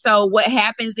 And so what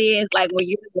happens is, like when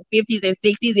you're in the 50s and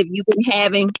 60s, if you've been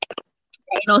having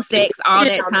anal sex all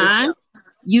that time,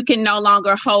 you can no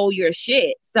longer hold your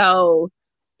shit. So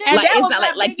like it's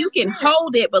not like you can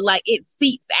hold it, but like it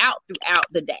seeps out throughout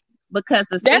the day. Because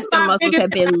the sphincter muscles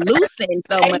have been loosened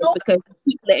so much because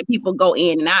you keep letting people go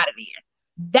in and out of there.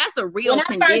 That's a real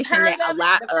condition that a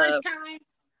lot of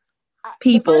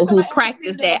people who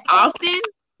practice that often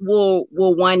will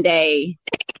one day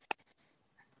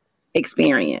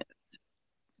experience.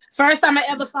 First time I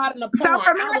ever saw it in a porn, so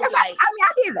for me, I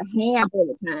did a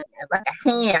handful of times, like a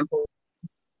handful.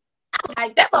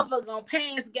 Like that motherfucker gonna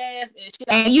pass gas and shit.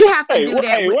 And you have to Hey, do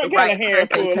that with the what kind of right person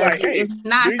handful? because Like, hey, it's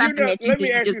not do you something know? that you Let do. me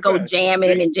You ask just you go something.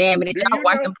 jamming and jamming it. Do Y'all you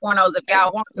watch know? them pornos if Hey,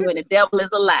 y'all want to, and the listen, devil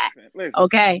is a lie. listen.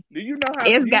 Okay, Do you know how?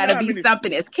 it's Do you got know to how be many?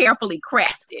 something that's carefully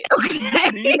crafted.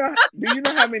 Okay, Do you know? Do you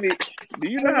know how many? Do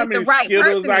you know and how with the many right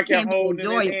Skittles person, I it can can be hold in his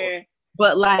enjoyable. hand?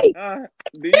 But like, Do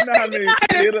you know how You many know how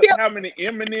to Skittles? skip. How many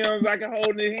M&Ms I can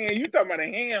hold in his hand? You talking about a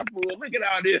handful? Look at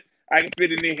all this I can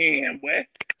fit in his hand, boy.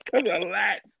 That's a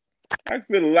lot. I can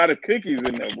fit a lot of cookies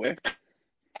in there, boy.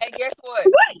 Hey, guess what?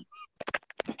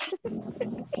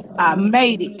 I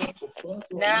made it.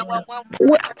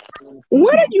 911.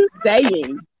 what are you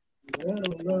saying?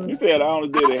 You said I only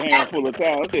did a handful of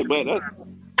times. I said, but that's,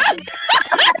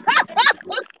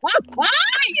 Why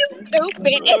are you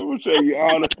stupid? I'm gonna show you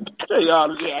all the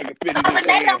shit I can fit in this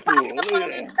Renee don't pop handful. up Look on at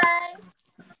this that. thing.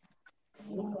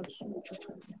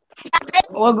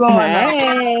 What going on?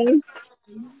 Hey,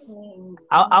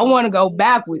 I want to go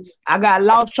backwards. I got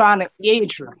lost trying to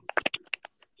enter.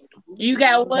 You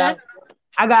got what?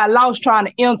 I got lost trying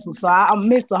to enter, so I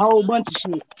missed a whole bunch of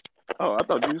shit. Oh, I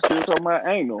thought you still talking about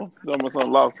anal. Talking about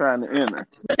some lost trying to enter.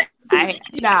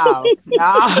 No,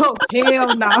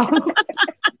 hell no.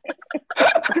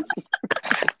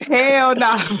 Hell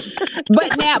no.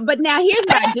 but now, here's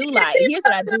what I do like. Here's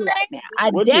what I do like. Now, I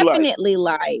What you like? definitely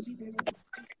like.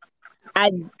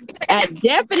 I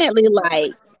definitely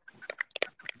like.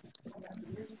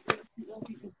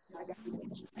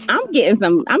 I'm getting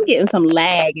some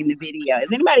lag in the video.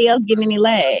 Is anybody else getting any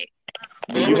lag?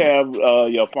 Do you have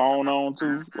your phone on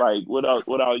too? Like what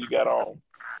all you got on?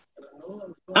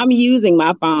 I'm using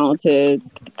my phone to.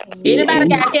 Anybody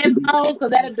got headphones? Cause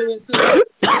that'll do it too.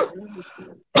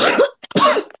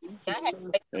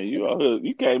 And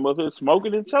you came up here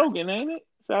smoking and choking, ain't it?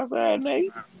 Southside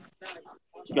Nate.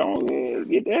 Go ahead,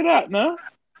 get that out now.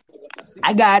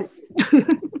 I got it.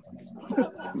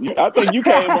 I think you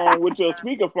came on with your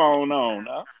speakerphone on,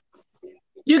 huh?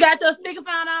 You got your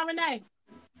speakerphone on, Renee?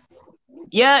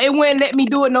 Yeah, it wouldn't let me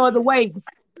do it no other way.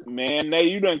 Man, Nate,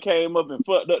 you done came up and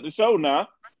fucked up the show now.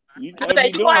 You can't be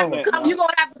You gonna have doing to that come. now. You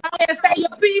gonna have to go ahead and say your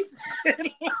piece.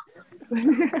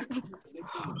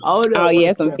 Oh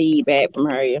yeah, some feedback from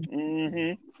her.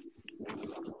 Mm-hmm.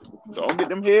 Don't get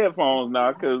them headphones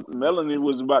now, because Melanie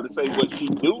was about to say what she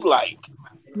do like.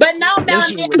 But no, That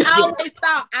Melanie, shit was I good. always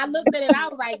thought. I looked at it. I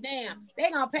was like, damn,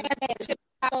 they gonna pass that shit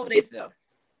all over themselves.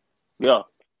 Yeah.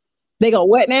 They go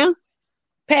what now?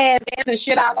 Pass gas and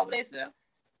shit all over themselves.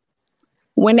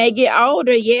 When they get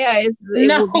older, yeah, it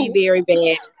No. will be very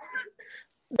bad.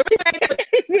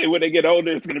 When they get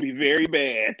older, it's gonna be very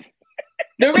bad.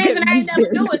 The reason I ain't never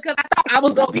do it because I thought I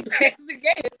was gonna be passing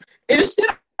gas and shit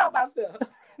all myself.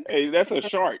 Hey, that's a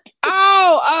shark.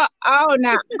 Oh,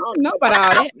 now I don't know about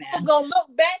all that now. I was gonna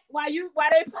look back while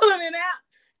they pulling it out.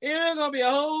 It's gonna be a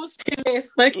whole shit mess.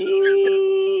 Like,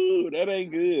 Ooh, that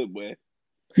ain't good, boy.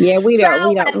 Yeah, we so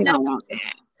don't want that.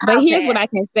 But here's what I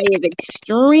can say is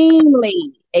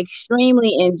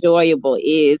extremely enjoyable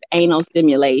is anal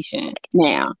stimulation.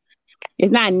 Now,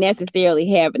 it's not necessarily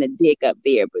having a dick up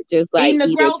there, but just like eating the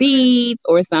either groceries. beads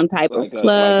or some type of plug,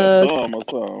 like a thumb or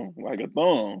something, like a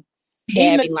thumb.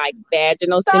 having like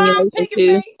vaginal stimulation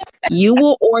too. You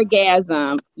will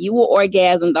orgasm. You will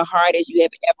orgasm the hardest you have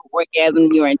ever orgasmed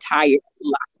in your entire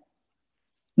life.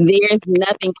 There's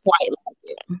nothing quite like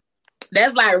it.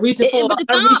 That's like reaching for But the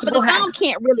unreachable height. thumb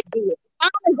can't really do it. The thumb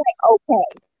is like okay,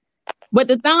 but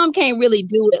the thumb can't really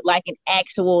do it like an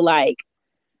actual like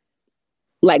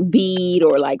bead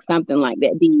or like something like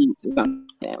that, beads or something.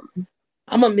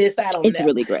 I'm gonna miss out on It's that.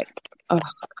 really great. Oh.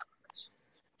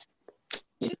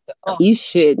 You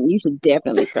should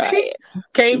definitely try it.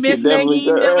 Can't miss nothing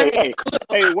you never had.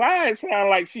 Hey, why it sound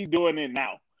like she doing it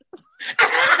now?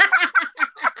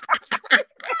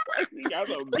 She got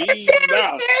some beads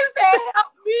now.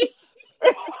 Help me.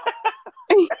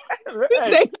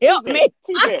 Help me.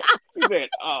 She said,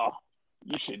 oh,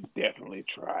 you should definitely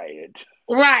try it.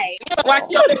 Right. Watch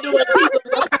you do a Kegel.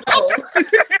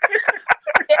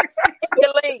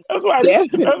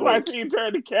 That's why she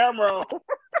turned the camera on.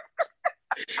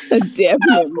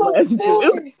 Definitely must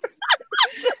do.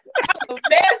 I'm a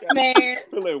mess, man.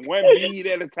 Pulling one bead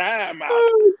at a time out.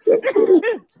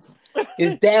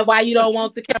 Is that why you don't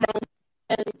want the camera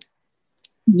on?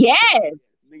 Yes.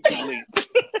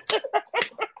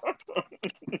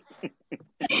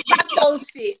 Oh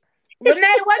shit.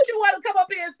 Renee, what you want to come up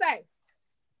here and say?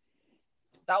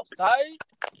 Southside.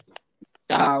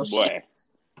 Oh boy. shit.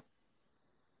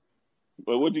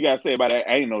 But what you got to say about that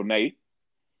anal, Nate?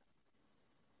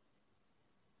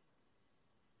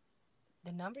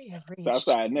 The number you have reached.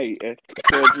 Southside Nate. You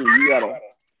got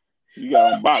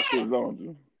on boxers, don't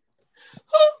you?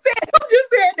 Who just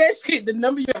said that shit? The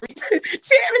number you reached.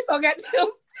 Cherry so goddamn.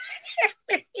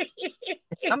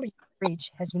 The number you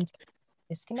reached has been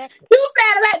disconnected. You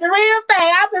sounded like the real thing.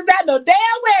 I was at no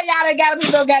damn way y'all ain't gotta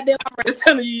put no goddamn number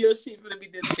telling you your shit gonna be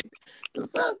disconnected.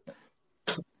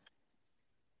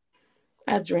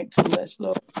 I drink too much,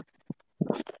 Lord.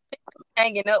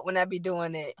 Hanging up when I be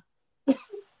doing that.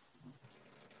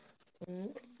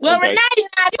 Well, okay. Renee, if you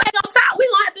ain't gonna talk, we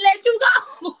gonna have to let you go.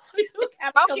 I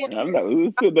know.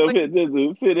 We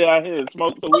sit out here and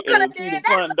smoke the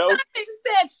front door.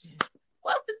 Section.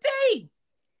 What's the tea?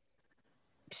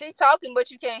 She talking,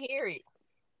 but you can't hear it.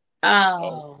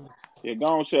 Oh. Yeah, go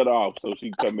on, shut off so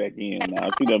she can come back in now.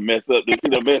 She done mess up. She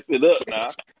done messed it up now.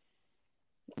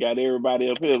 Got everybody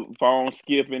up here, phone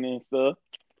skipping and stuff.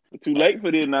 It's too late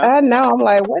for this now. I know. I'm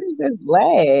like, what is this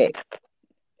lag?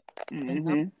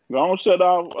 Mm-hmm. Go on, shut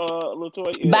off,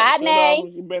 LaToya. Yeah, bye,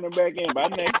 Nay. You better back in. Bye,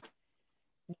 Nay.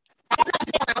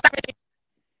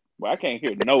 Well, I can't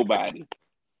hear nobody.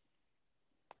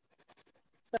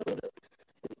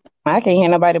 I can't hear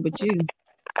nobody but you.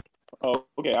 Oh,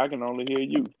 okay. I can only hear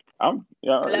you.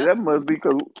 That must be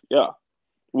because,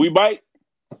 we bite?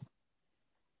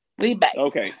 We bite.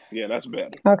 Okay. Yeah, that's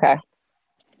better. Okay.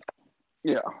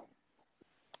 Yeah.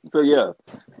 So, yeah.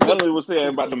 Melanie was saying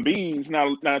about them beads.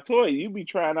 Now, Toy, you be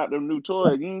trying out them new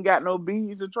toys. You ain't got no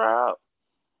beads to try out?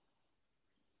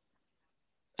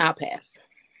 I'll pass.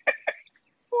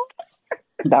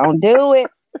 Don't do it.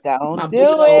 Don't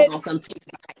do it. Gonna come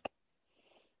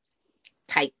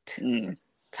tight.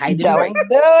 Tight. Don't do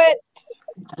it.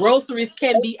 Groceries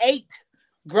can be ate.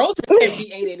 Groceries can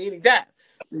be ate at any time.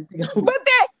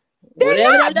 But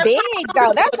they're not big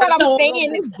though. That's what I'm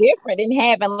saying. It's different than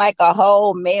having like a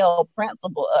whole male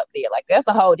principal up there. Like that's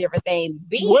a whole different thing.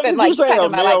 Beads are like you're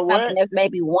talking about like something that's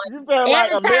maybe one.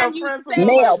 Every time you say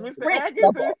male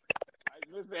principal.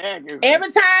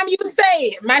 Every time you say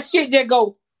it, my shit just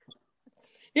go.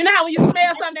 You know how when you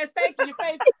smell something that's fake in your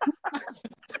face?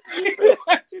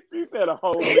 She said a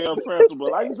whole male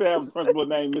principal. I used to have a principal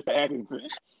named Mr. Atkinson.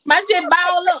 My shit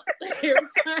ball up every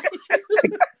time.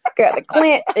 Gotta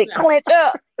clench it, clench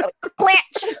up.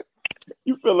 Clench.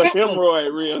 You feel a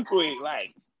hemorrhoid real quick,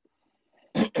 like.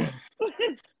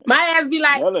 My ass be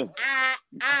like,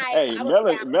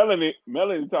 Melanie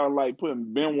talking like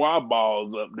putting Benoit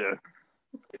balls up there.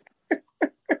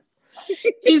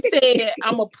 He said,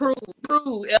 I'm a prove,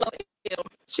 LOL.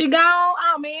 She gone?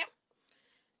 Oh, man.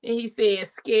 And he said,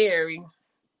 scary.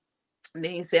 And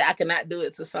then he said, I cannot do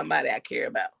it to somebody I care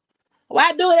about.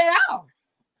 Why do it at all?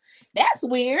 That's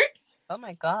weird. Oh,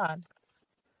 my God.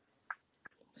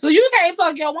 So you can't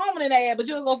fuck your woman in the ass, but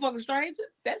you'll go fuck a stranger?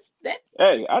 That's that.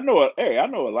 Hey, I know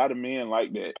a lot of men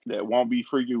like that won't be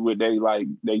freaky with they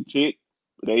chick.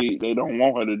 They don't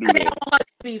want her to do that. They don't want her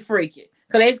to be freaky.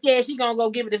 Because they scared she gonna go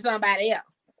give it to somebody else.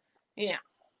 Yeah.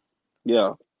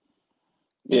 Yeah.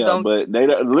 Yeah, but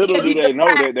little do they know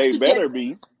that they better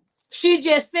be. She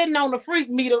just sitting on the freak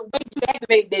meter waiting to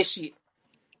activate that shit.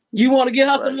 You want to get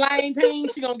her some lame pain?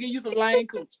 She gonna give you some lame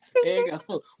cooch. There you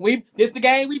go. This the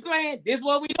game we playing. This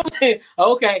what we doing.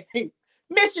 Okay,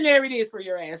 missionary it is for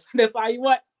your ass. That's all you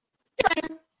want.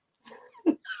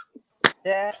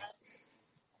 Yeah.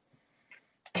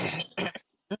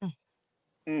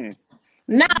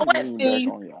 Now what, Steve?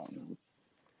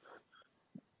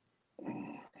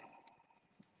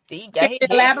 Can you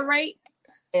elaborate?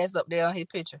 Ass up there on his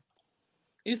picture.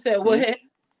 You said what?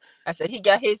 I said he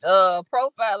got his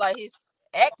profile, like his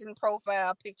acting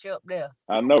profile picture up there.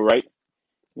 I know, right?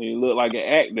 He look like an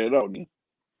actor, don't he?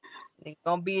 He's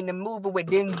gonna be in the movie with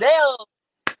Denzel.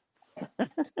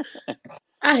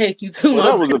 I hate you too much.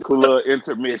 That was a cool little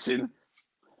intermission.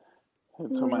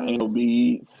 To my anal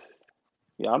beads.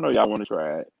 Yeah, I know y'all want to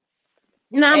try it.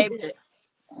 No, yeah,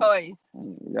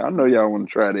 I know y'all want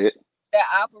to try that. That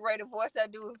operator voice I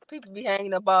do, people be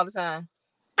hanging up all the time.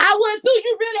 I would too.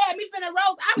 You really had me finna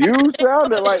roast. You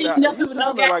sounded like that. You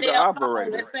sounded like an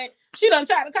operator. She done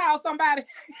tried to call somebody.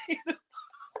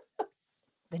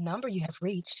 The number you have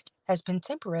reached has been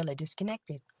temporarily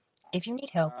disconnected. If you need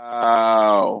help.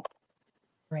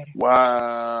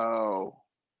 Wow.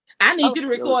 I need you to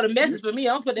record a message for me.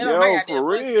 I'm putting that on my goddamn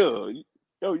voice. For real.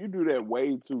 Yo, you do that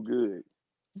way too good.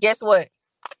 Guess what?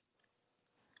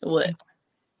 What?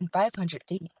 In 500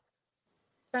 feet.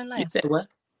 Turn left. You said what?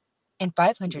 In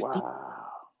 500 feet.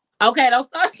 Okay, don't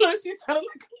start. She sounded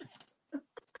like.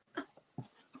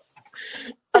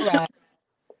 All right.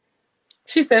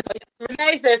 She said,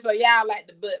 Renee said, so y'all like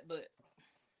the butt.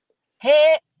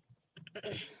 Head.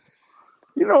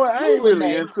 You know what? I ain't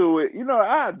really into it. You know,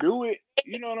 I do it.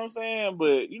 You know what I'm saying?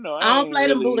 But, you know, I don't play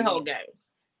them booty hole games.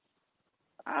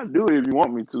 I'll do it if you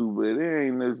want me to, but it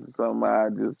ain't necessarily something I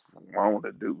just want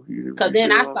to do. Because You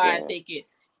then feel I what I'm started saying? thinking,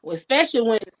 well, especially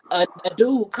when a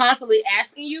dude constantly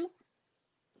asking you,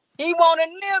 he want a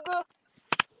nigga.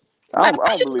 like, I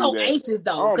why don't you believe so that. anxious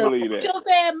I though? don't Because believe you that. know what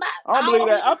I'm saying, I don't believe all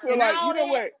that. I this feel and like all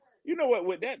that. you know what,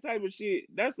 with that type of shit,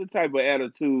 that's the type of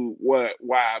attitude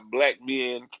why black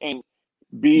men can't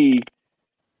be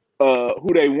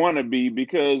who they want to be,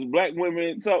 because black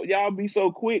women, so y'all be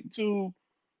so quick to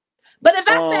But if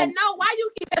I said um no, why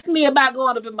you keep asking me about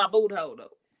going up in my boot hole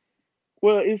though?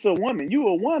 well, it's a woman. You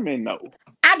a woman though.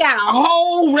 I got a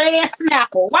whole red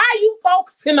snapper. Why are you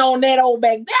focusing on that old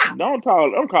back Don't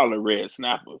call it red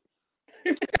snapper.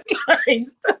 there?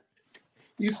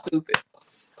 You stupid.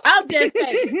 I'm just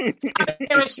saying.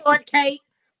 Strawberry shortcake,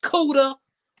 Cuda,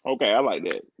 Okay, I like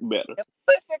that better. The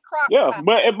pussy crock Yeah, pot.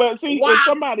 but see, if WAP.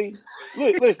 somebody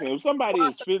listen, if somebody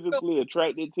is physically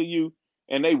attracted to you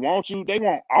and they want you, they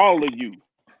want all of you.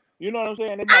 You know what I'm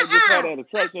saying? They might just have that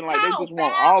attraction, like they Call just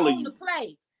want foul all of on the you.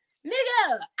 play.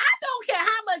 Nigga, I don't care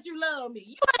how much you love me.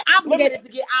 You ain't Let me obligated to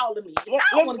get all of me. If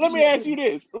I don't want to let give me you no ask you pussy,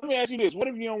 this. Let me ask you this. What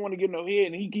if you don't want to get no head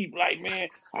and he keep like, man,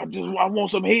 I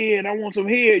want some head. I want some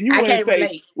head. You I wouldn't can't say,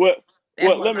 relate. well,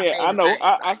 That's one of let my me. I favorite know. things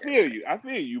I right there. feel you. I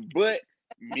feel you. But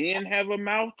men have a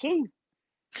mouth too.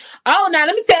 Oh, now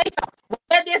let me tell you something.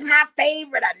 Whether it's my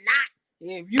favorite or not,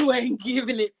 if you ain't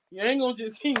giving it, you ain't gonna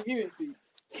just keep giving it to you.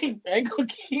 Ain't gonna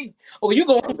keep. Or you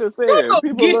I'm just saying, gonna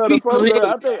people give love the me some folks. head.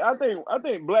 I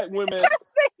think black women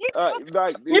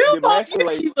like You gonna give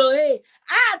demasculate. me some head.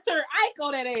 I turn Ike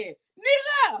on that ass.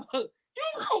 Nigga,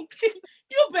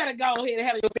 you better go ahead and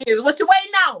handle your business. What you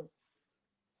waiting on?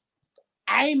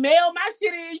 I ain't mailed my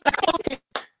shit in.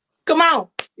 Come on.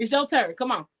 It's your turn.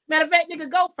 Come on. Matter of fact, nigga,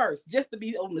 go first. Just to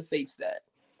be on the safe side.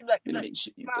 Like, Let me make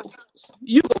sure you go first.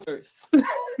 You go first. he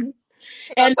gonna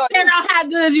And talk depending on how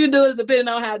good you do is depending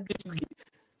on how good you get.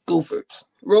 Go first.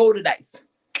 Roll the dice.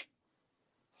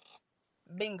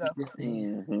 bingo.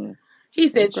 Mm-hmm. He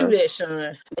said, true Okay. that,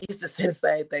 Sean. He used to say the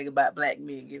same thing about black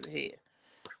men giving head.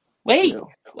 Yeah.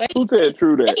 Wait. Who said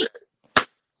true that?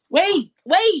 Wait.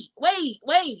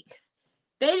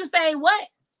 They just say what?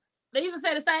 They used to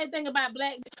say the same thing about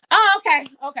black men. Oh, okay.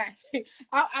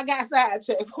 I got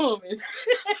sidetracked for a minute.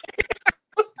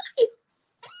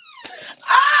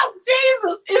 Oh,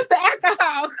 Jesus. It's the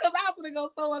alcohol. Because I was going to go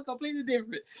somewhere completely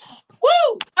different.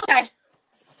 Woo. Okay.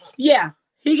 Yeah.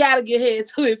 He got to get head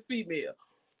to his female.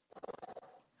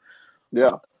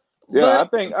 Yeah. Yeah. But I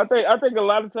think a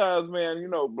lot of times, man, you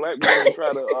know, black women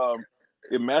try to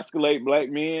emasculate black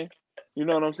men. You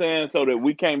know what I'm saying? So that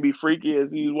we can't be freaky as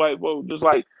these white folks. Just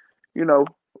like, you know,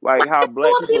 like how I black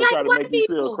want to be people try like to white make you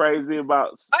feel people. crazy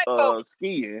about White folk.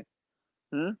 skiing.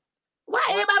 Hmm? Why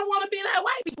White. everybody want to be like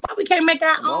white people? Why we can't make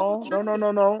our own trend?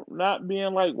 No. Not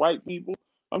being like white people.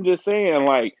 I'm just saying,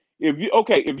 like, if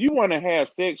you want to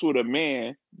have sex with a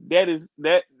man,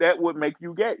 that would make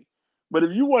you gay. But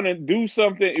if you want to do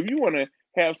something, if you want to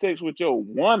have sex with your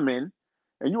woman,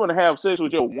 and you want to have sex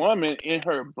with your woman in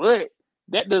her butt,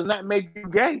 that does not make you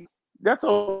gay. That's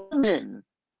a woman.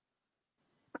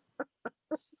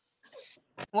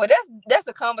 Well, that's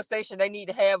a conversation they need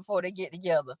to have before they get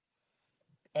together.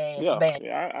 Ass Yeah, bad.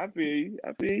 I feel you.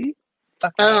 I feel you.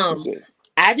 Fucking ass. What's that?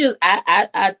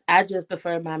 I just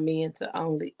prefer my men to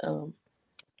only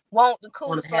Want the cooler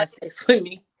want to flame. have sex with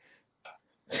me.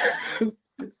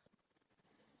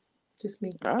 Just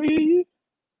me. I hear you.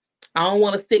 I don't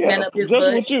want to stick Yeah, nothing up his just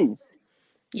butt. with you.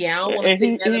 Yeah, I don't want to And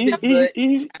stick nothing up his butt.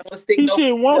 I don't want to stick he no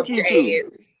shouldn't foot want up you your to.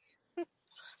 ass.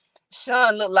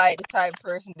 Sean looked like the type of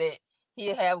person that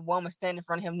he'll have a woman stand in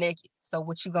front of him naked. So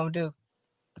what you gonna do?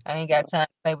 I ain't got time to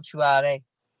play with you all day.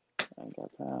 I ain't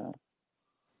got time.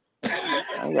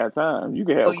 I ain't got time. You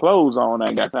can Pull have you, clothes on. I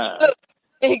ain't got time. look,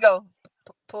 here you go.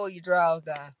 Pull your drawers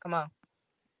down. Come on.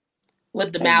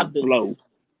 What the On the mouth do? floor,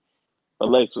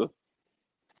 Alexa.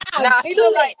 Ow, Nah, he do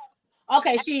look that. like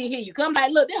Okay, she ain't hear you. Come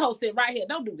back. Look, this hoe sit right here.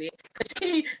 Don't do that.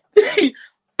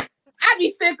 I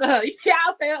be sick of her. She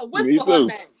all say her Me whisper her too.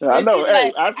 name. I And she know. be Hey,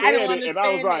 like, I I don't said it, and I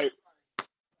was understand that. like,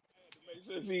 make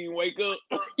sure she didn't wake up.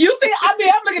 You see, I'm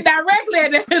looking directly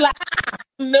at them like,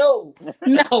 no.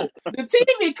 The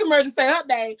TV commercial say her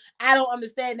name. I don't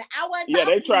understand that. I wasn't Yeah,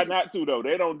 they talking to try you. not to though.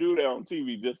 They don't do that on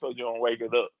TV just so you don't wake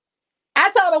it up.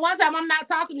 I told her one time I'm not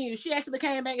talking to you. She actually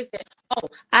came back and said, "Oh,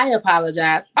 I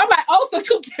apologize." I'm like, "Oh, so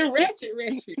you get ratchet?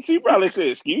 She probably said,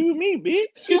 "Excuse me,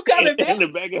 bitch," You coming back? in the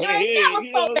back of You her ain't head. never You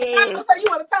spoke know that. I know, so you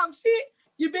want to talk shit?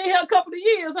 You been here a couple of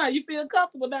years, huh? You feel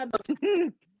comfortable now?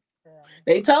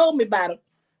 They told me about them.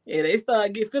 Yeah, they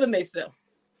started getting feeling themselves.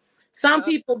 Some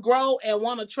people grow and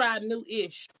want to try new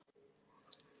ish.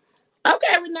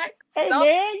 Okay, Renee. Hey Don't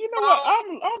man, you know what?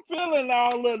 I'm feeling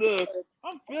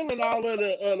all of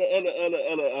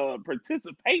the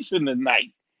participation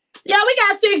tonight. Yeah, we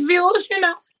got 6 viewers,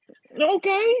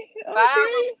 Okay, five.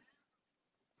 okay.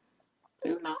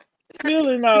 You know.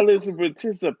 Feeling all this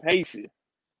participation.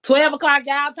 12 o'clock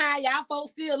y'all time, y'all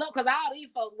folks still up because all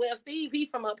these folks. Well, Steve, he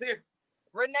from up here.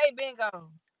 Renee been gone.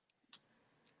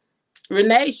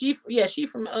 Renee, she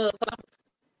from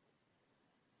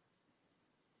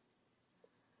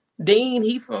Dean,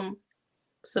 he from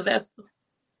Sylvester.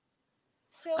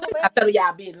 I tell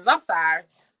y'all business. I'm sorry.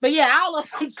 But yeah, all of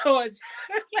them from Georgia.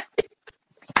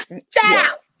 Ciao. Yeah.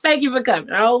 Thank you for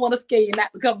coming. I don't want to scare you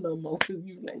not to come no more.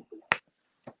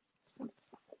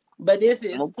 But this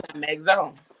is Climax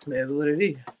Zone. That's what it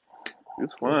is.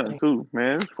 It's fun too,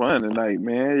 man. It's fun tonight,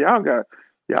 man.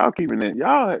 Y'all keeping it.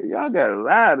 Y'all got a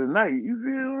lie tonight. You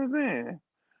feel what I'm saying?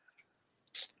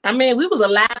 I mean, we was a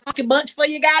live fucking bunch before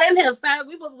you got in here, sir.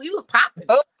 We was popping.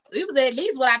 Oh. We was at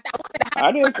least what I thought.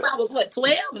 I didn't. I was what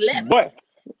 12, 11. But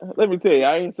let me tell you,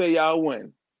 I didn't say y'all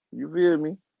win. You feel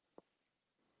me?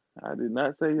 I did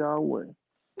not say y'all win.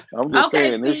 I'm just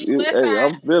saying, Steve, hey,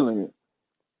 I'm feeling it.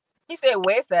 He said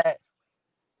West Side.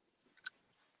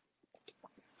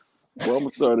 Well, I'm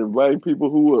gonna start inviting people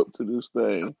who up to this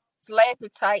thing. Slappy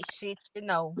tight shit,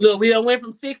 Look, we done went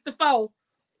from 6 to 4.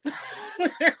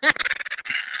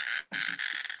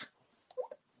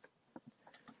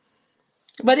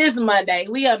 But it's Monday.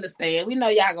 We understand. We know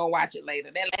y'all gonna watch it later.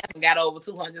 That last one got over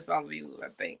 200 some views, I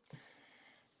think.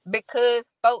 Because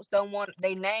folks don't want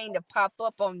their name to pop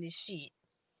up on this shit.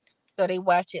 So they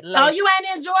watch it later. Oh, you ain't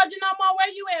in Georgia no more? Where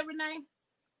you at, Renee?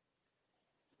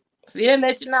 See, and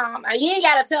let you know. Now, you ain't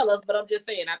gotta tell us, but I'm just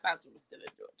saying, I thought you were still in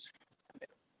Georgia.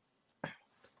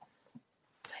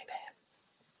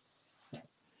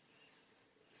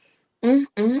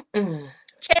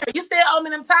 Cherry, you still owe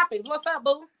me them topics. What's up,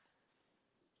 boo?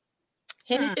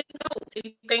 Anything goes.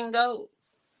 Anything goes.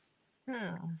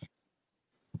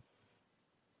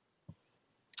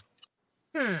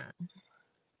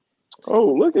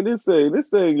 Oh, look at this thing. This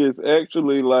thing is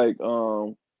actually like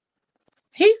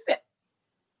He said.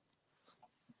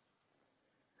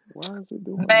 Why is it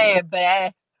doing man,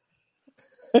 bad.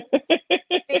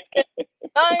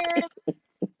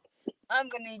 I'm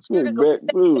gonna need you to go back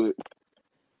to it.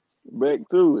 Back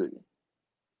to it.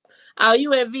 Oh,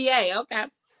 you at VA? Okay.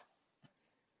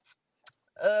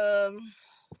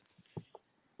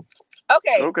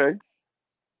 Okay.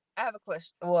 I have a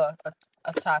question. Well,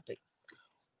 a topic.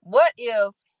 What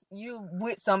if you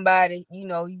with somebody, you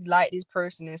like this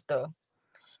person and stuff,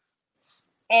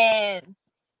 and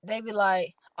they be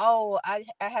like, "Oh, I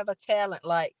have a talent,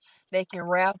 like they can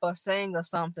rap or sing or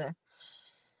something,"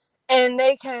 and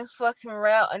they can't fucking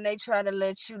rap, and they try to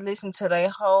let you listen to their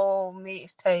whole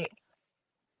mixtape,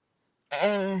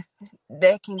 and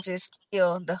they can just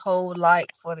kill the whole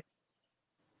for the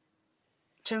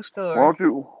true story.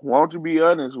 Won't you be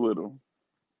honest with them?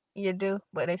 You do,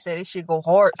 but they said it should go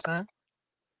hard, son.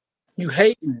 You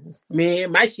hating, man?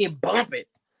 My shit bumping.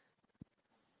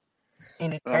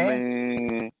 I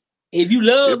mean, if you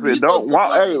love me,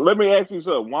 hey, let me ask you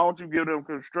something. Why don't you give them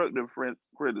constructive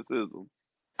criticism?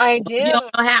 I do. You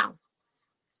don't know how.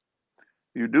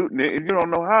 You do. If you don't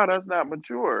know how, that's not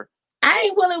mature. I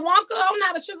ain't Willy Wonka. I'm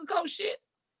not a sugarcoat shit.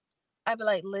 I be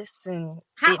like, listen.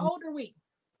 How old are we?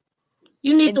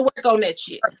 You need to work on that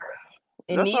shit.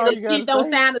 That's all you shit don't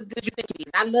sound as good as you think it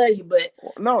is. I love you, but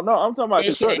no, I'm talking about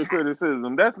constructive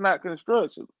criticism. That's not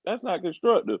construction. That's not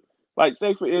constructive. Like,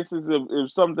 say for instance,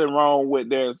 if something wrong with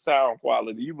their sound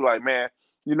quality, you be like, man,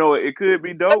 you know, it could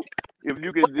be dope if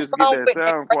you could just get that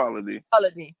sound quality.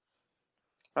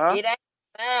 Huh? It ain't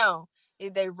sound.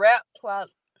 It's they rap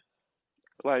quality.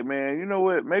 Like, man, you know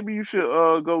what? Maybe you should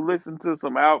go listen to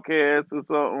some Outkast or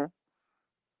something.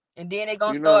 And then they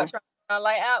gonna start trying to sound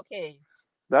like Outkast.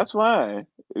 That's fine.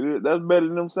 That's better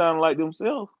than them sounding like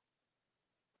themselves.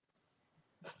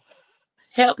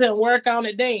 Help him work on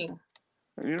it, Dean.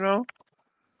 You know?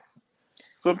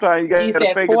 Sometimes you gotta he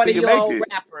said fake it till you make it.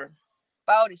 rapper.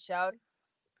 40, shouty.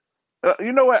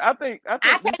 You know what? I think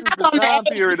this is the time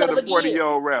period of the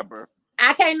 40-year-old rapper.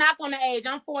 I can't knock on the age.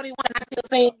 I'm 41. I still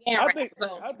sing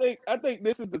I think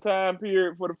this is the time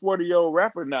period for the 40-year-old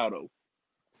rapper now, though.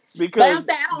 Because but I'm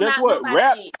saying, I don't guess knock what?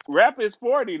 Rap is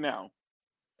 40 now.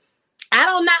 I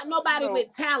don't knock nobody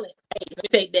with talent. Hey, let me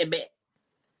take that back.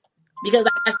 Because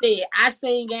like I said, I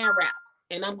sing and rap,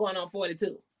 and I'm going on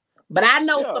 42. But I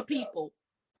know some people.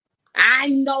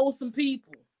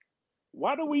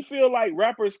 Why do we feel like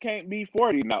rappers can't be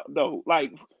 40 now, though?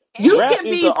 Like, you can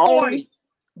be 40,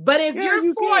 but if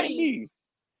you're 40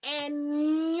 and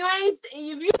you ain't,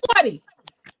 if you're 40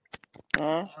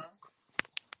 Huh?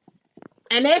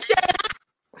 And that shit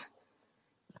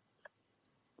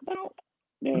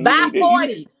Yeah, by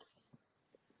 40.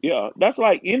 Yeah, that's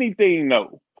like anything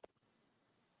though.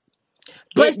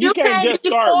 But You you can't can't just be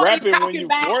start 40 rapping when talking you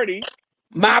about 40.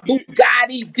 my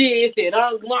Bugatti this and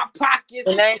my pockets.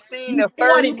 And I ain't seen You the 40,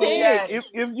 first You man. can. Bugatti.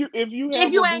 If you If have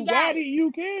a you ain't got Bugatti, it.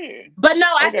 you can. But no,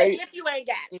 I said Okay. if you ain't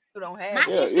got it. If you don't My have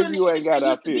it. Yeah, issue if in the you ain't industry got it, I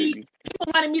used to feel be you.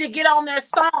 people wanted me to get on their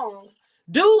songs.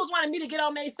 Dudes wanted me to get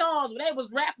on their songs when they was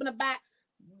rapping about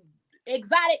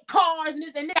exotic cars and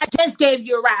this and that. I just gave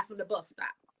you a ride from the bus stop.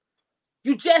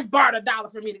 You just borrowed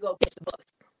 $1 for me to go catch the bus.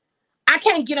 I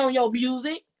can't get on your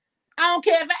music. I don't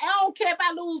care if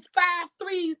I lose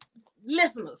 3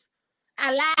 listeners.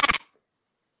 I lied.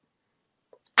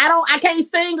 I can't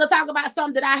sing or talk about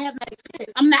something that I have not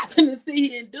experienced. I'm not gonna sit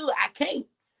here and do it. I can't.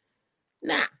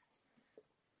 Nah.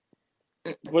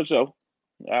 For sure.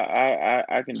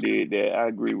 I can dig that. I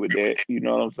agree with that. You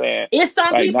know what I'm saying? It's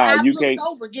some Like, people nah, I've you looked can't.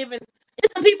 over giving.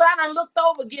 It's some people I done looked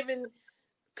over giving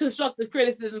constructive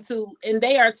criticism to, and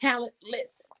they are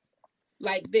talentless.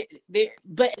 Like they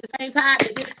but at the same time,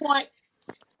 at this point,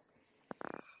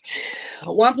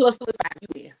 1 + 2 is 5. You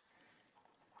win.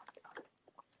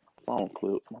 Phone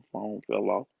clip. My phone fell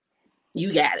off.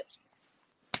 You got it.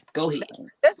 Go ahead.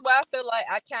 That's why I feel like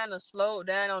I kind of slowed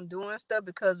down on doing stuff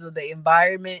because of the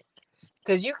environment.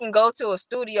 Because you can go to a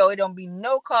studio, it don't be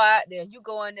no car out there. You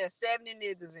go in there, 70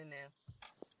 niggas in there.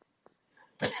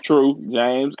 True,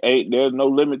 James. Hey, there's no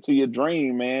limit to your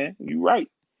dream, man. You right.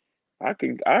 I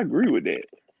agree with that.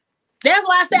 That's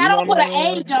why I say You I know don't put what an I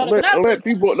mean? age on it. Don't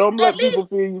let At people least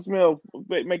feel you smell,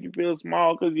 make you feel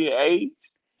small because your age.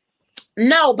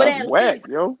 no, but That's whack,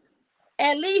 yo.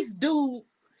 at least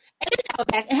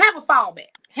have a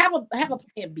fallback. Have a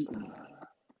plan B.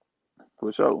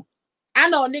 For sure. I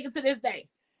know a nigga to this day,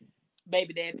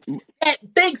 baby daddy, that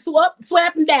thinks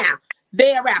swap him down.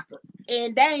 They a rapper.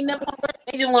 And they ain't never gonna work.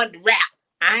 They just wanted to rap.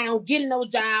 I ain't getting no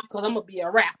job because I'm gonna be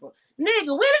a rapper. Nigga,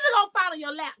 when is it gonna fall in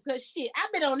your lap? Cause shit,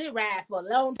 I've been on this ride for a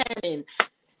long time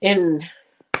and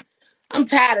I'm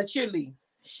tired of cheerleading.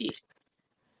 Shit.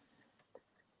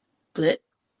 But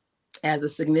as a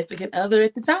significant other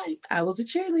at the time, I was a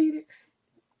cheerleader.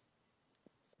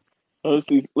 Let's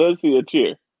see a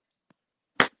cheer.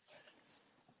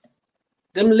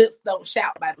 Them lips don't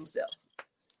shout by themselves.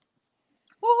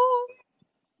 Woo-hoo.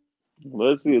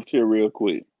 Let's see a cheer real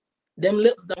quick. Them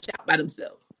lips don't shout by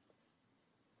themselves.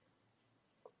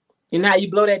 You know how you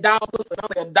blow that dog whistle,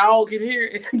 only a dog can hear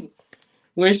it.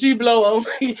 When she blow on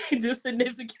the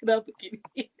significant other can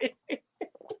hear it.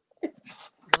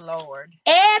 Lord.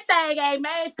 Everything ain't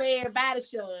made for everybody,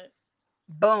 Sean.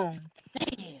 Boom.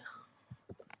 Damn.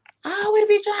 I always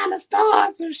be trying to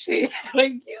start some shit.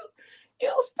 Like you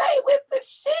stay with the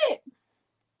shit.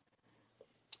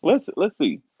 Let's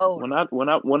see. Oh, When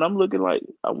I'm looking like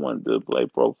I wanted to play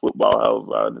pro football,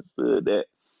 however I understood that.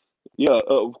 Yeah,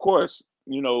 of course,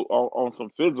 on some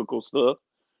physical stuff.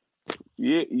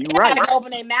 Yeah, you right. Everybody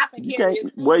open their mouth and You carry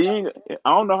can't. a Well, tune, you though. ain't. I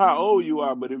don't know how old you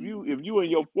are, but if you in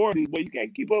your 40s, but you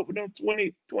can't keep up with them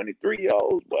 20,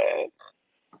 23-year-olds, boy.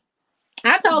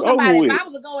 I It's told over somebody if with. I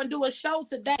was to go and do a show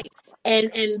today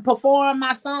and perform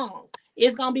my songs,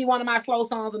 it's gonna be one of my slow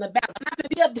songs in the back. I'm not gonna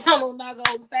be up down on not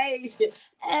on stage.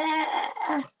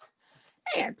 I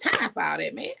ain't got time for all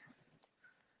that, man.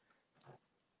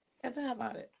 Got time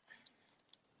for it.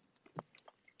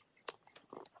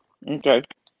 Okay.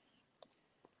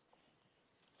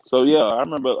 So yeah, I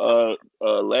remember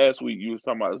last week you was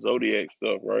talking about Zodiac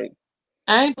stuff, right?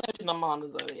 I ain't playing no more on the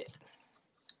Zodiac.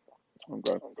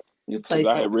 Okay. You play Because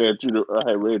I had something.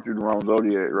 read you the wrong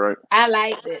Zodiac, right? I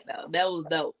liked it though. That was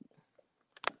dope.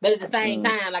 But at the same Mm.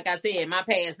 time, like I said, my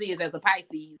past is as a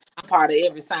Pisces. I'm part of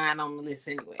every sign on the list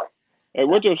anyway. Hey, So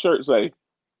what your shirt say?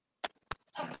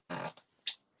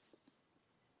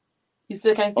 you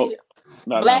still can't see Oh, it.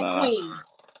 no. Black Queen,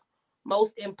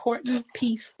 most important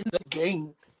piece in the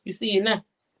game. You see it now.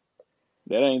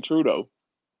 That ain't true though.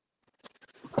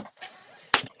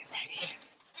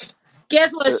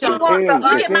 Guess what, Sean? he wants to The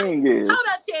Look at my king is hold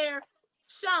up, chair.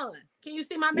 Sean, can you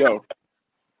see my mouth?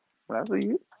 yo. I see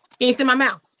you. Can you see my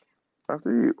mouth? I see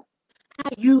you. How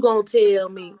you gonna tell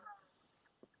me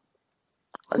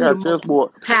I who the got a most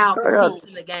chessboard. powerful I got piece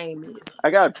in the game is? I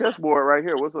got a chessboard right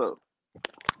here. What's up?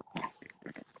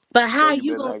 But how Tell you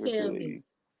you better gonna I can tell tell me? you.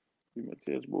 Give me a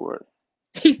chessboard.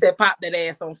 He said, "Pop that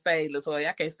ass on stage, Latoya."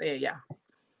 I can't stand y'all.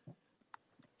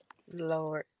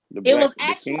 Lord. It was The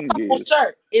actually king a couple is.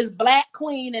 shirt. It's Black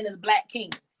Queen and it's Black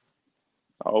King.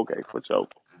 Oh, okay, for sure.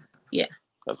 Yeah.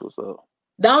 That's what's up.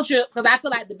 Don't trip, because I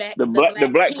feel like the The Black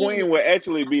Black King. Queen will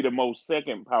actually be the most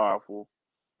second powerful.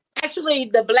 Actually,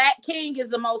 the Black King is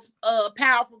the most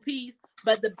powerful piece,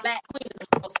 but the Black Queen is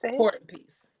the most important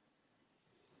piece.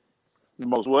 The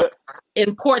most what?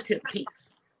 Important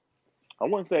piece. I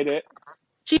wouldn't say that.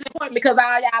 She's important because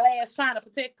all y'all ass trying to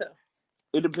protect her.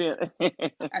 It depends.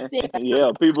 I said,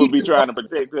 yeah, people be trying to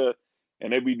protect her,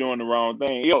 and they be doing the wrong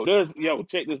thing.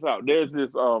 Check this out. There's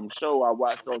this show I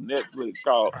watched on Netflix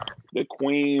called The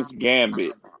Queen's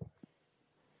Gambit.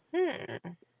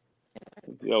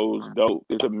 Yo, it's dope.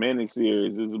 It's a mini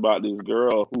series. It's about this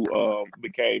girl who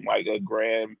became like a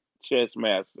grand chess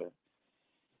master.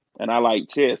 And I like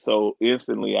chess, so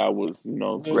instantly I was, you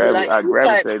like I two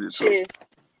types gravitated of to it. chess.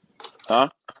 Huh?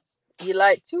 You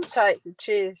like two types of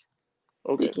chess.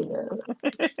 Okay.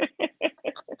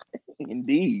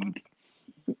 Indeed.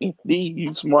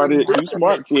 You smart,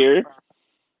 Cherry.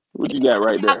 What you got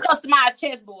right there? Customized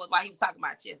chessboard while he was talking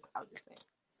about chess. I was just saying.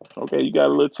 Okay, you got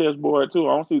a little chessboard too.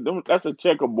 I don't see them. That's a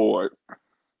checkerboard.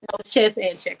 No, it's chess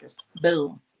and checkers.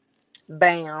 Boom.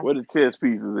 Bam. Where the chess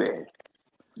pieces at?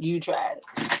 You tried it.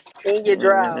 In your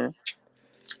drawer.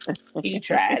 You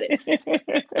tried it.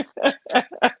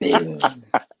 Boom.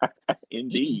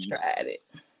 Indeed. You tried it.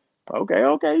 Okay.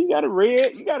 You got a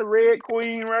red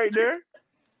queen right there.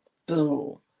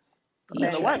 Boom.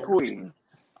 And a white queen.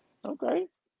 Okay.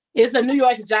 It's a New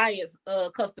York Giants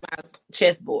customized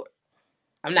chessboard.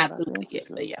 I'm not through it yet,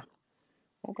 but yeah.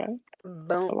 Okay.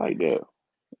 Boom. I like that.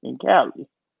 In Cali.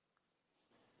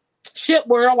 Ship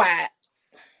worldwide.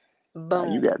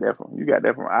 Boom. You got that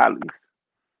from Ali's.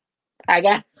 I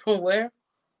got it from where?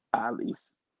 Ali's.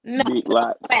 No. Big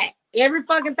Lots. Every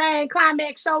fucking thing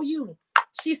Climax show you.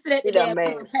 She sit at the damn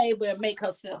table and make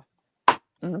herself.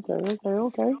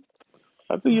 Okay.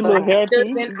 I see your little hair too.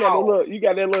 You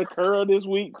got that little curl this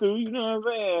week too. You know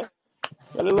what I'm saying?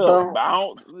 Got a little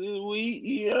bounce this week.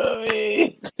 You know what I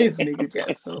mean? This nigga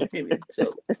got so many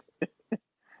jokes.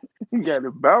 You got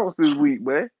the bounce this week,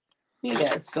 boy. He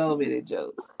got so many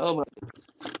jokes. Oh my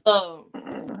God.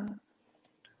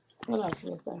 What else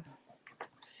was I say?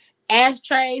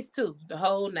 Ashtrays too. The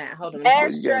whole 9. Hold on.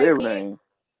 You got everything.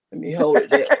 Let me hold it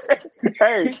there.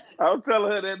 Hey, I was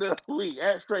telling her that the other week.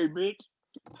 Ashtray, bitch.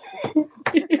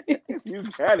 You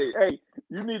got it. Hey,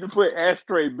 you need to put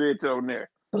ashtray, bitch, on there.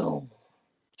 Boom.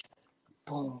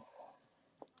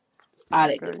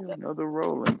 Another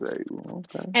rolling table.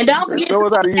 Okay. And don't forget to go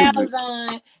to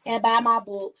Amazon and buy my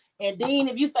book. And then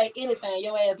if you say anything,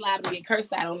 your ass liable to get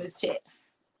cursed out on this chat.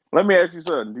 Let me ask you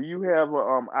something. Do you have a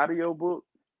audio book?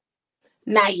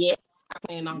 Not yet. I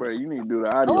plan on Bro, you need to do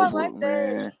the audio book,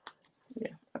 man.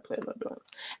 Yeah, I plan on doing it.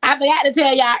 I forgot to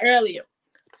tell y'all earlier.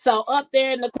 So up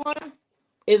there in the corner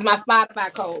is my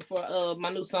Spotify code for my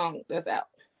new song that's out.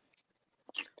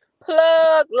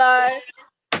 Plug live.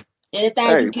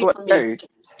 Anything you get from me.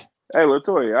 Hey,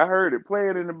 Latoya, I heard it. Play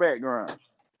it in the background.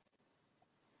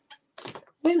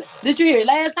 Did you hear it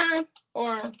last time?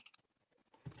 Or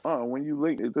when you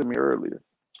linked it to me earlier.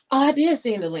 Oh, I did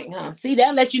send the link, huh? See,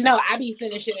 that'll let you know I be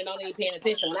sending shit and don't even paying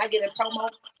attention. When I get in promo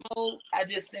mode, I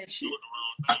just send shit.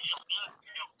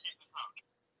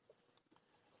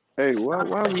 Hey, why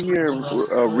we hearing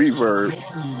reverb?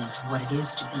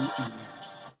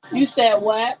 You said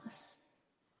what?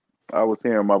 I was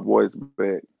hearing my voice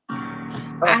back.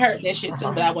 I heard that shit too,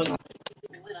 but I wasn't.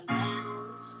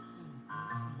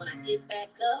 When I get back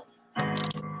up, I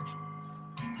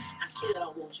still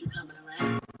don't want you coming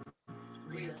around.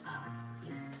 Real talk.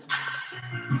 Listen to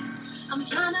me. I'm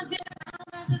trying to get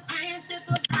out of this friendship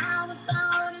of how it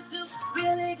started to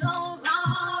really go wrong.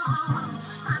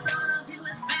 I thought of you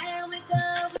as family,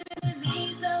 girl, we didn't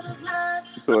need each other's blood.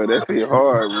 So that feel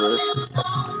hard, bro.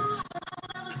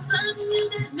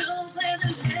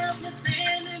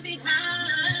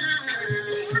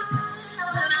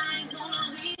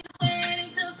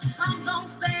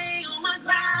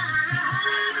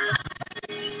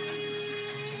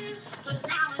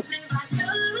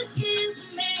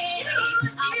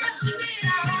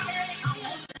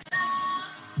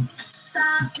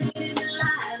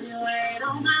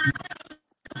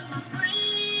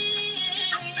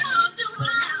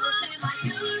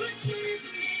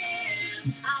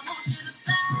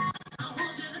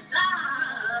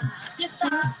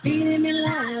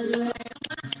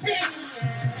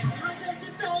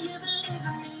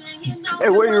 Hey,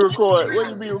 where you record? Where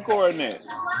you be recording at?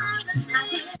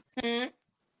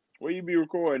 Where you be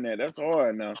recording at? That's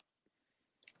hard now.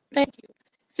 Thank you.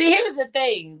 See, here's the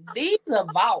thing. These are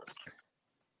vaults.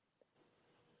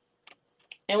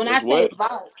 And when I say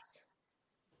vaults,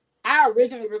 I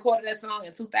originally recorded that song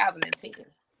in 2010.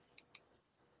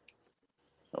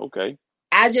 Okay.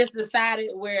 I just decided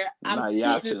where I'm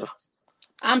sitting.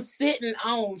 I'm sitting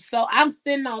on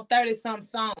 30-some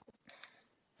songs.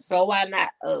 So why not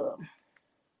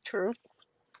True.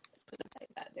 put a tape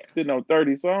out there? Sitting on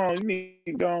 30 songs, you need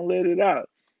to go and let it out.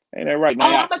 Ain't that right, Oh,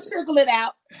 now? I'm gonna trickle it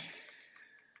out.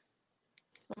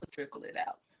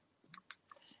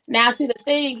 Now, see, the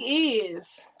thing is,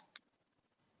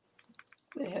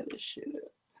 they had this shit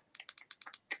up.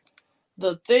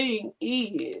 The thing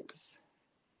is,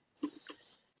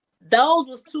 those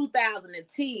was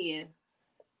 2010.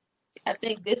 I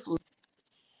think this was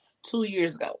 2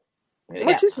 years ago.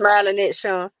 What you smiling at,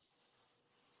 Sean?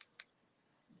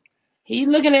 He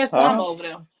looking at some over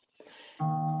there.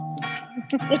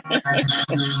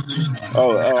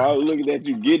 Oh, I was looking at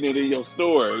you getting it in your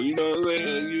store. You know what I'm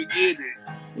saying? You getting it.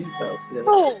 He's so silly.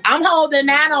 Oh. I'm holding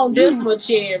out on this one,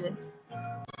 Cherry.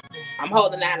 I'm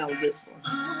holding out on this one.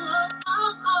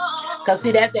 Cause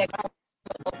see, that's that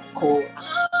chord.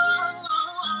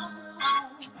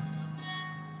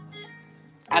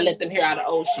 I let them hear all the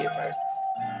old shit first.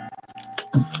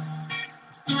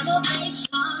 I'm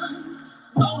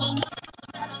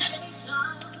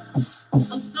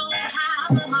so high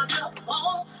on my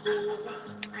phone.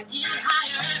 I get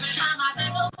higher every time I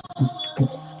take a phone.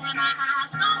 And my eyes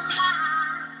don't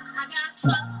lie. I got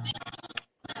trust in you,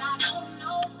 but I don't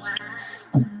know why.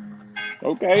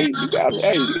 Okay, you got a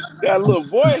little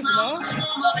voice now.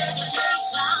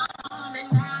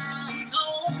 I'm so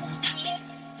sick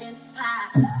and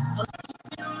tired of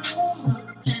rumors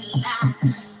and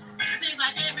lies. Seems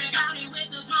like everybody with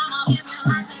the drama living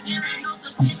like there ain't no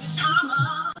sufficient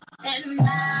drama. And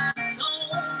I'm so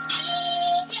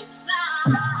sick and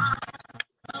tired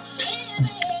of living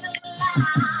a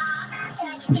lie.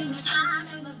 Everything is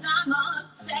shining the diamond.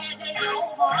 Sad days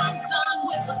over. I'm done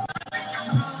with the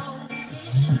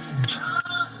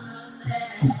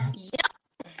Yep.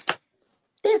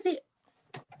 That's it.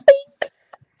 Beep.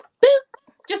 Boop.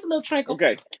 Just a little trickle.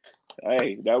 Okay.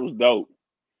 Hey, that was dope.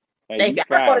 Hey, thank you.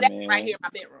 I recorded that right here in my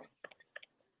bedroom.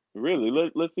 Really?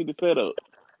 Let's see the setup.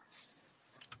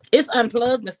 It's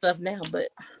unplugged and stuff now, but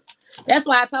that's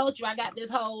why I told you I got this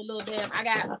whole little I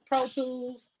got Pro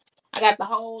Tools. I got the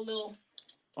whole little.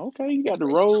 Okay, you got the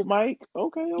Rode mic.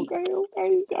 Okay. You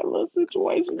got a little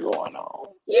situation going on.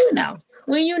 You know.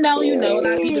 When you know, you know. A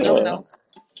lot of people don't know.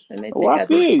 And they think I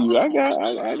feel you. I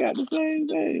got the same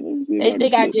thing. Let me see they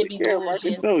think I just be camera. I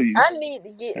can bullshitting. show you. I need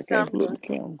to get I can't flip something. the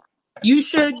camera. You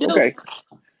sure do.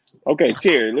 Okay,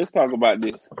 Cherry, let's talk about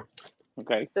this.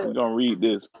 Okay, we're gonna read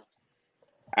this.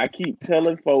 I keep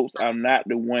telling folks I'm not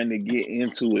the one to get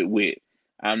into it with.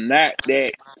 I'm not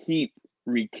that keep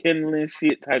rekindling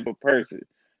shit type of person.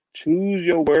 Choose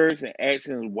your words and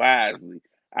actions wisely.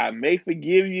 I may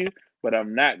forgive you, but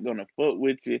I'm not gonna fuck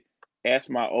with you. Ask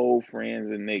my old friends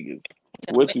and niggas.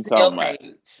 What you talking about?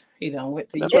 He don't went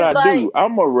to That's what I do.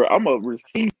 I'm a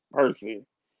receipt person.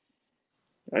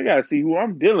 I gotta see who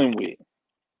I'm dealing with.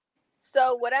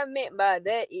 So what I meant by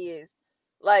that is,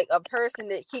 like, a person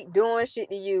that keep doing shit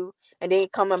to you and then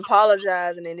come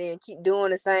apologizing and then keep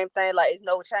doing the same thing like it's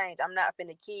no change. I'm not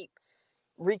finna keep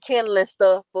rekindling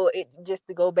stuff for it just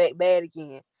to go back bad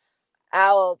again.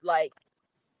 I'll like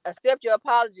accept your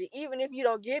apology even if you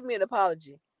don't give me an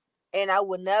apology, and I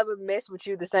will never mess with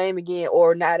you the same again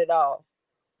or not at all.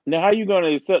 Now, how you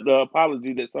gonna accept the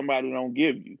apology that somebody don't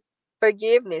give you?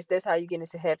 Forgiveness. That's how you get this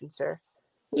to happen, sir.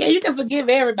 Yeah, you can forgive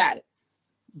everybody.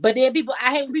 But then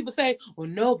I hate when people say, well,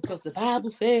 no, because the Bible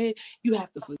said you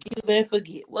have to forgive and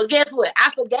forget. Well, guess what? I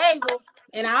forgave them,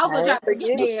 and I also tried to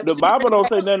forget them. The Bible don't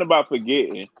say nothing about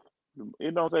forgetting.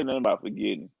 It don't say nothing about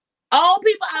forgetting. Old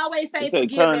people always say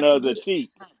forgive turn and the other forget.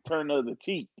 cheek. Turn the other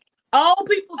cheek. Old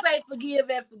people say forgive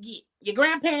and forget. Your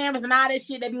grandparents and all that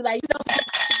shit, they be like,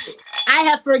 I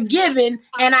have forgiven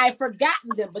and I've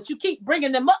forgotten them, but you keep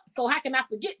bringing them up. So how can I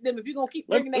forget them if you're gonna keep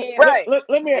bringing their ass right?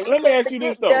 Let me ask you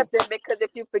this though. Because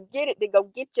if you forget it, they gonna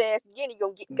get your ass again. You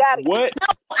gonna get got again.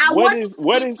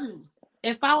 What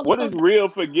is real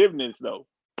forgiveness though?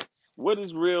 What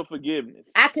is real forgiveness?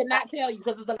 I could not tell you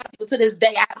because there's a lot of people to this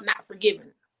day I have not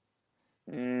forgiven.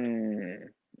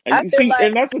 And that's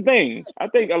the thing. I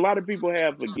think a lot of people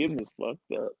have forgiveness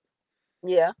fucked up.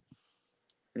 Yeah.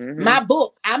 Mm-hmm. My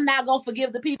book, I'm not gonna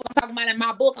forgive the people I'm talking about in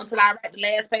my book until I write the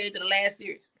last page of the last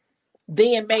series.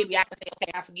 Then maybe I can say,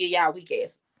 okay, I forgive y'all weak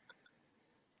ass.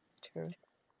 True.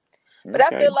 But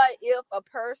I feel like if a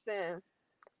person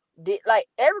did, like,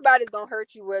 everybody's gonna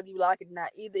hurt you whether you like it or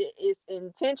not. Either it's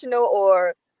intentional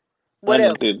or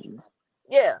whatever. Unintentional.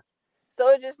 Yeah. So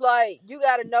it's just like you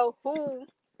gotta know who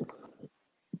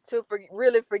to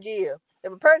really forgive.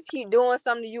 If a person keep doing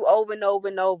something to you over and over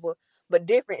and over, but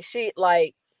different shit,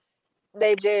 like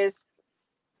they just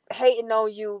hating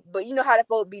on you, but you know how the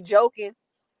folk be joking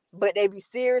but they be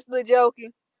seriously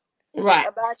joking right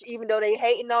about you, even though they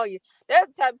hating on you. That's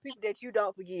the type of people that you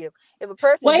don't forgive. If a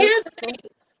person well, here's the thing.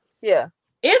 Yeah.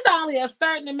 It's only a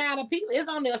certain amount of people. It's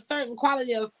only a certain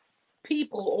quality of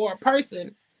people or a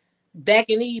person that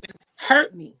can even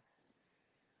hurt me.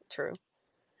 True.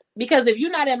 Because if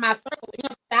you're not in my circle, you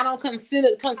know, I don't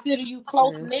consider you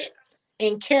close knit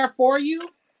and care for you.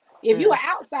 If you are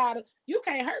outsider, you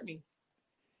can't hurt me.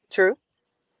 True.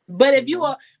 But if you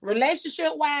are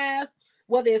relationship wise,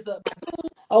 whether it's a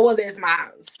or whether it's my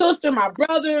sister, my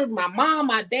brother, my mom,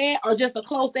 my dad, or just a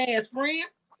close ass friend,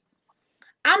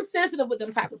 I'm sensitive with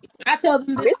them type of people. I tell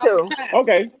them this all the time.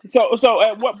 Okay, so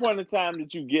at what point in time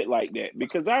did you get like that?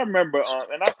 Because I remember,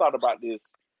 and I thought about this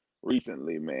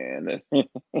recently, man.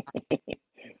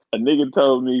 A nigga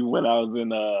told me when I was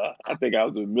in, I think I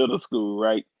was in middle school,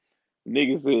 right?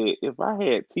 Nigga said, if I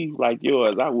had teeth like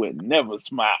yours, I would never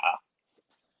smile.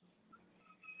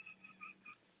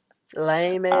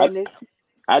 Lame man.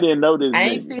 I didn't know this I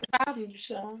nigga. ain't see the problem,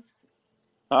 Sean.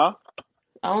 Huh?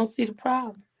 I don't see the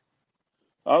problem.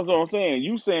 That's what I'm saying.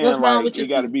 You saying what's wrong like with your it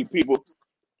got to teeth? be people.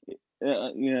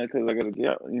 Yeah, because I got a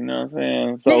gap. You know what I'm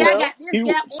saying? So nigga, I got this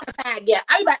gap on the side gap.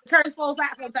 I be about to curse folks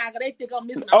out sometimes because they think I'm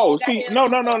missing a whole see,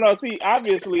 goddamn no. See,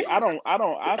 obviously, I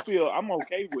feel I'm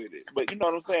okay with it. But you know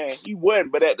what I'm saying? He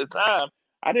wasn't. But at the time,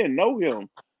 I didn't know him,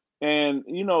 and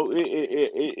you know,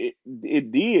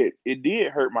 it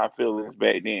did hurt my feelings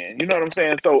back then. You know what I'm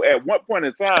saying? So at one point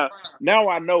in time, now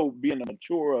I know being a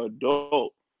mature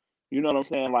adult. You know what I'm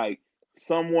saying? Like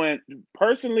someone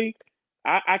personally,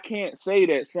 I can't say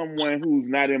that someone who's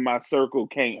not in my circle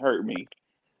can't hurt me.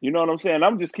 You know what I'm saying?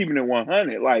 I'm just keeping it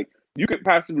 100. Like you could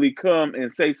possibly come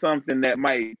and say something that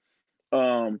might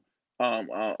Make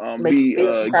you be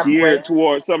feel some type of way. geared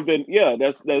towards something, yeah,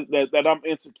 that I'm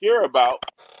insecure about,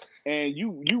 and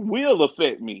you will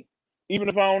affect me, even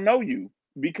if I don't know you,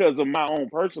 because of my own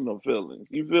personal feelings.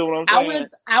 You feel what I'm saying?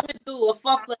 I went through a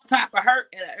fucked up type of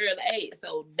hurt at an early age,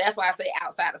 so that's why I say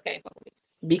outsiders can't fuck with me.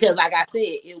 Because like I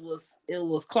said, it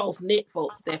was close knit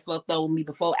folks that fucked over me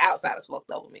before outsiders fucked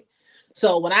over me.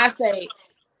 So when I say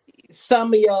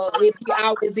some of your, it be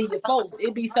always be your folks,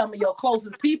 it be some of your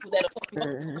closest people that'll fuck you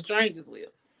up strangers with.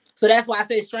 So that's why I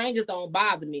say strangers don't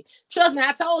bother me. Trust me,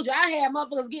 I told you, I had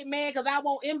motherfuckers get mad because I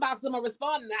won't inbox them or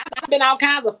respond. I've been all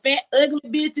kinds of fat, ugly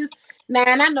bitches. Now,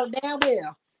 and I know damn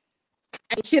well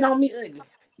ain't shit on me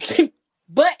ugly.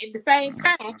 But at the same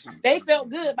time, they felt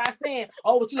good by saying,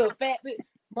 oh, what you little fat bitch.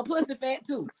 My pussy fat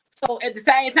too. So at the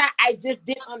same time, I just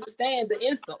didn't understand the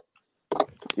insult.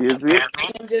 Is it?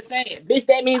 I'm just saying, bitch,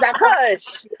 that means I'm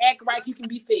Hush. act right, you can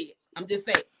be fed. I'm just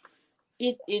saying.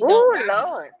 It Oh don't bother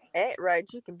Lord. Act right,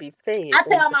 you can be fed. I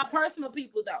tell my personal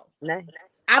people though. Nice.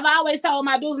 I've always told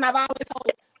my dudes, and I've always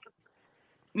told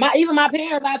even my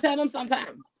parents, I tell them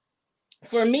sometimes.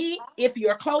 For me, if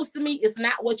you're close to me, it's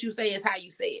not what you say, it's how you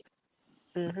say it.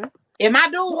 If my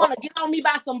dude want to get on me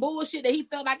about some bullshit that he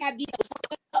felt like I did,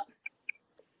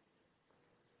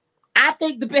 I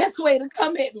think the best way to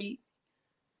come at me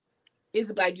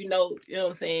is like, you know what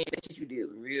I'm saying? That shit you did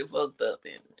was real fucked up.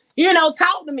 And,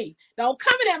 talk to me. Don't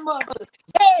come in that motherfucker.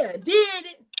 Yeah, did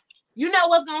it. You know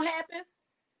what's going to happen?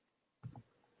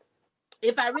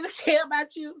 If I really care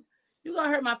about you, you're going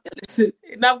to hurt my feelings.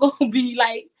 And I'm going to be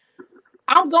like,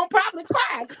 I'm going to probably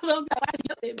cry. Because I'm like,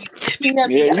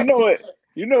 yeah,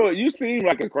 you know what? You seem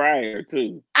like a crier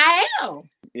too. I am.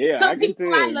 Yeah, Some I can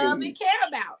people tell. I love and care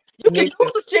about. You can do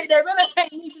some shit that really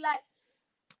make me be like,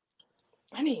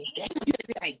 I mean, damn, you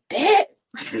like that?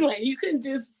 Like, you can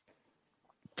just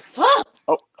fuck.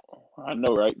 Oh, I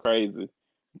know, right? Crazy.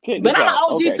 But I'm an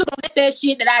OG too. Don't let that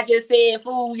shit that I just said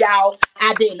fool y'all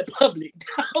out there in the public.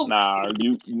 Nah,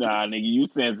 nigga, you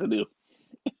sensitive.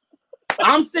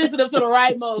 I'm sensitive to the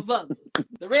right motherfuckers.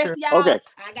 The rest of y'all, okay.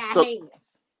 I got hands.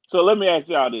 So let me ask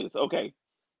y'all this. Okay.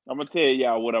 I'm gonna tell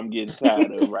y'all what I'm getting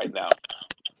tired of right now.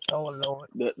 Oh Lord.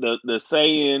 The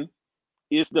saying,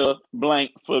 it's the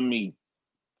blank for me.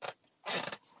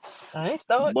 I ain't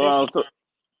started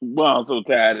Boy, I'm so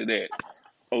tired of that.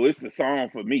 Oh, it's the song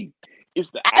for me.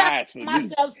 It's the eyes for me.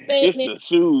 It's the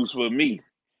shoes for me.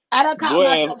 I don't call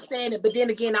myself saying it, but then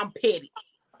again, I'm petty.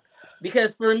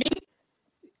 Because for me...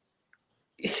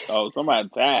 Oh, somebody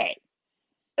tired.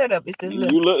 Shut up. It's this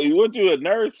what, you a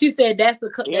nurse? She said that's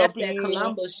that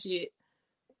Columbus shit.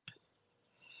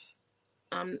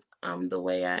 I'm the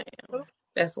way I am.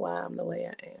 That's why I'm the way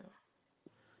I am.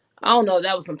 I don't know if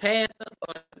that was some past stuff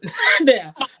or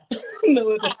yeah.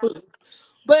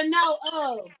 But no,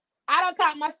 I don't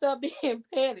call myself being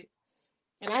petty.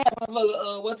 And I have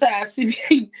a one time send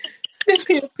me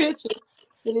a picture.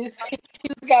 And he's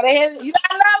got a heavy.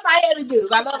 I love my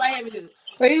heavy dudes.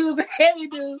 So he was a heavy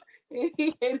dude. And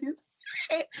he had his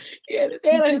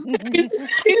head on his hip.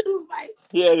 He was like,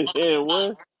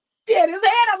 what? he had his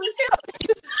head on his hip.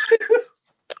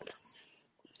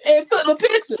 And took the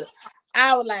picture.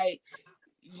 I was like,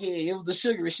 yeah, it was a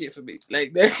sugary shit for me.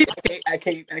 Like, I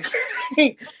can't. I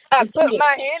put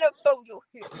my hand up through your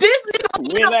hip. This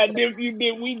nigga. When I dip, you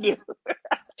dip, we dip.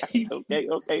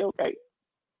 Okay.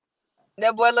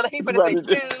 That boy look like he finna say, dun,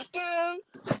 dun,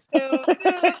 dun, dun,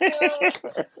 dun,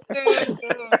 dun,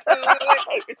 dun.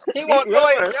 He want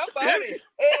Toy to jump on it.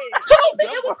 Hey.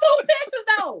 It was two pictures,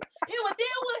 though. It was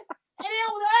this one, and then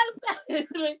on the other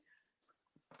side.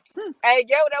 Hey,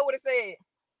 get what I would have said.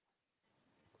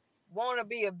 Wanna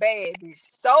be a bad bitch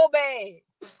so bad.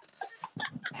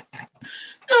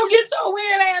 Don't get your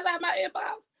weird ass out of my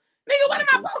inbox. Nigga, what am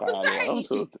I supposed to say?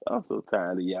 I'm so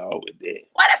tired of y'all with that.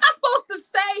 What am I supposed to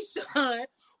say, Sean?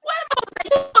 What am I supposed to say?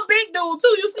 You a big dude,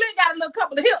 too. You still got a little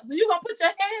couple of hips. You gonna put your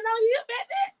hand on your hip at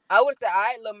that? I would say, all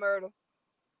right, little murder.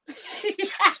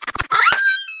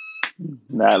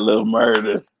 Not little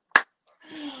murder.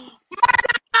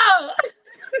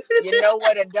 You know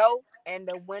what a dough and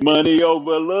the window. Money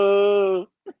over love.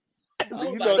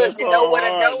 You know what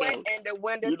a dough and the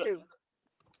window too.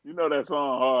 You know that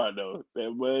song hard though.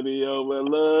 That money over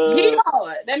love. He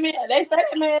hard. That man, they say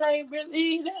that man ain't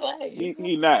really that way.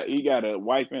 He not. He got a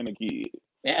wife and a kid.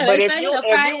 Yeah, but if you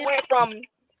went from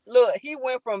he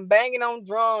went from banging on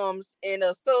drums in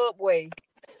a subway.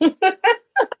 Hell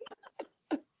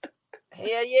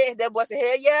yeah, that boy said,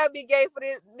 hell yeah, I'll be gay for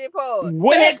this part.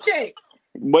 What? That chick.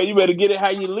 Boy, you better get it how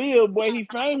you live, boy. He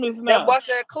famous now. That boy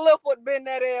said Clifford been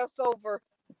that ass over.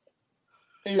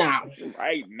 No.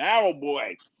 Right now,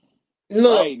 boy.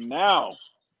 Look. Right now.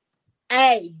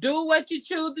 Hey, do what you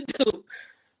choose to do.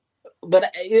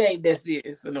 But it ain't that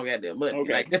serious for no goddamn money.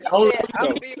 Okay. Like, I'm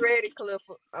gonna be ready,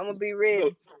 Clifford. I'm gonna be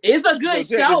ready. It's a good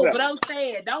show, but I'm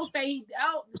saying, don't say he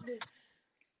don't.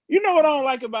 You know what I don't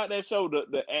like about that show?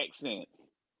 The accents.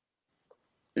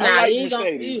 Nah, I like you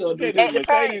Mercedes. gonna do that.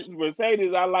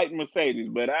 Mercedes, I like Mercedes,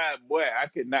 but I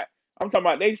could not. I'm talking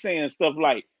about they saying stuff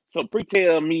like, so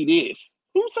pre-tell me this.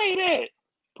 Who say that?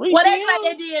 Well, that's like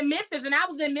they did in Memphis, and I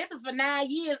was in Memphis for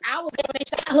 9 years. I was there when they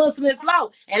shot Hustle and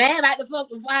Flow, and I ain't like the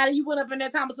fucking fire. You went up in there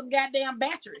talking about some goddamn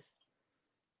batteries.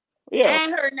 Yeah, I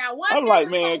ain't heard now one. I'm like,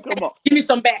 man, come on, give me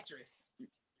some batteries.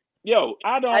 Yo,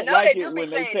 I don't like it when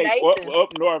they say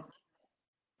up north.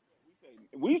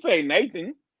 We say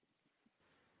Nathan.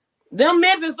 Them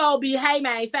Memphis all be, hey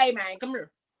man, say man, come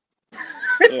here.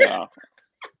 Yeah,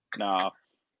 nah.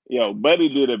 Yo, Buddy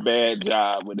did a bad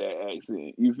job with that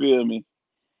accent. You feel me?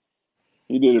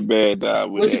 He did a bad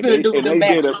job with that. What you finna do with them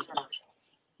batteries?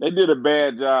 They did a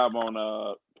bad job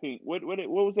on Pink. What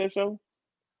was that show?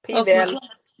 P-Valley.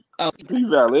 Oh,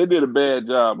 P-Valley. They did a bad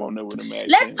job on there with them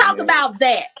accents. Let's talk about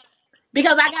that.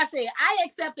 Because like I said, I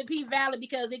accepted P-Valley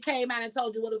because it came out and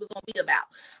told you what it was going to be about.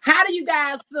 How do you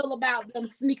guys feel about them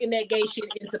sneaking that gay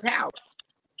shit into power?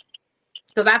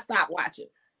 Because I stopped watching.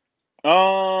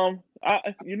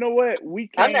 You know what? We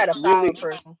can't. I'm not a power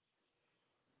person.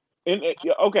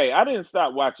 Okay, I didn't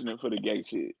stop watching it for the gay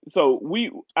shit. So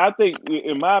I think,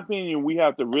 in my opinion, we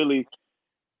have to really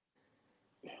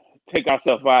take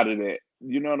ourselves out of that.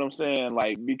 You know what I'm saying?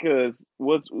 Like, because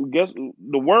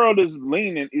the world is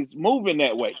moving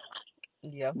that way.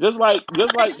 Yeah. Just like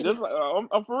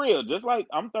I'm for real. Just like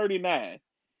I'm 39.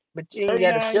 But you ain't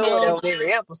got to show it on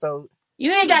every episode.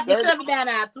 You ain't got to shove it down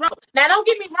our throat. Now, don't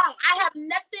get me wrong. I have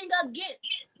nothing against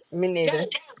me neither.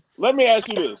 Let me ask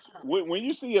you this: when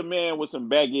you see a man with some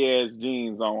baggy ass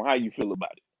jeans on, how you feel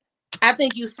about it? I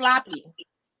think you sloppy.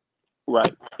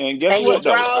 Right. And guess what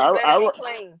though?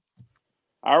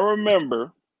 I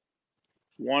remember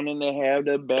wanting to have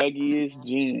the baggiest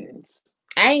jeans.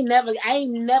 I ain't never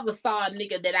saw a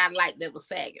nigga that I liked that was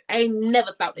sagging. I ain't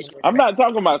never thought this shit was I'm not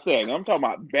talking about sagging. I'm talking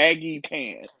about baggy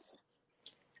pants.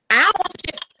 I don't want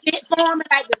shit fit for them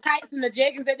like the tights and the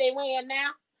jeggings that they wearing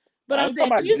now. But I'm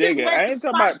saying, you just wear I ain't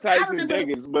talking about tights and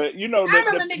jeggings, but you know, I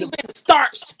remember niggas wearing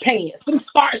starched pants, them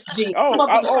starched jeans. I see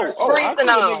a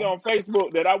nigga on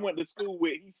Facebook that I went to school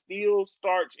with. He still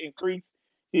starch and crease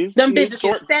his bitches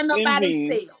shorts can stand up by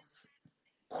themselves.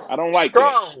 I don't like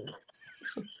that.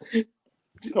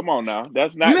 Come on now,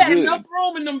 that's not good. You had enough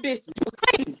room in them bitches.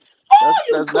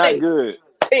 That's not good.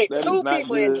 That is not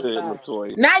good,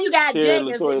 LaToya. Now you got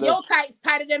jeggings. Your tights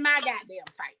tighter than my goddamn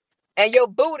tights. And your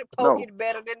booty poke is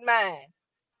better than mine.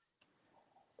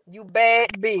 You bad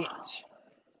bitch.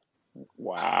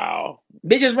 Wow.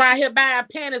 Bitches around here buying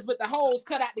panties with the holes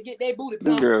cut out to get their booty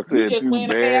pumped. Girl said, you just wearing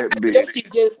a pair of tights. She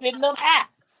just sitting up high.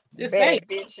 Just bad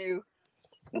bitch you.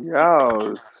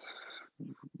 Y'all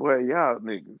Boy, y'all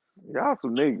niggas. Y'all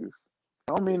some niggas.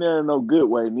 I don't mean that in no good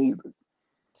way neither.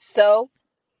 So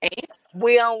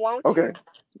we don't want you. Okay.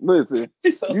 Listen,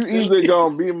 So you silly. either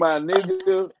gonna be my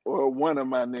nigga or one of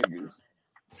my niggas.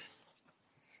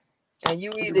 And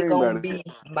you What you either mean by gonna that? be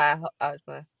my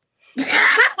husband.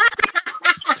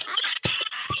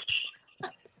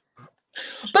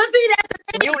 But see, that's the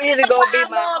thing. You either That's why gonna be I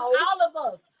my love hoe all of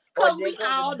us. or Because they're we gonna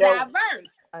all know.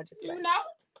 diverse. I just You play. know?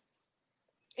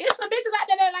 It's some bitches out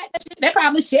there that like that shit. They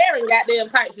probably sharing goddamn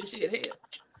tights and shit. Hell.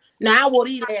 Now, I wore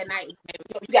these last night.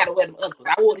 You gotta wear them others.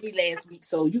 I wore these last week,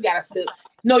 so you gotta still.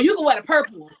 No, you can wear the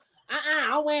purple one.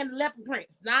 I'm wearing the leopard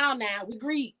prints. Now, we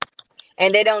agreed.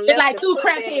 And they don't It's left like the two pussy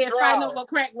in the crackheads fighting drawer. over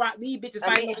crack rock. These bitches I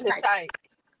fighting mean over in the tights. tight.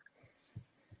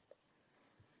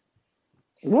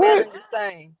 What? Smelling the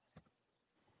same.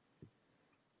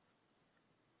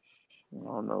 I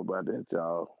don't know about that,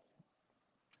 y'all.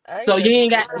 So you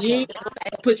ain't got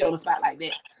to put you on the spot like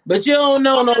that. But you don't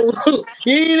know no.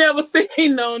 You ain't never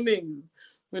seen no niggas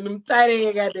when them tight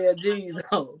ass got their jeans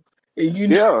on. And you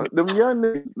know, Yeah, them young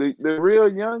niggas, the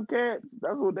real young cats,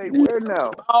 that's what they wear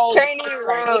now. Can't even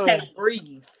like run. they can't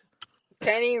breathe.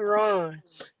 Can't even run.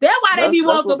 That's why they be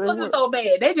That's wanting what some they pussy wear. so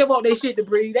bad. They just want their shit to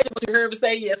breathe. They just want to hear her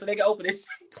say yes so they can open this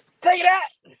shit. Take it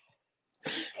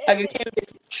out.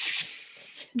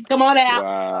 Come on out.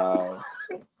 Wow.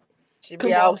 She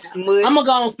be all smushed. I'm gonna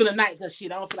go and spend the night because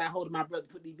shit, I don't feel like holding my brother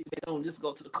put these bitches on. Just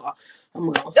go to the car. I'm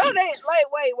gonna go. Don't they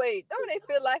like wait? Don't they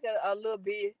feel like a little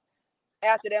bit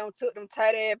after they done took them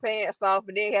tight ass pants off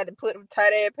and then had to put them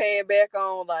tight ass pants back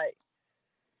on? Like,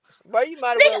 bro, you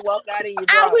might as well walk out in your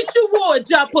drawers. I wish you would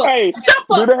jump up. Hey, Jump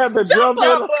up. do they have to jump up. in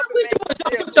I them? wish you would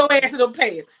jump put your ass in them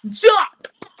pants.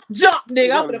 Jump, nigga.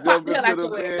 You I'm gotta gonna pop jump the hell into out the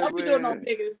your ass. bed, Don't be doing no man.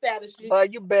 bigger than status shit.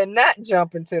 But you better not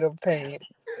jump into them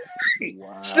pants.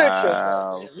 Shut your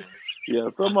Wow. goddamn. Yeah,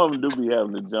 some of them do be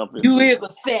having to jump into You is them. a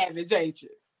savage, ain't you?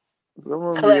 Some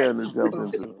of them be having Classic to jump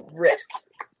bougie into them. wretch.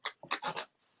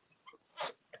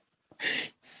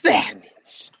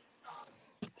 Savage.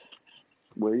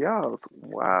 Well, y'all,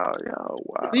 wow.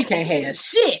 We can't have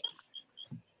shit.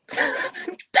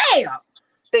 Damn.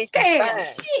 Thick and Damn fine.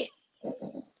 shit.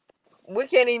 We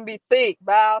can't even be thick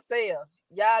by ourselves.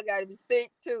 Y'all gotta be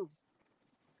thick too.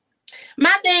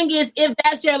 My thing is, if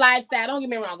that's your lifestyle, don't get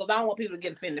me wrong, because I don't want people to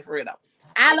get offended for it though.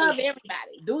 I love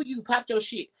everybody. Do you pop your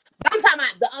shit? But I'm talking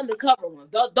about the undercover ones.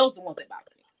 Those the ones that bother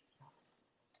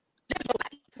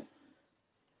me.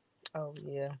 Oh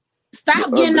yeah.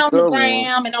 Stop getting on the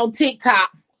gram and on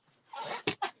TikTok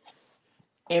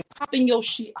and popping your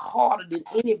shit harder than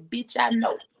any bitch I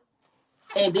know.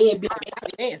 And then be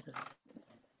dancing.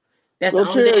 That's So the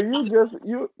only Cherry, thing.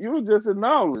 you were just in New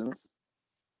Orleans.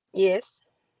 Yes.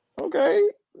 Okay.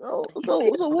 So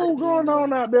what was going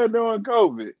on out there during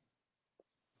COVID?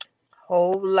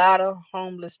 Whole lot of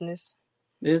homelessness.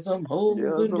 There's some whole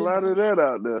there's a lot of that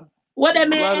out there. What that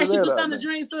man asked you for something to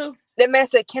drink, too? That man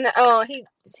said, "Can I?"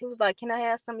 He was like, "Can I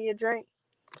have some of your drink?"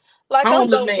 Like I'm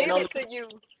gonna give it to you.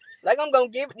 Like I'm gonna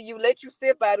give it to you, let you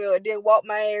sip out of it, then walk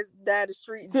my ass down the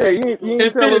street. And drink you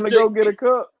ain't tell him to go get a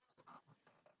cup.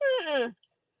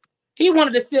 He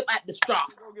wanted to sip at the straw.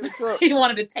 He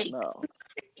wanted to taste. No.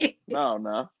 He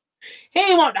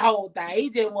didn't want the whole thing. He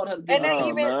just wanted her to get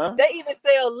And they even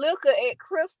sell liquor at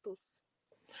Crystals.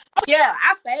 Oh yeah,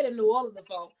 I stayed in New Orleans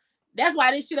before. That's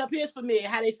why this shit up here is familiar.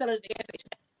 How they sell it at the gas station.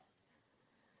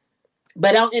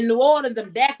 But in New Orleans,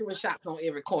 them daiquiri shops on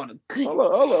every corner. Hold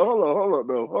on,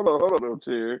 though,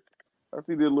 Cherry. I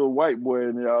see this little white boy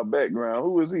in y'all background.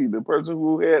 Who is he? The person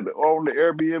who had owned the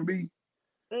Airbnb?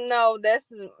 No,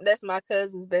 that's my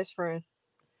cousin's best friend.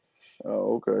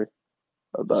 Oh, okay.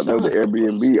 I thought that was the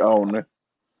Airbnb owner.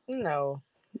 No.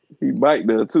 He biked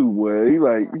there too, boy.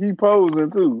 He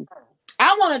posing too.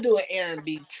 I want to do an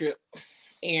Airbnb trip.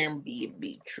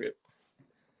 Airbnb trip.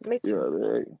 Me too.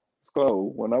 Yeah, it's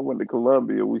close. When I went to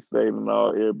Colombia, we stayed in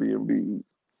all Airbnb.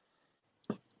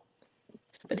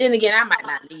 But then again, I might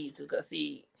not need to because,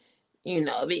 see, if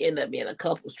it end up being a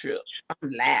couple's trip,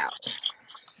 I'm loud.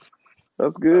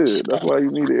 That's good. That's why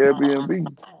you need an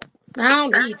Airbnb. I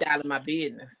don't need y'all in my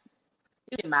business.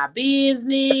 You in my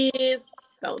business.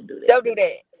 Don't do that. Don't do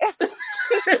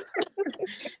that.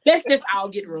 Let's just all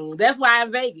get rooms. That's why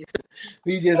in Vegas,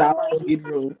 we just all get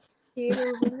rooms.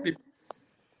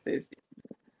 That's it.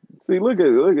 See, look at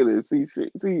it.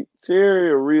 See, Cherry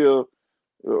a real.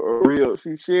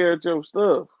 She shared your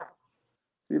stuff.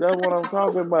 See, that's what I'm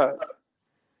talking about.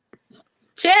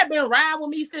 Cherry been riding with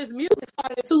me since music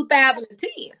started in 2010.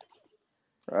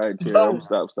 All right, Cherry, I'm gonna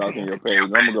stop stalking your page.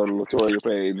 I'm gonna go to LaToya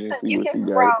page and see what she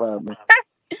got to find me.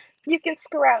 You can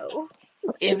scroll.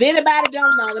 If anybody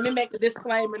don't know, let me make a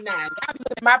disclaimer now. Y'all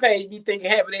look at my page, be thinking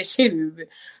half of that shit is.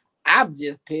 I'm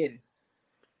just petty.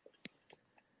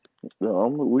 No,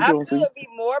 we I gonna see. could be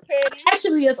more petty.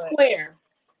 Actually, a square.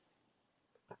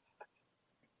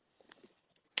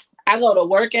 I go to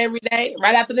work every day.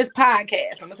 Right after this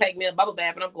podcast, I'm gonna take me a bubble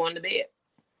bath and I'm going to bed.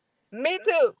 Me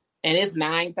too. And it's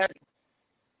 9:30.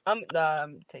 I'm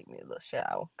take me a little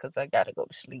shower because I gotta go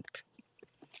to sleep.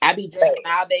 I be drinking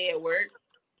all day at work.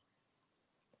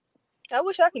 I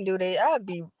wish I can do that. I'd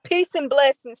be peace and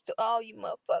blessings to all you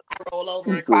motherfuckers. I roll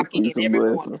over and clock in every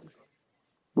morning.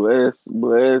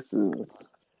 Blessings.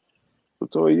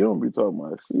 But Toy, you don't be talking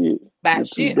about shit. You're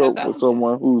too dope for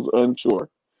someone who's unsure.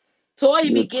 Toy,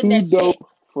 you be getting that check. You're too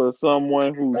dope for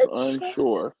someone who's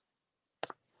unsure.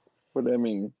 What that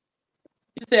mean?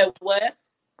 You said what?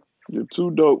 You're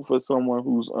too dope for someone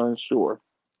who's unsure.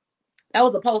 That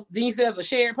was a post. Didn't you say it was a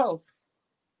shared post?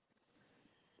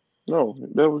 No,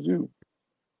 that was you.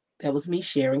 That was me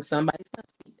sharing somebody's stuff.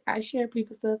 I share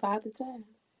people's stuff all the time.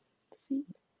 See?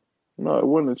 No, it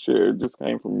wasn't a share. It just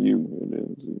came from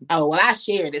you. Oh, well, I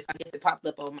shared it, so I guess it popped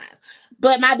up on mine.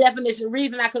 But my definition,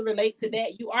 reason I could relate to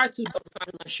that, you are too dope for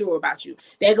I'm unsure about you.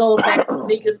 That goes back to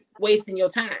niggas wasting your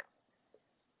time.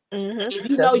 Mm-hmm. If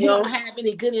you know you don't have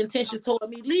any good intentions toward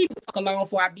me, leave me alone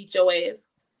before I beat your ass.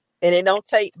 And it don't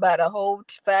take about a whole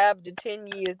 5 to 10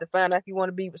 years to find out if you want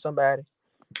to be with somebody.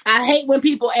 I hate when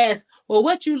people ask, well,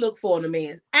 what you look for in a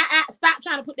man? I stop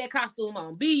trying to put that costume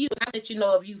on. Be you, and I'll let you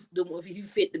know if you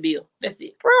fit the bill. That's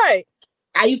it. Right.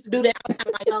 I used to do that all the time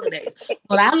in my younger days.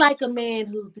 But I like a man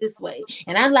who's this way.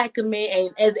 And I like a man,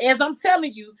 and as I'm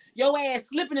telling you, your ass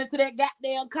slipping into that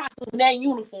goddamn costume, that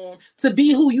uniform, to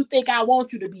be who you think I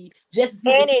want you to be. Just to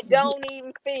see and it don't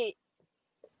even fit.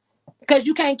 Because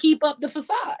you can't keep up the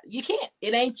facade. You can't.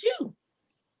 It ain't you.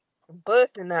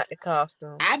 Busting out the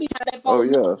costume. I be trying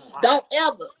to know, don't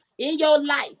ever, in your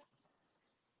life,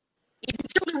 if you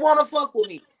truly want to fuck with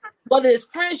me, whether it's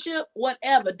friendship,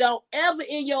 whatever, don't ever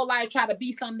in your life try to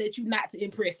be something that you not to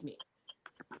impress me.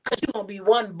 Because you're going to be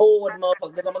one bored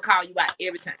motherfucker because I'm going to call you out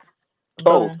every time.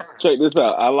 Oh, check this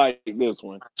out. I like this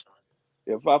one.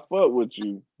 If I fuck with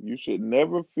you, you should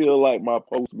never feel like my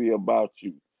post be about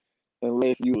you.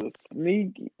 Unless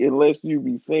you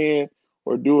be saying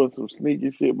or doing some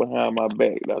sneaky shit behind my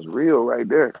back. That's real right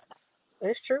there.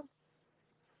 That's true.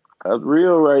 That's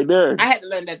real right there. I had to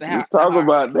learn that the hard way. Talk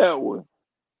about that one.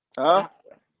 Huh?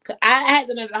 I had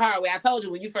to learn it the hard way. I told you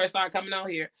when you first started coming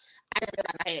out here, I didn't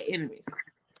realize I had enemies.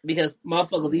 Because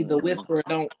motherfuckers either whisper or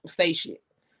don't say shit.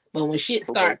 But when shit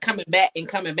start coming back,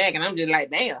 and I'm just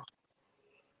like, damn.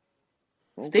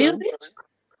 Still, bitch.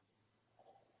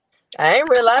 I ain't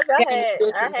realize I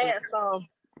had some.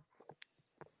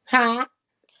 Huh?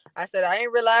 I said I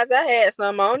ain't realize I had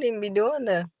some. I don't even be doing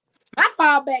that. My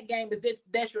fallback game is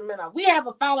detrimental. We have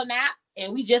a falling out,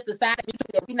 and we just decided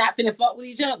that we not finna fuck with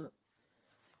each other.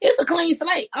 It's a clean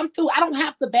slate. I'm through. I don't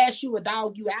have to bash you or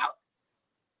dog you out.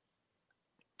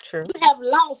 True. You have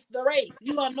lost the race.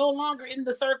 You are no longer in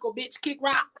the circle, bitch. Kick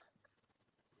rocks.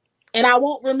 And I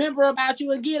won't remember about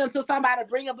you again until somebody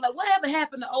bring up like, whatever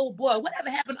happened to old boy? Whatever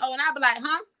happened to old? And I'll be like,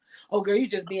 huh? Oh, girl, you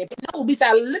just being no, bitch.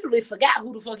 I literally forgot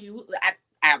who the fuck you.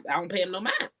 I don't pay him no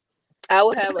mind. I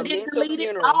will have a mental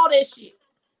funeral. All that shit.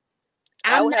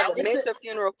 I will have a mental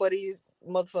funeral for these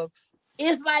motherfuckers.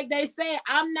 It's like they say,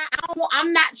 I'm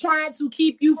not trying to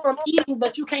keep you from eating,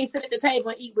 but you can't sit at the table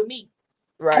and eat with me.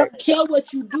 Right. I don't care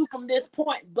what you do from this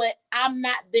point, but I'm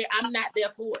not there. I'm not there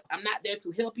for it. I'm not there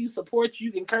to help you, support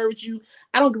you, encourage you.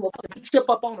 I don't give a fuck if you trip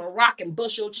up on a rock and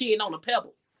bust your chin on a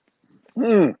pebble.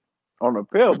 On a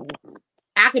pebble?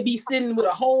 I could be sitting with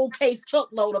a whole case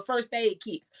truckload of first aid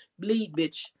kits. Bleed,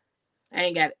 bitch. I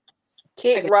ain't got it.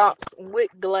 Kick rocks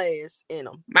with glass in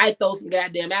them. Might throw some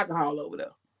goddamn alcohol over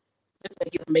there. This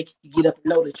make you get up and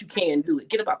know that you can do it.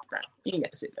 Get up off the ground. You ain't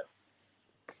got to sit there.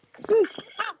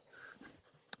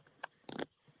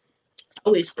 I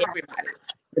wish everybody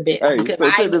the best. Hey, so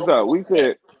check this out. We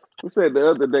said the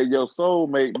other day your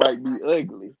soulmate might be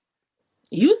ugly.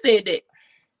 You said that.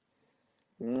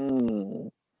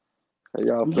 How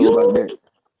y'all feel about that?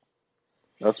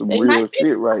 That's some real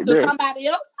shit right there. To somebody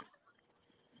else?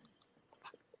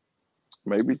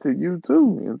 Maybe to you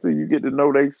too, until you get to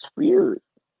know their spirit.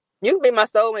 You can be my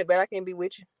soulmate, but I can't be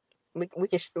with you.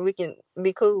 We can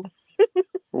be cool.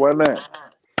 Why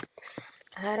not?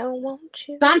 I don't want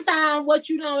you. Sometimes what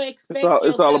you don't expect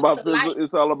it's all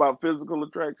about physical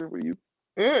attraction for you.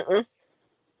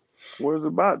 What is it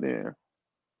about then?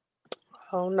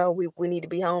 Oh no, we need to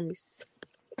be homies.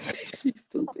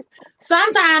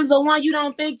 Sometimes the one you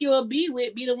don't think you'll be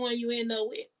with be the one you end up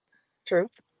with. True.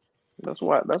 That's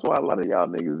why a lot of y'all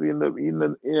niggas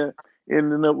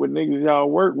ending up with niggas y'all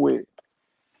work with.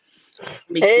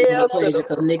 Big shit Hell to pleasure the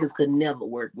because niggas could never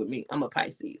work with me. I'm a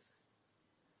Pisces.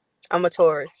 I'm a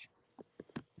Taurus.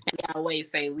 And they always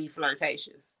say we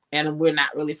flirtatious. And we're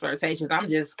not really flirtatious. I'm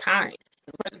just kind.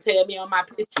 The person tell me on my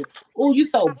picture, oh, you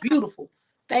so beautiful.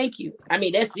 Thank you. I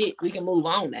mean, that's it. We can move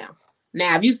on now.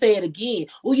 Now, if you say it again,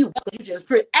 oh, you just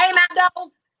pretty. Ain't I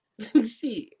though?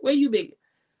 Shit, where you been?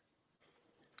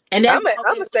 And that's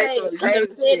I'm gonna say okay. some You crazy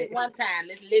just said shit. it one time.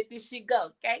 Let's let this shit go,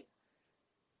 okay?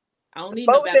 I don't need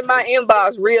Folks nobody. in my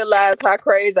inbox realize how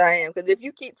crazy I am. Because if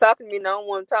you keep talking to me and I don't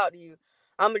want to talk to you,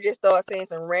 I'm going to just start saying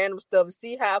some random stuff and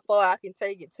see how far I can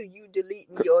take it till you delete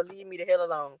me or leave me the hell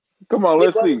alone. Come on,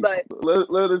 Your let's boy was see. like,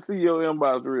 Let us see your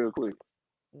inbox real quick.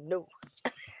 no.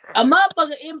 A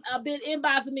motherfucker been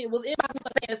inboxing me. Was inboxing me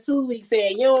for the past 2 weeks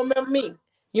saying, you don't remember me.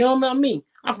 You don't remember me.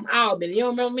 I'm from Albany. You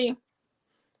don't remember me?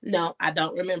 No, I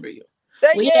don't remember you. Say,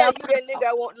 Well, yeah, yeah, you that nigga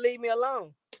I want to leave me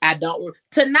alone. I don't.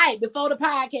 Tonight, before the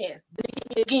podcast, they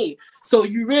hit me again. So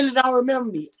you really don't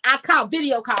remember me. I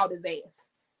video called his ass.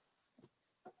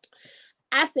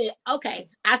 I said, okay,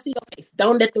 I see your face.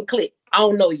 Don't let them click. I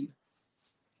don't know you.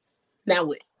 Now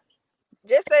what?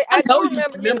 Just say, I know do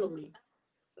remember you. Me.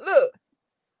 Look.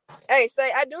 Hey,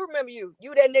 say, I do remember you.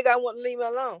 You that nigga I want to leave me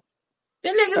alone. The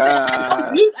nigga said,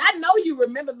 I know you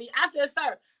remember me. I said,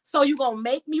 sir, so you gonna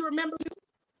make me remember you?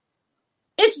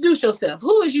 Introduce yourself.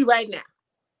 Who is you right now?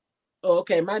 Oh,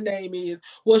 okay, my name is,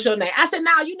 what's your name? I said,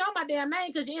 now you know my damn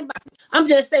name because you inboxed me. I'm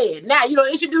just saying, now you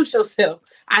don't introduce yourself.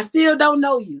 I still don't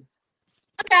know you.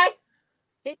 Okay.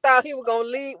 He thought he was going to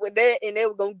lead with that and they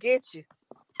were going to get you.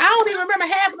 I don't even remember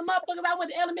half of the motherfuckers I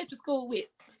went to elementary school with.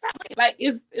 Like,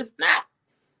 it's not,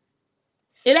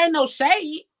 it ain't no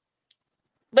shade.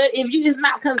 But if you is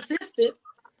not consistent,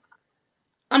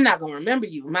 I'm not gonna remember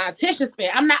you. My attention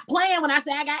span. I'm not playing when I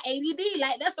say I got ADD.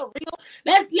 Like that's a real.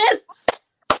 Let's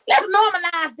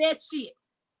normalize that shit.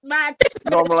 My attention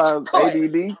span.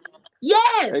 Normalize ADD.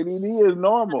 Yes. ADD is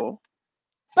normal.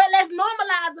 But let's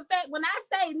normalize the fact when I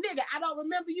say nigga, I don't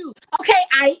remember you. Okay,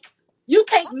 Ike, you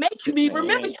can't make me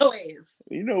remember your ass.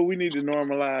 You know we need to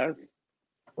normalize.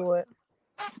 What?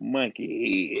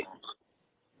 Monkey head.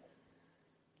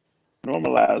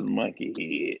 Normalize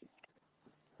monkey head.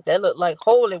 That look like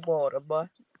holy water, boy.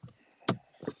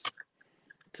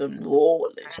 Some New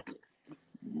Orleans.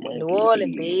 New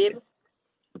Orleans, baby.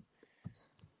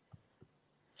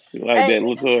 You like that,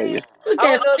 Latoya? Look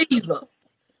at Caesar.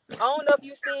 I don't know if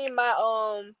you seen my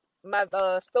my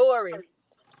story.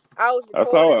 I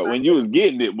saw it when you was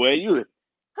getting it, boy. You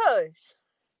hush.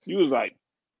 You was like,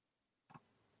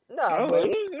 no,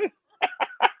 boy.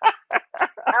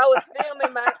 I was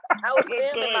filming my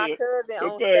cousin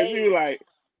on stage. You like,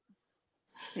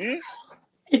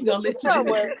 He gonna let you.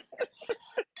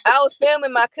 I was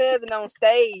filming my cousin on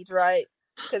stage, right?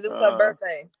 Because it was her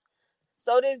birthday.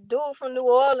 So this dude from New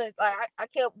Orleans, like I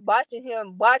kept watching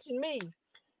him, watching me.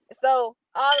 So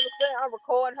all of a sudden I'm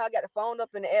recording her, I got the phone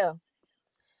up in the air.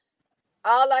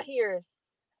 All I hear is,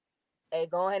 hey,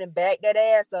 go ahead and back that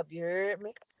ass up, you heard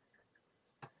me?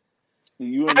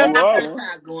 You in New Orleans?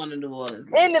 Not going to New Orleans.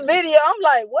 In the video, I'm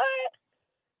like, what?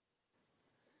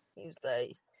 He was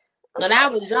like, when I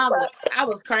was younger, I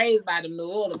was crazy by the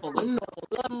New Orleans folks. You know,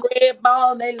 love them red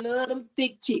balls, they love them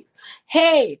thick chicks.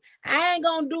 Hey, I ain't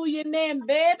gonna do your name,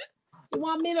 baby. You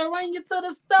want me to run you to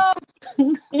the store?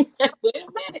 Wait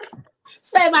a minute.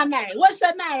 Say my name. What's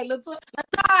your name,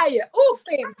 Latoya? Ooh,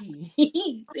 say it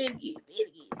again. Say it again.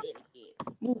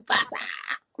 Mufasa.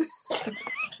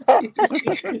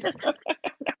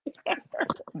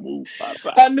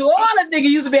 Mufasa. A New Orleans nigga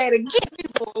used to be able to get me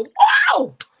for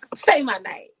wow. Say my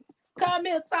name. Come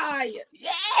here, Taya.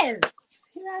 Yes.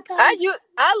 Here I come.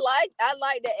 I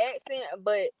like the accent,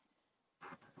 but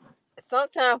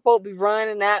sometimes folk be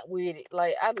running out with it.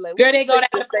 Like I be like, girl, they go down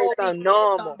to say something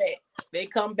normal. They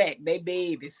come back. They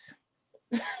babies.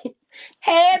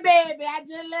 Hey, baby, I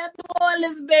just left New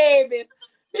Orleans, baby.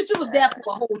 Bitch, you was there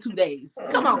for a whole 2 days.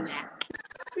 Come on now.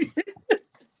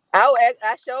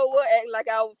 I sure would act like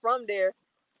I was from there.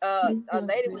 A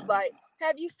lady was like,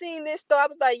 have you seen this store? I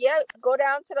was like, yeah, go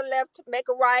down to the left, make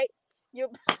a right. I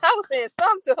was saying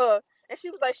something to her, and she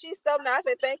was like, she's so nice.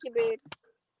 I said, thank you, babe.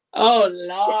 Oh,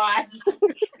 Lord.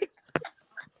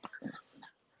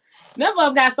 Them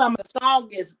folks got some of the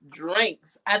strongest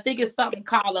drinks. I think it's something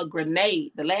called a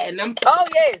grenade. And I'm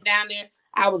talking down there,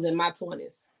 I was in my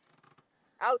 20s.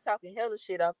 I was talking hella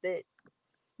shit off that.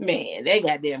 Man, they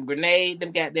got them grenade,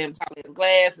 them goddamn chocolate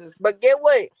glasses. But get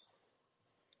what?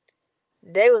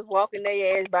 They was walking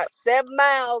their ass about 7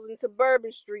 miles into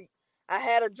Bourbon Street. I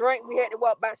had a drink. We had to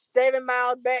walk about 7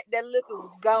 miles back. That liquor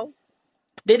was gone.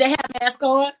 Did they have masks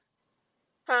on?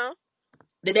 Huh?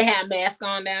 Did they have masks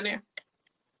on down there?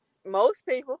 Most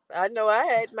people. I know I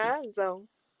had mine on.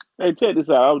 Hey, check this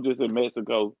out. I was just in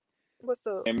Mexico, What's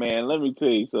up? and man, let me tell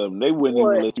you something. They wouldn't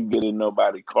even What? let you get in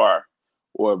nobody's car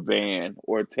or a van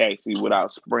or a taxi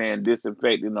without spraying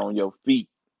disinfectant on your feet.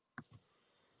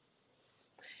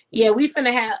 Yeah, we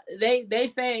finna have. They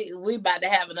say we about to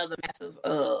have another massive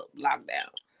lockdown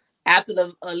after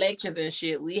the elections and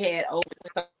shit. We had over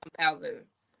 1,000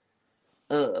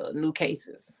 new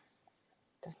cases.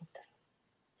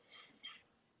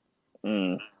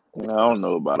 I don't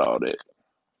know about all that.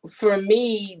 For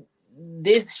me,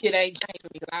 this shit ain't changed for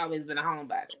me because I always been a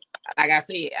homebody. Like I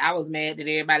said, I was mad that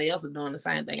everybody else was doing the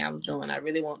same thing I was doing. I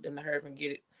really want them to hurry and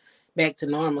get it back to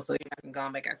normal so I can go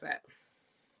back outside.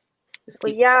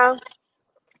 But y'all.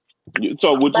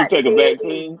 So would you take a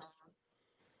vaccine?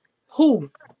 Who?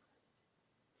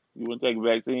 You want to take a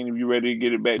vaccine if you're ready to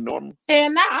get it back normal?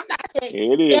 And now I'm not saying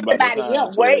Yeah, it is about that everybody time.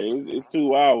 else. Wait. It's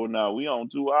 2 hours now. We on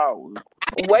 2 hours.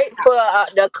 Wait for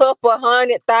the couple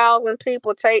 100,000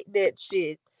 people take that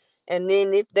shit, and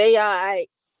then if they all right,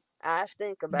 I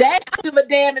think about They it. don't give a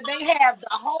damn if they have the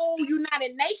whole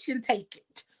United Nations take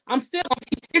it. It's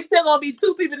still gonna be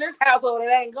 2 people in this household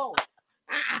that ain't going.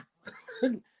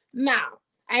 No,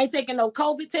 I ain't taking no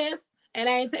COVID test, and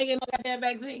I ain't taking no goddamn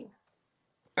vaccine.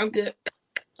 I'm good.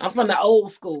 I'm from the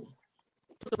old school.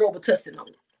 Put the Robitussin on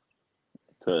it.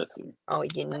 Tussin. Oh,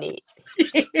 you neat.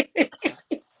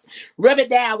 Rub it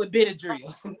down with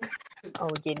Benadryl. Oh,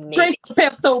 you neat. Drink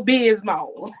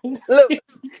Pepto-Bismol. Look.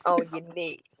 Oh, you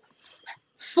neat.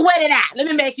 Sweat it out. Let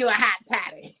me make you a hot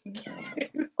toddy.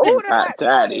 Oh, the Hot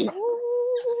toddy.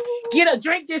 Get a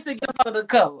drink this and get under the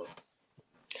cover.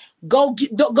 Go do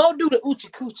the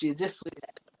Oochie Coochie. Just sweat it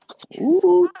out.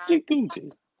 Ooh,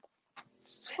 coochie.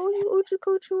 Who you Oochie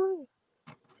Coochie with?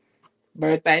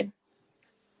 Birthday.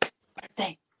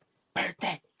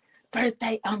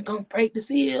 I'm gonna break the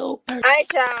seal. All right,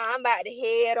 y'all. I'm about to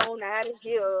head on out of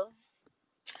here.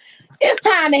 It's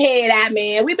time to head out,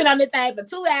 man. We've been on this thing for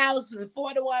 2 hours and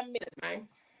 41 minutes, man.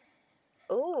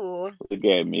 Ooh. Look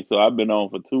at me. So I've been on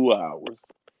for 2 hours.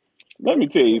 Let me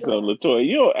tell you something,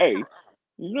 LaToya.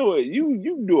 You know what?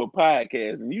 You do a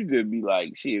podcast and you just be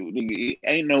like, shit, nigga,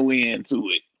 ain't no end to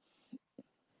it.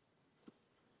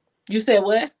 You said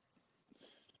what?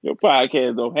 Your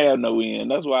podcast don't have no end.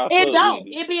 That's why I It fuck don't.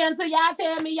 with it. It be until y'all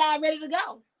tell me y'all ready to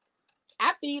go.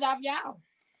 I feed off y'all.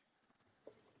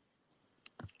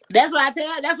 That's what I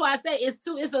tell. That's why I say it's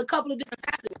a couple of different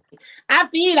topics. I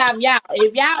feed off y'all.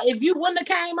 If you wouldn't have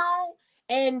came on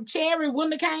and Cherry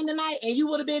wouldn't have came tonight and you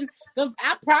would have been,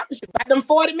 I promise you, by them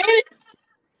 40 minutes.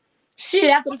 Shit,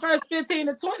 after the first 15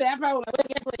 to 20, I probably like, well,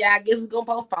 guess what, y'all? I guess we're gonna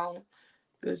postpone.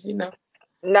 Cause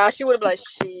Nah, she would have been like,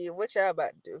 shit, what y'all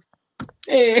about to do?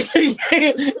 I ain't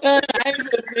gonna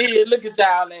sit here look at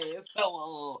y'all ass.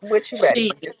 So What you about to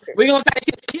do? we're gonna take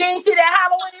shit. You didn't see that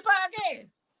Halloween podcast?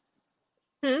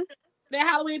 Hmm? That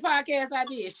Halloween podcast I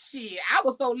did. Shit, I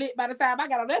was so lit by the time I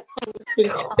got on that.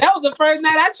 That was the first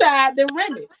night I tried the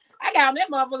Remy. I got on that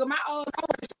motherfucker. My old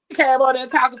she came on there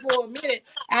talking for a minute.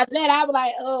 After that, I was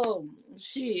like,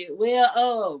 shit.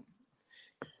 Well,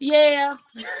 yeah.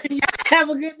 Y'all have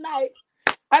a good night.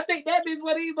 I think that bitch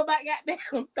would even about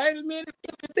goddamn 30 minutes,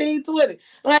 15, 20.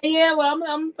 I'm like, yeah, well,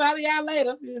 I'm talking to y'all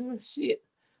later. Shit.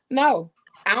 No.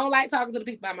 I don't like talking to the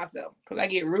people by myself because I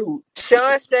get rude.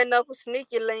 Sean setting up a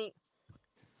sneaky link.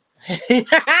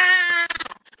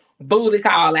 Booty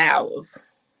call hours.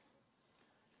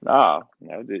 Nah,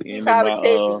 I just He ended probably my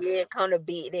texted, yeah, come to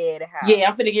beat there at the house. Yeah,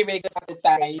 I'm finna get ready to go out this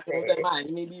thing.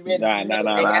 You need to be ready for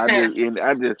me.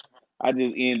 I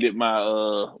just ended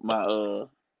my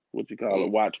what you call it,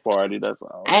 watch party. That's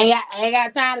all. I ain't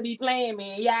got time to be playing,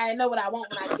 man. Y'all already know what I want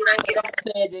when I get over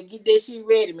there. Just get this shit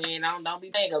ready, man. Don't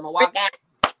be playing. I'm gonna walk out.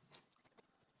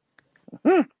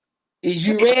 Is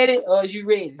you ready or is you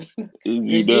ready? Is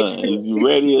you done? Is you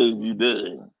ready or is you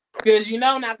done? Because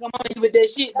I'm not coming on you with that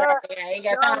shit, bro. I ain't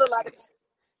got time.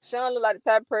 Sean look like the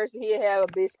type of person he'd have a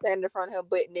bitch standing in front of him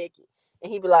butt naked.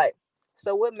 And he'd be like,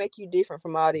 so what make you different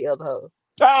from all the other hoes?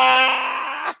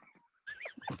 Ah!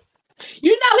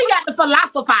 You know he got the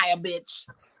philosophier, bitch.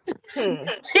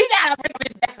 He got to bring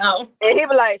bitch down. And he'd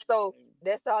be like, so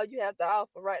that's all you have to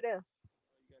offer right there.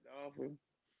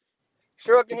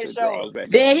 Shrugging his shoulders.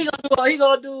 Then he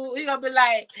gonna be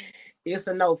like, it's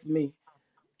a no for me.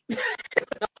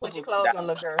 Put your clothes on,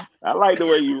 little girl. I like the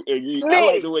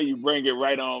way you bring it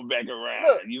right on back around.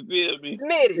 Look, you feel me?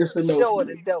 Smitty, show her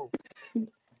the dope.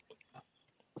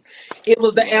 It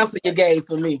was the answer you gave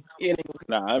for me.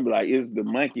 Nah, I'm like, it's the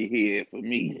monkey head for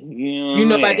me. You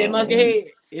know about that monkey head?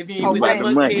 If you ain't with about that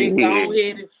the monkey head, go head.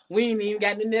 ahead. We ain't even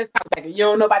got nothing to talk about. You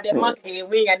don't know about that monkey head,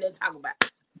 we ain't got nothing to talk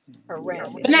about.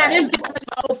 Around But now this is how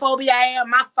old phobia I am.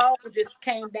 My phone just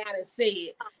came down and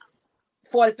said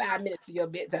 45 minutes to your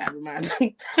bedtime reminder.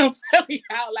 I'm telling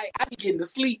y'all, like, I be getting to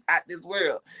sleep out this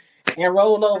world and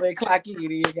roll over and clock in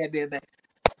and goddamn thing.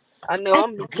 I know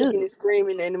I'm kicking and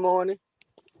screaming in the morning.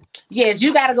 Yes,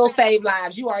 you gotta go save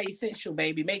lives. You are essential,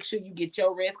 baby. Make sure you get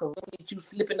your rest because we don't need you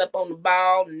slipping up on the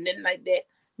ball and nothing like that.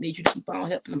 Need you to keep on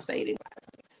helping them save their lives.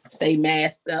 Stay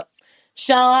masked up.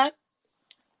 Sean,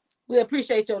 we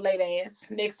appreciate your late ass.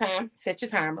 Next time, set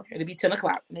your timer. It'll be 10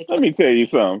 o'clock. Let me tell you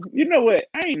something. You know what?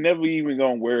 I ain't never even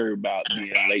gonna worry about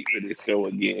being late for this show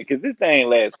again because this thing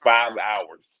lasts 5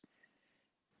 hours.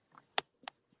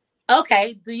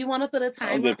 Okay. Do you want to put a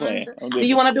I'm timer just on? playing. Do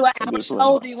you want to do an I'm hour just show?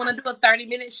 playing. Do you want to do a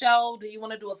 30-minute show? Do you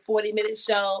want to do a 40-minute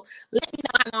show? Let me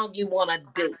know how long you want to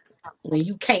do when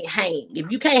you can't hang.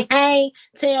 If you can't hang,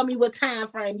 tell me what time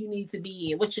frame you need to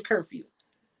be in. What's your curfew?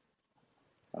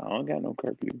 I don't got no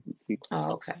curfew. See,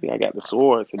 okay. I got the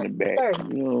swords in the back.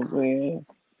 You know what I'm saying?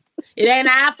 It ain't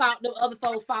our fault. The other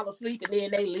folks fall asleep and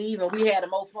then they leave, and we had the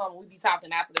most fun when we be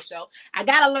talking after the show. I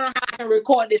gotta learn how I can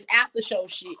record this after show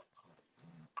shit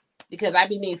because I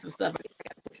be needing some stuff. I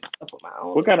gotta put some stuff on my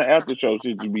own. What kind of after show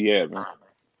should you be having?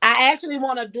 I actually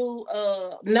want to do.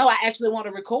 I actually want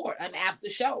to record an after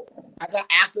show. I got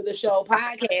after the show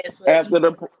podcast for After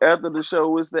the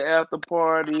show is the after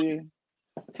party.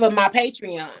 for my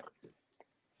Patreons.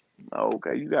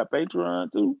 Okay, you got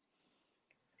Patreon too.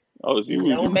 Oh, so you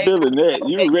Don't feeling that?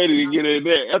 make You ready to get in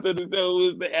there? After the show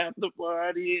is the after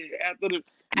party. After the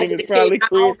I then just it's checked probably my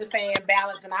Chris. OnlyFans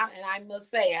balance, and I must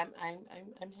say I'm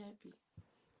happy.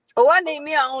 Oh, I need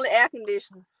me an only air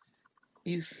conditioner.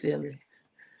 You silly.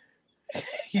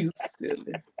 You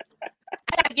silly. I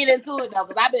gotta get into it though,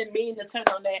 because I've been meaning to turn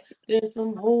on that. There's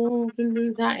some homes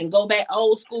and go back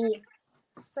old school.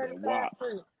 Certified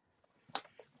free.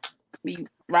 Be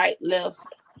right, left,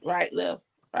 right, left,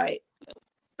 right.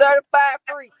 Certified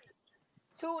free.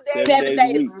 2 days. 7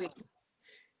 days a week.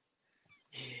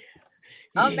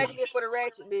 I'm making it for the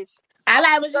ratchet, bitch. I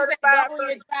like when she said, Certified go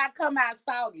free. in dry, come out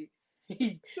soggy. 2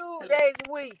 days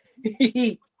a week.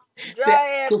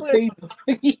 Dry ass pussy.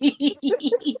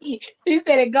 He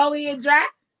said it go in dry,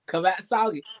 come out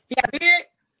soggy. He got a beard?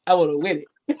 I would have win it.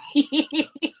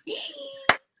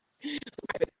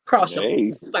 Cross your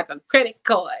It's like a credit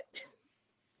card.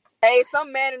 Hey,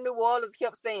 some man in New Orleans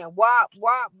kept saying, why,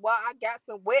 I got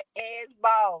some wet ass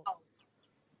balls.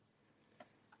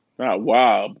 Not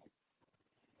Wob.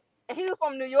 And he was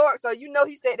from New York, so you know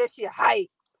he said that shit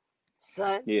hype,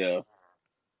 son. Yeah.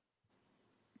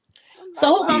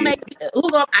 So who gonna make?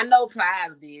 I know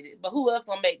Plies did it, but who else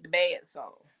gonna make the bad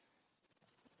song?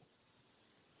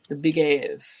 The big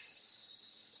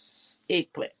ass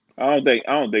eggplant. I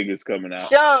don't think it's coming out.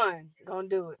 Sean gonna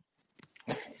do it.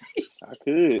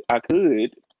 I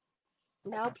could.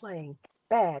 Now playing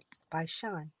Bad by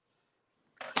Sean.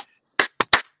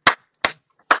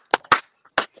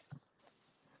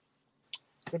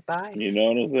 Goodbye. You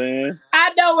know what I'm saying?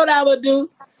 I know what I would do.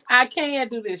 I can't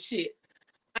do this shit.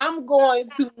 I'm going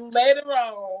to later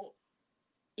on.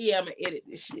 Yeah, I'm gonna edit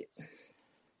this shit.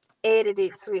 Edit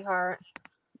it, sweetheart.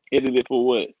 Edit it for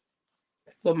what?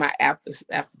 For my after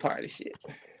party shit.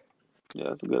 Yeah,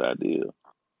 that's a good idea.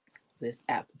 This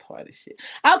after party shit.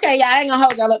 Okay, y'all, I ain't gonna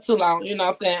hold y'all up too long. You know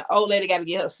what I'm saying? Old lady gotta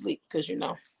get her sleep because I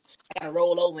gotta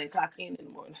roll over and clock in the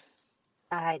morning.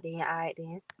 All right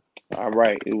then. All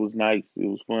right. It was nice. It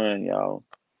was fun, y'all.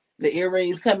 The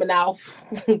earrings coming off.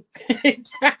 Time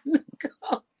to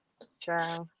go.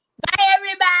 Child. Bye,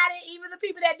 everybody. Even the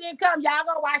people that didn't come, y'all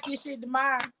gonna watch this shit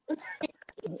tomorrow.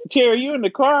 Cherry, you in the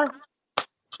car?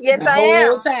 Yes, the I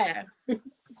whole am. Time.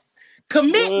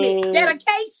 Commitment,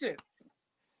 dedication.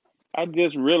 I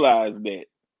just realized that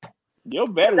your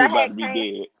battery about to be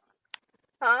dead.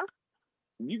 Huh?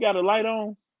 You got a light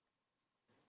on?